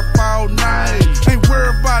 trap all night. Ain't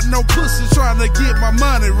worried about no pussy tryna get my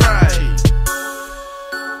money right.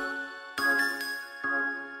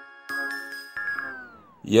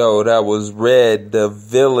 Yo, that was Red the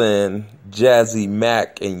Villain, Jazzy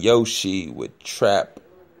Mac, and Yoshi with Trap.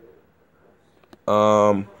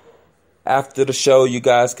 After the show, you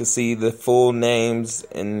guys can see the full names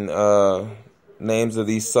and names of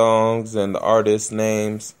these songs and the artist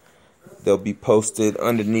names. They'll be posted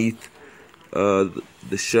underneath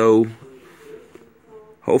the show.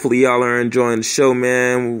 Hopefully y'all are enjoying the show,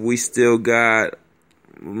 man. We still got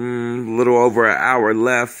a little over an hour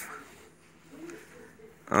left.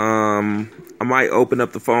 I might open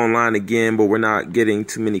up the phone line again, but we're not getting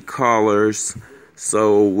too many callers.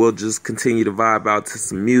 So we'll just continue to vibe out to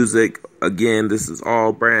some music. Again, this is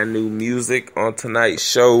all brand new music on tonight's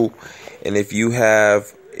show. And if you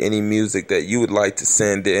have any music that you would like to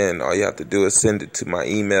send in, all you have to do is send it to my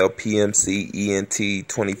email,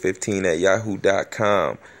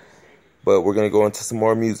 pmcent2015@yahoo.com. But we're going to go into some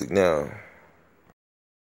more music now.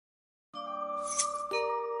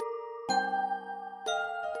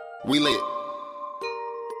 We lit.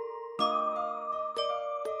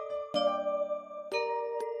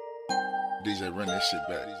 DJ, run that shit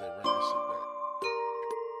back.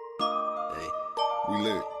 Hey. We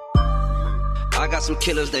lit. I got some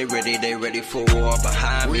killers, they ready for war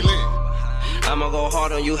behind me. I'ma go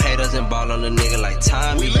hard on you haters and ball on the nigga like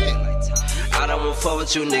Tommy. I don't want fuck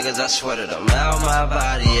with you niggas, I swear that I'm out my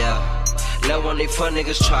body, yeah. Let one of these fun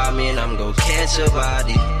niggas try me and I'm gon' catch a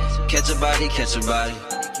body. Catch a body, catch a body.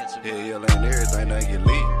 Yeah, ain't everything that get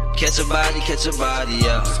lit. Catch a body,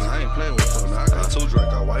 yeah. I ain't playing with you now, I got 2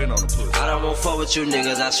 drink, I waiting on the pussy. I don't want fuck with you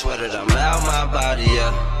niggas, I swear that I'm out my body,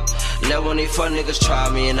 yeah. Let one of these fun niggas try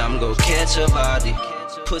me and I'm gon' catch a body.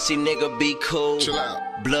 Pussy nigga be cool. Chill out.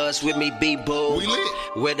 Bloods with me be boo. We lit.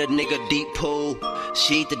 Where the nigga deep pool.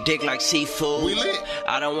 She eat the dick like seafood. We lit.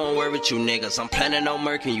 I don't want worry with you niggas. I'm planning on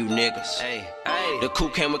murking you niggas. Hey, the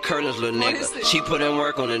coupe came with curtains, little nigga. She put in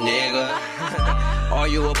work on the nigga. Are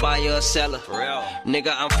you a buyer or seller? For real.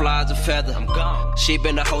 Nigga, I'm fly as a feather. I'm gone. She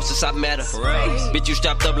been the host since I met her. For real. Bitch, you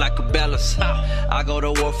strapped up like Cabela's. I go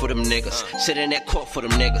to war for them niggas. Sit in that court for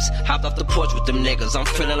them niggas. Hopped off the porch with them niggas. I'm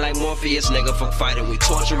feeling like Morpheus, nigga. Fuck fighting, we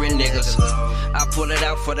torturing niggas. I pull it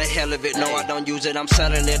out for the hell of it. No, I don't use it, I'm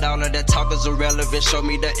selling it. All of that talk is irrelevant. Show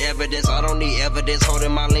me the evidence. I don't need evidence.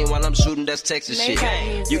 Holding my lean while I'm shooting, that's Texas shit.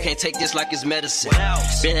 You can't take this like it's medicine.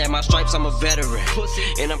 Been had my stripes, I'm a veteran.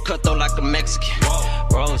 And I'm cutthroat like a Mexican.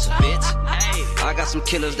 Rosa, bitch. I got some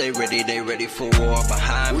killers, they ready for war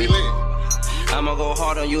behind me. I'ma go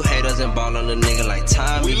hard on you haters and ball on the nigga like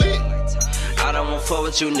Tommy. I don't want fuck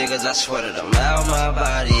with you niggas, I swear that I'm out my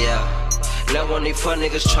body, yeah. Let one of these fun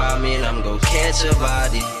niggas try me and I'm gon' catch a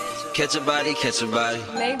body. Catch a body, catch a body.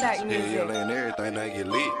 Maybach music. Yeah, ain't everything that get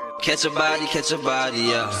lit. Catch a body,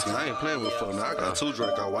 yeah. See, I ain't playing with fuck now, I got 2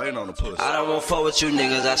 drink, I waiting on the pussy. I don't want fuck with you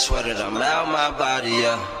niggas, I swear that I'm out my body,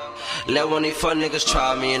 yeah. Let one of these fuck niggas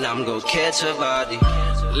try me and I'm gon' catch a body.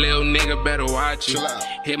 Lil nigga better watch it.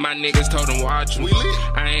 Hit my niggas, told them watch them.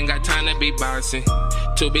 I ain't got time to be boxing.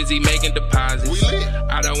 Too busy making deposits.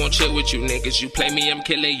 I don't want chill with you niggas. You play me, I'm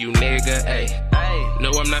killing you, nigga. Ayy.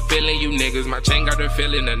 No, I'm not feeling you niggas. My chain got her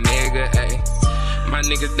feeling a nigga. Ayy. My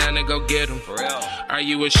niggas down to go get him. Are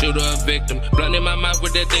you a shooter or a victim? Blunt in my mouth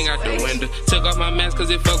with that thing out the window. Took off my mask cause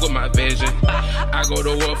it fuck with my vision. I go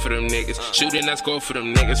to war for them niggas. Shooting, I score for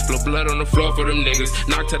them niggas. Flow blood on the floor for them niggas.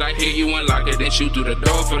 Knock till I hear you unlock it, then shoot through the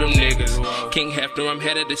door for them niggas. King Hefner, I'm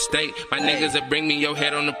head of the state. My niggas that bring me your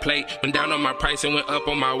head on the plate. Went down on my price and went up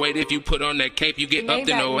on my weight. If you put on that cape, you get upped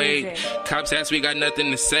in the weight. Cops ask, we got nothing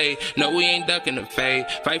to say. No, we ain't ducking the fade.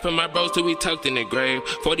 Fight for my bros till we tucked in the grave.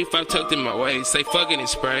 45 tucked in my waist. Say fuck it and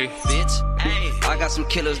spray. Bitch, I got some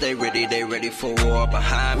killers, they ready for war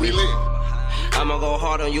behind me. I'ma go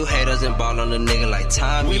hard on you haters and ball on the nigga like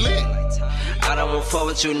Tommy. I don't want fuck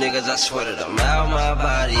with you niggas, I swear to them out my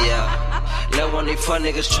body, yeah. Let one of these fuck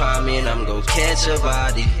niggas try me and I'm gon' catch a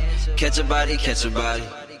body. Catch a body, catch a body.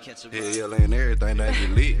 Hell, ain't everything that get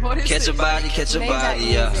lit. Catch a body,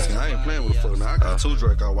 yeah. See, I ain't playing with the fuck now. I got 2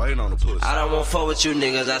 Drake, I'm waiting on the pussy. I don't want fuck with you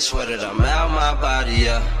niggas, I swear to them out my body,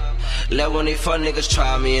 yeah. Let one of these fuck niggas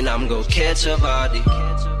try me and I'm gon' catch a body.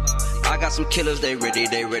 I got some killers, they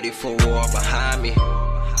ready for war behind me.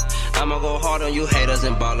 I'ma go hard on you haters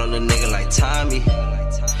and ball on the nigga like Tommy.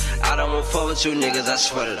 I don't want fuck with you niggas, I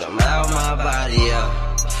swear to them out my body, yeah.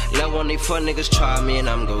 Let one of these fuck niggas try me and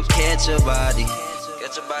I'm gon' catch a body.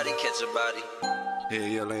 Catch a body, catch a body.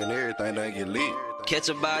 Hell, ain't everything that get lit. Catch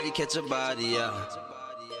a body, yeah.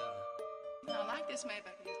 I like this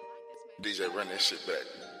Maybach music. DJ, run that shit back.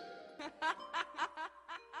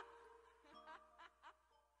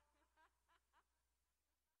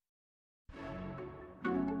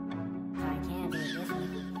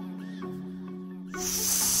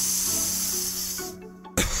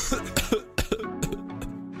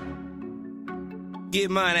 Get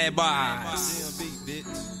money, boys.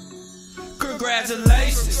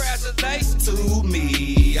 Congratulations to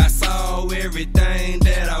me. I saw everything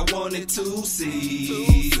that I wanted to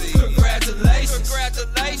see. Congratulations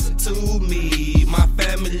to me. My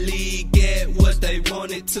family get what they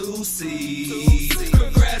wanted to see.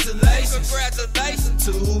 Congratulations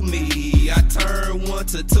to me. I turned 1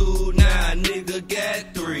 to 2, now a nigga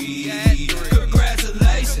got 3.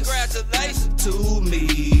 Congratulations to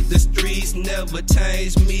me. The streets never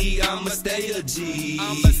changed me. I'ma stay a G.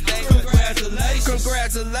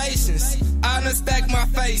 Congratulations. I done stack my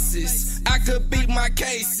faces. I could beat my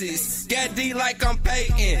cases. Got D like I'm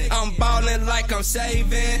Peyton. I'm ballin' like I'm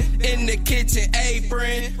shaving. In the kitchen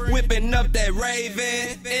apron. Whipping up that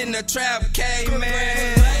Raven. In the trap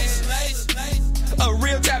caveman. A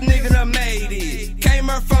real trap nigga done made it. Came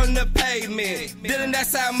up from the pavement. Dylan,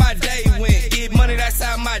 that's how my day went. Get money, that's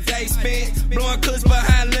how my day spent. Blowing kush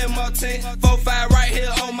behind limo tent. 4-5 right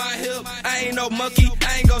here on my hip. I ain't no monkey,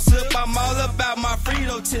 I ain't gon' slip. I'm all about my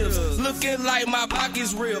Frito tips. Looking like my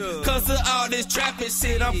pockets real. Cause of all this trapping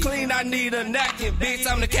shit. I'm clean, I need a napkin, bitch.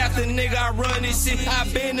 I'm the captain, nigga, I run this shit. I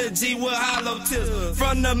been a G with hollow tips.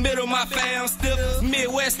 From the middle, my fam stiff.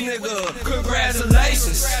 Midwest nigga,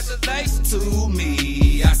 congratulations to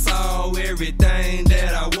me. I saw everything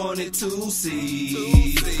that I wanted to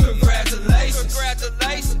see. Congratulations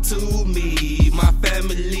to me. My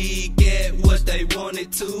family get what they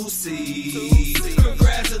wanted to see.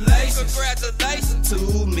 Congratulations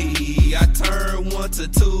to me. I turned 1 to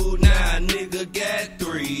 2, now a nigga got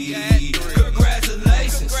 3.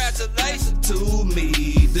 Congratulations to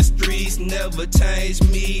me. The streets never changed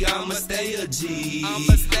me. I'ma stay a G.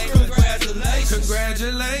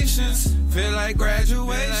 Congratulations. Feel like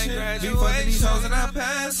graduation. Be fucking these hoes and I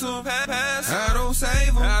pass them. I don't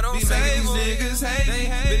save them. Be making these niggas hate.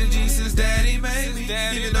 Been a G since daddy made me.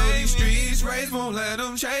 Even though these streets race won't let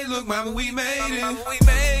them change. Look, mama, we made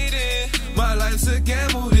it. My life's a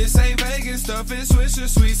gamble. This ain't Vegas. Stuff is Swisher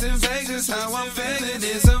Sweets in Vegas. How I'm feeling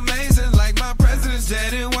is amazing. Like my president's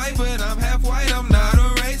dead and white, but I'm half white. I'm not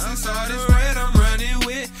a racist. All this bread I'm running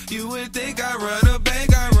with. You would think I run a bank.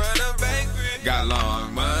 Got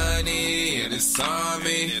long money and it's on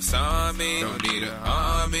me. Don't need an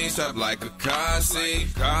army, strapped like a car seat.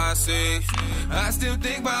 I still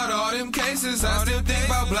think about all them cases. I still think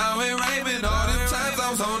about Blau and Raymond. All them times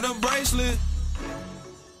I was on the bracelet.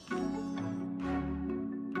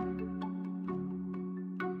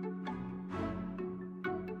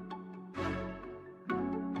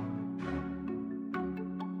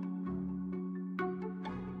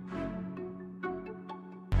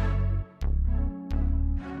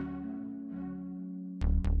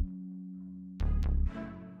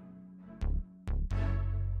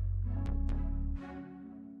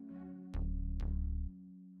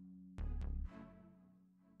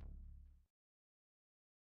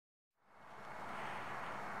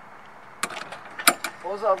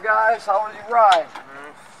 What's up, guys? How was your ride?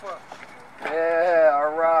 Yeah,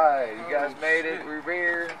 alright. You guys made it. We're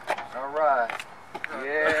here. Alright.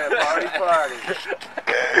 Yeah, party.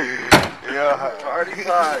 Yeah, party.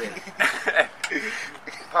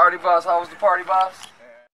 Party boss, how was the party boss?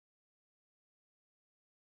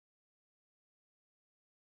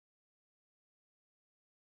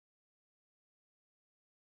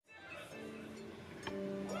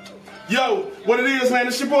 Yo, what it is, man,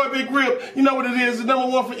 it's your boy Big Rip. You know what it is, the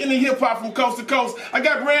 #1 for any hip-hop from coast to coast. I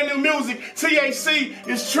got brand new music. THC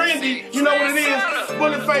is trendy. You know what it is,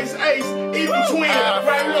 Bulletface Ace, Evil Twin,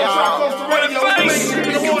 right here on Tri Coastal Radio. You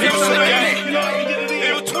know how we get it in.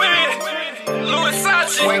 Evil Twin, Louis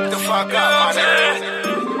Sachi. Wake the fuck up,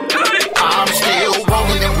 I'm still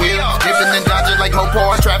rolling and wheel, dipping and dodging like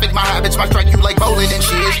Mopar traffic. My habits might strike you like bowling and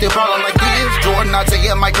shit. Still ballin' like this. Jordan, I tell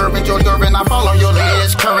you, Mike Irvin, George Gervin, I fall on your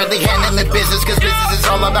list. Currently handling business, cause business is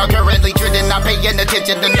all about currently trending. Not paying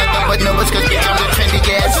attention to nothing but numbers, cause bitch, I'm the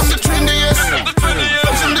trendiest. I'm the trendiest.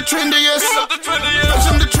 I'm the trendiest.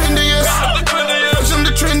 I'm the trendiest. I'm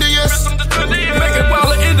the trendiest. Make it while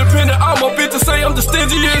I'm independent, I'm a bitch to say I'm the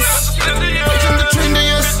stingiest. I'm the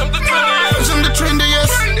trendiest. I'm the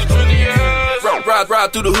trendiest.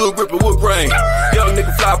 Ride through the hood, rippin' wood grain. Young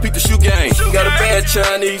nigga fly, peep the shoe game. Got a bad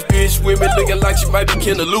Chinese bitch with me, looking like she might be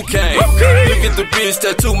kin of Luke Kane. Look at the bitch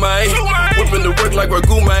tattoo, man. Whipping the work like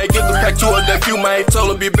Ragu, man. Get the pack to her nephew, man.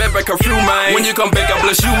 Told her be back by curfew, man. When you come back, I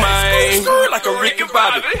bless you, man. Like a Ricky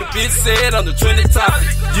Bobby. The bitch said I'm the trendy topic.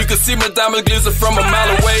 You can see my diamond glisten from a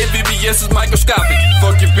mile away. VBS is microscopic.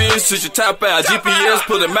 Fuck your bitch, switch your top out. GPS,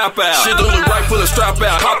 put a map out. Shit on the right, pull a strap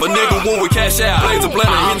out. Pop a nigga when we cash out. Blaze a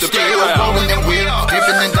blender, hit the big round.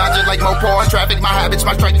 Dipping and dodging like Mopar traffic. My habits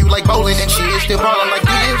might strike you like bowling and shit. Still ballin' like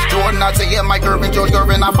this. Jordan, I tell you, Mike Irvin, George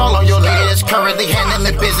Gervin, I fall on your list. Currently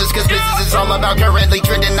handling business, cause business is all about currently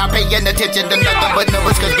trending. Not paying attention to nothing but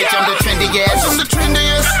numbers, cause bitch, I'm the trendiest. I'm the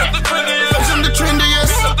trendiest. I'm the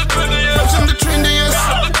trendiest. I'm the trendiest.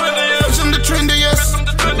 I'm the trendiest.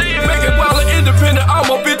 Make it while I'm independent, I'm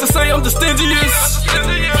a bitch to say I'm the stingiest.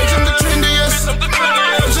 I'm the trendiest. I'm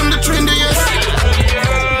the trendiest.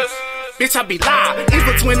 Bitch, I be live.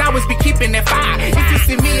 Evil Twin, I always be keeping that fire. If you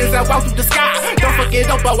see me as I walk through the sky, don't forget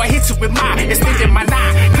up, I hit you with mine. Extending my 9,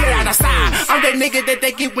 get out outside. I'm that nigga that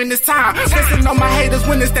they get when it's time. Stressing on my haters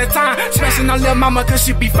when it's that time. Smashing on lil' mama cause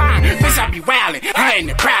she be fine. Bitch, I be wildin', I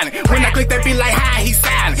ain't prowlin'. When I click that be like, hi, he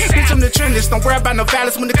silent. Bitch, I'm the trendiest, don't worry about no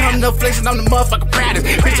violence. When it come to flexing, I'm the motherfucking proudest.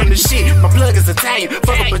 Bitch, I'm the shit, my plug is Italian.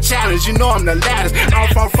 Fuck up a challenge, you know I'm the loudest. I'm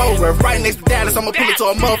from Fort Worth, right next to Dallas. I'ma pull it to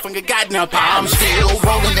a motherfucking goddamn pile. I'm still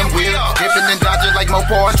rolling and wheel, dipping and dodging like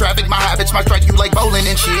Mopar traffic. My habits might strike you like bowling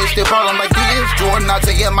and shit. Still ballin' like this. Jordan, I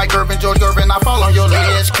tell you, Mike Irvin, George Gervin, I fall on your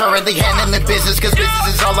list. Currently handling business, cause business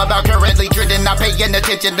is all about currently trending. Not paying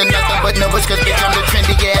attention to nothing but numbers, cause bitch, I'm the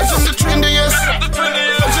trendiest. I'm the trendiest.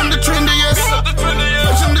 I'm the trendiest.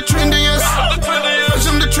 I'm the trendiest.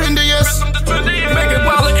 I'm the trendiest. Make it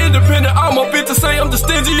while I'm independent, I'm a bitch to say I'm the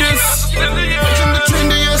stingiest. I'm the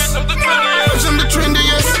trendiest. I'm the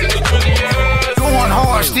trendiest. Going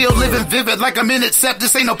hard, still living vivid like I'm in it.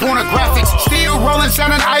 This ain't no pornographics. Still rolling,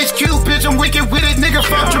 sounding Ice Cube. Bitch, I'm wicked with it. Nigga,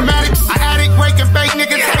 fuck dramatics. I addict, breaking fake.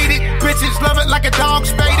 Niggas hate it. Bitches love it like a dog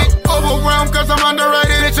spaded. Overwhelmed cause I'm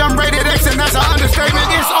underrated. Bitch, I'm rated X and that's an understatement.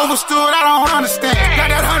 It's overstood, I don't understand. Got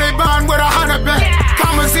that 100 bond with 100 band.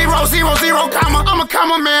 Comma 0, 0, 0, comma. I'm a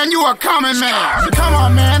comma man, you a coming man. Come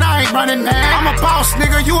on, man, I ain't running, man. I'm a boss,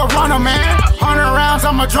 nigga, you a runner, man. 100 rounds,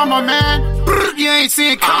 I'm a drummer, man. You ain't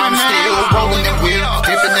see it coming, man. I'm still rolling and wheel,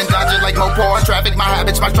 dipping and dodging like Mopar traffic. My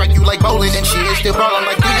habits might strike you like bowling and shit. Still ballin'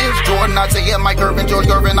 like this. Jordan, I tell you, Mike Irvin, George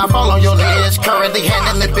Gervin, I fall on your list. Currently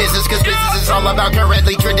handling business, cause business is all about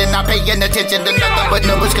currently trending. Not paying attention to nothing but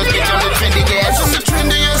numbers, cause bitch, I'm the trendiest. I'm the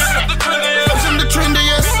trendiest. I'm the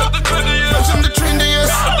trendiest. I'm the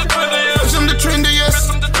trendiest. I'm the trendiest.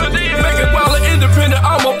 Make it while I'm independent,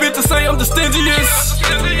 I'm a bitch to say I'm the stingiest.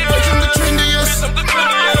 I'm the trendiest.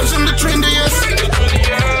 I'm the trendiest.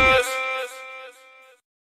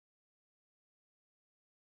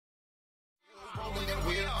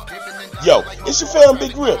 Yo, it's your fam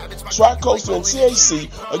Big Rip. Tri-Coastal and THC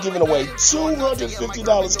are giving away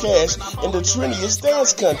 $250 cash in the trendiest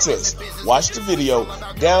dance contest. Watch the video,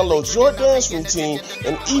 download your dance routine,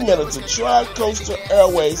 and email it to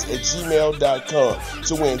tricoastalairways@gmail.com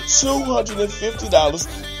to win $250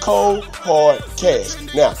 cold hard cash.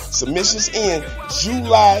 Now, submissions end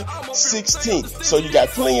July 16th, so you got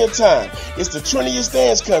plenty of time. It's the trendiest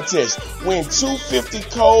dance contest. Win $250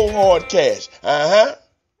 cold hard cash.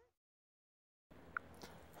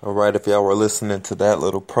 Alright, if y'all were listening to that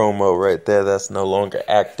little promo right there, that's no longer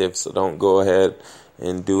active, so don't go ahead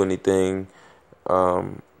and do anything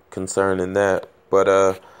concerning that.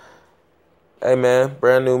 But hey man,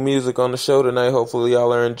 brand new music on the show tonight. Hopefully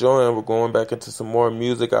y'all are enjoying. We're going back into some more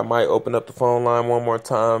music. I might open up the phone line one more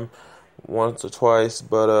time, once or twice,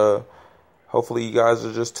 but hopefully you guys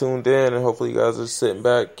are just tuned in, and hopefully you guys are sitting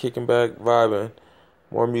back, kicking back, vibing.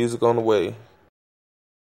 More music on the way.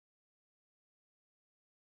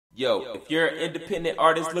 Yo, if you're an independent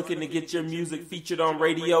artist looking to get your music featured on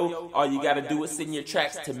radio, all you gotta do is send your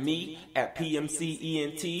tracks to me at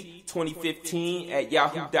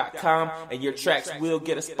PMCENT2015@yahoo.com, and your tracks will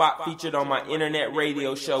get a spot featured on my internet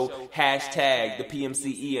radio show, hashtag the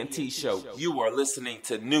PMCENT show. You are listening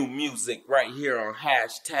to new music right here on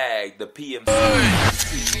hashtag the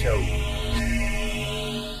PMCENT show.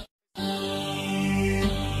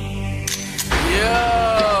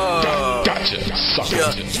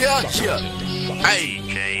 Hey.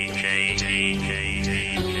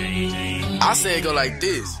 I say it go like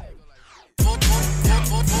this. 40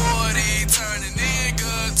 turn a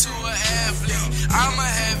nigga to an athlete. I'ma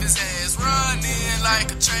have his ass running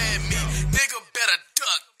like a treadmill. Nigga better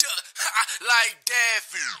duck, like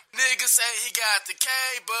Daffy. Nigga say he got the K,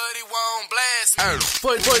 but he won't blast me.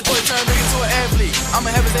 40 turn nigga to an athlete. I'ma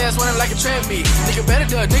have his ass running like a treadmill. Nigga better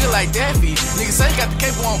duck, nigga like Daffy. Nigga say he got the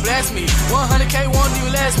K, but won't blast me. 100K won't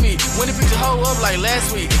even last me. When he picked your hoe up like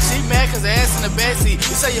last week. She mad cause her ass in the backseat.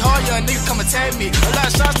 You say you hard, young nigga, come attack me. A lot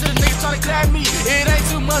of shots to the niggas tryna clap me. It ain't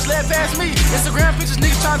too much left past me. Instagram pictures,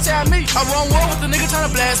 niggas tryna tap me. I run war with the nigga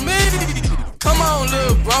tryna blast me. Come on,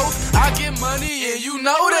 little bro, I get money and you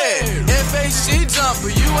know that. FHG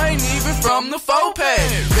jumper, you ain't even from the 4-pack.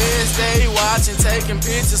 Best day watching, taking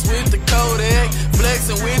pictures with the Kodak.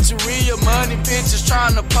 Flexing with your real money pictures,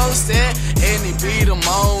 trying to post that. And he beat them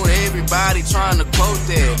on, everybody trying to quote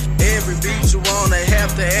that. Every beat you wanna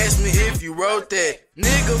have to ask me if you wrote that.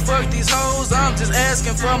 Nigga, fuck these hoes, I'm just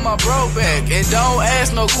asking for my bro back. And don't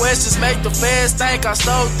ask no questions, make the feds think I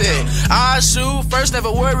stole that. I shoot first, never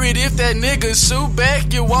worried if that nigga shoot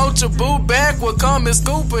back. You want your boo back, well come and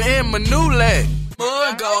scoop her in my new lag.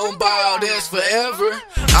 Mud gon' ball, that's forever.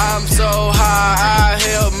 I'm so high, I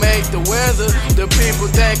help make the weather. The people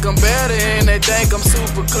think I'm better and they think I'm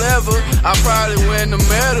super clever. I probably win the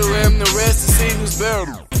medal and the rest to see who's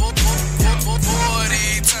better. 40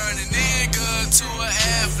 turn a nigga to an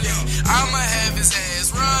athlete. I'ma have his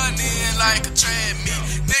ass running like a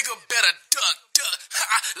treadmill. Nigga better duck,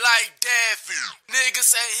 like Daffy. Nigga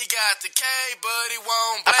say he got the K, but he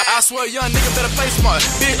won't blast. I swear, young nigga better play smart.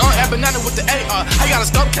 Big on Abanana with the AR. I got a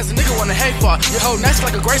scope cause a nigga wanna hate for. Your whole nice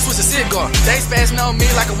like a gray Swiss a cigar. They spazzing on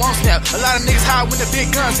me like a won't snap. A lot of niggas high when the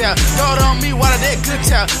big guns out. Throw it on me while that good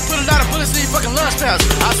child. Put a lot of bullets in these fucking lunch pails.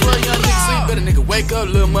 I swear, young nigga sleep better. Nigga wake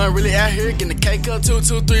up, little man really out here getting the cake up.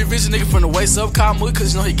 223 vision, nigga from the waist up. Call me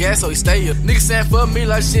cause you know he gas, so he stay here. Nigga saying fuck me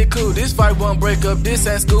like shit cool. This fight won't break up, this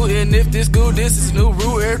ain't school. And if this good, this is new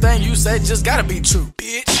rule. Everything you say just gotta be true,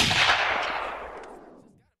 bitch.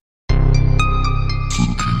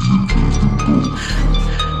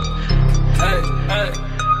 Hey,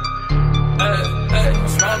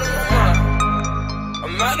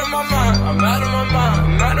 I'm out of my mind. I'm out of my mind.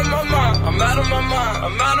 I'm out of my mind. I'm out of my mind.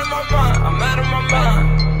 I'm out of my mind. I'm out of my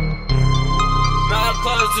mind. Now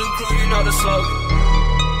close to crew, you know the slogan.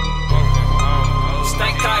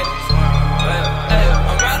 Stank tight.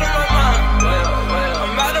 I'm out of my mind.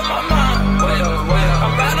 I'm out of my mind. I'm out of my mind.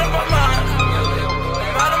 I'm out of my mind.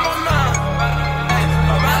 I'm out of my mind.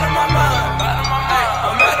 I'm out of my mind. I'm out of my mind.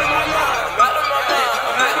 I'm out of my mind. I'm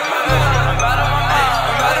out of my mind.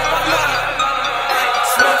 I'm out of my mind.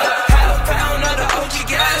 Smoke a half pound of the OG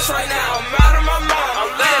gas right now. I'm out of my mind.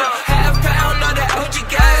 I'm lit. Half pound of the OG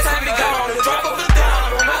gas. Have me gone. Drop over down.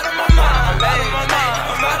 I'm out of my mind. I'm out of my mind.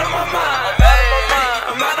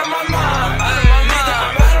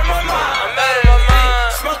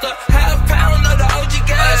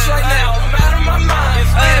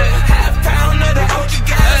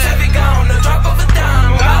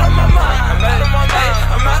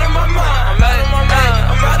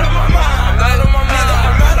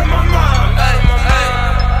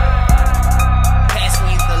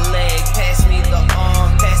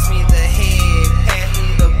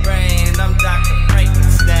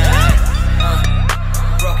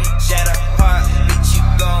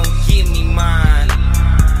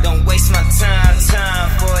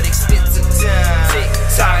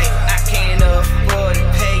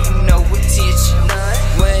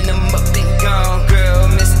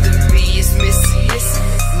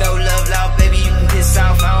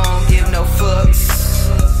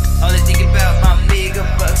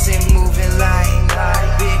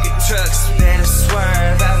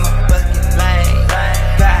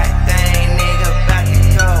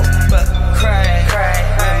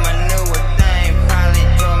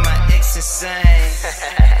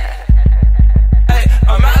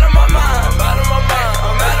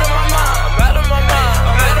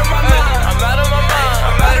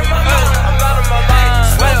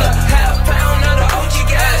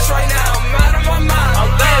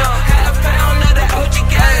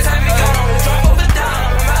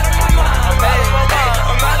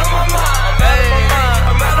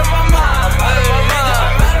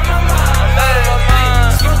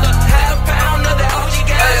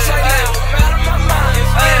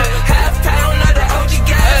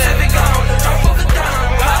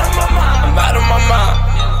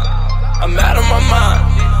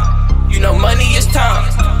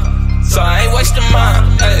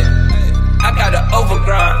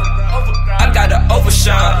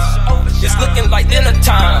 it's looking like dinner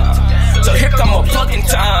time. So here come a fucking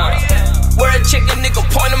time. Where a chicken, nigga,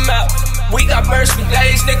 point them out. We got birds for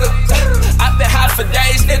days, nigga. I've been hot for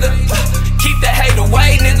days, nigga. Keep the hate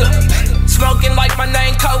away, nigga. Smoking like my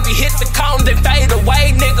name Kobe. Hit the cone, then fade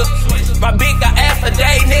away, nigga. My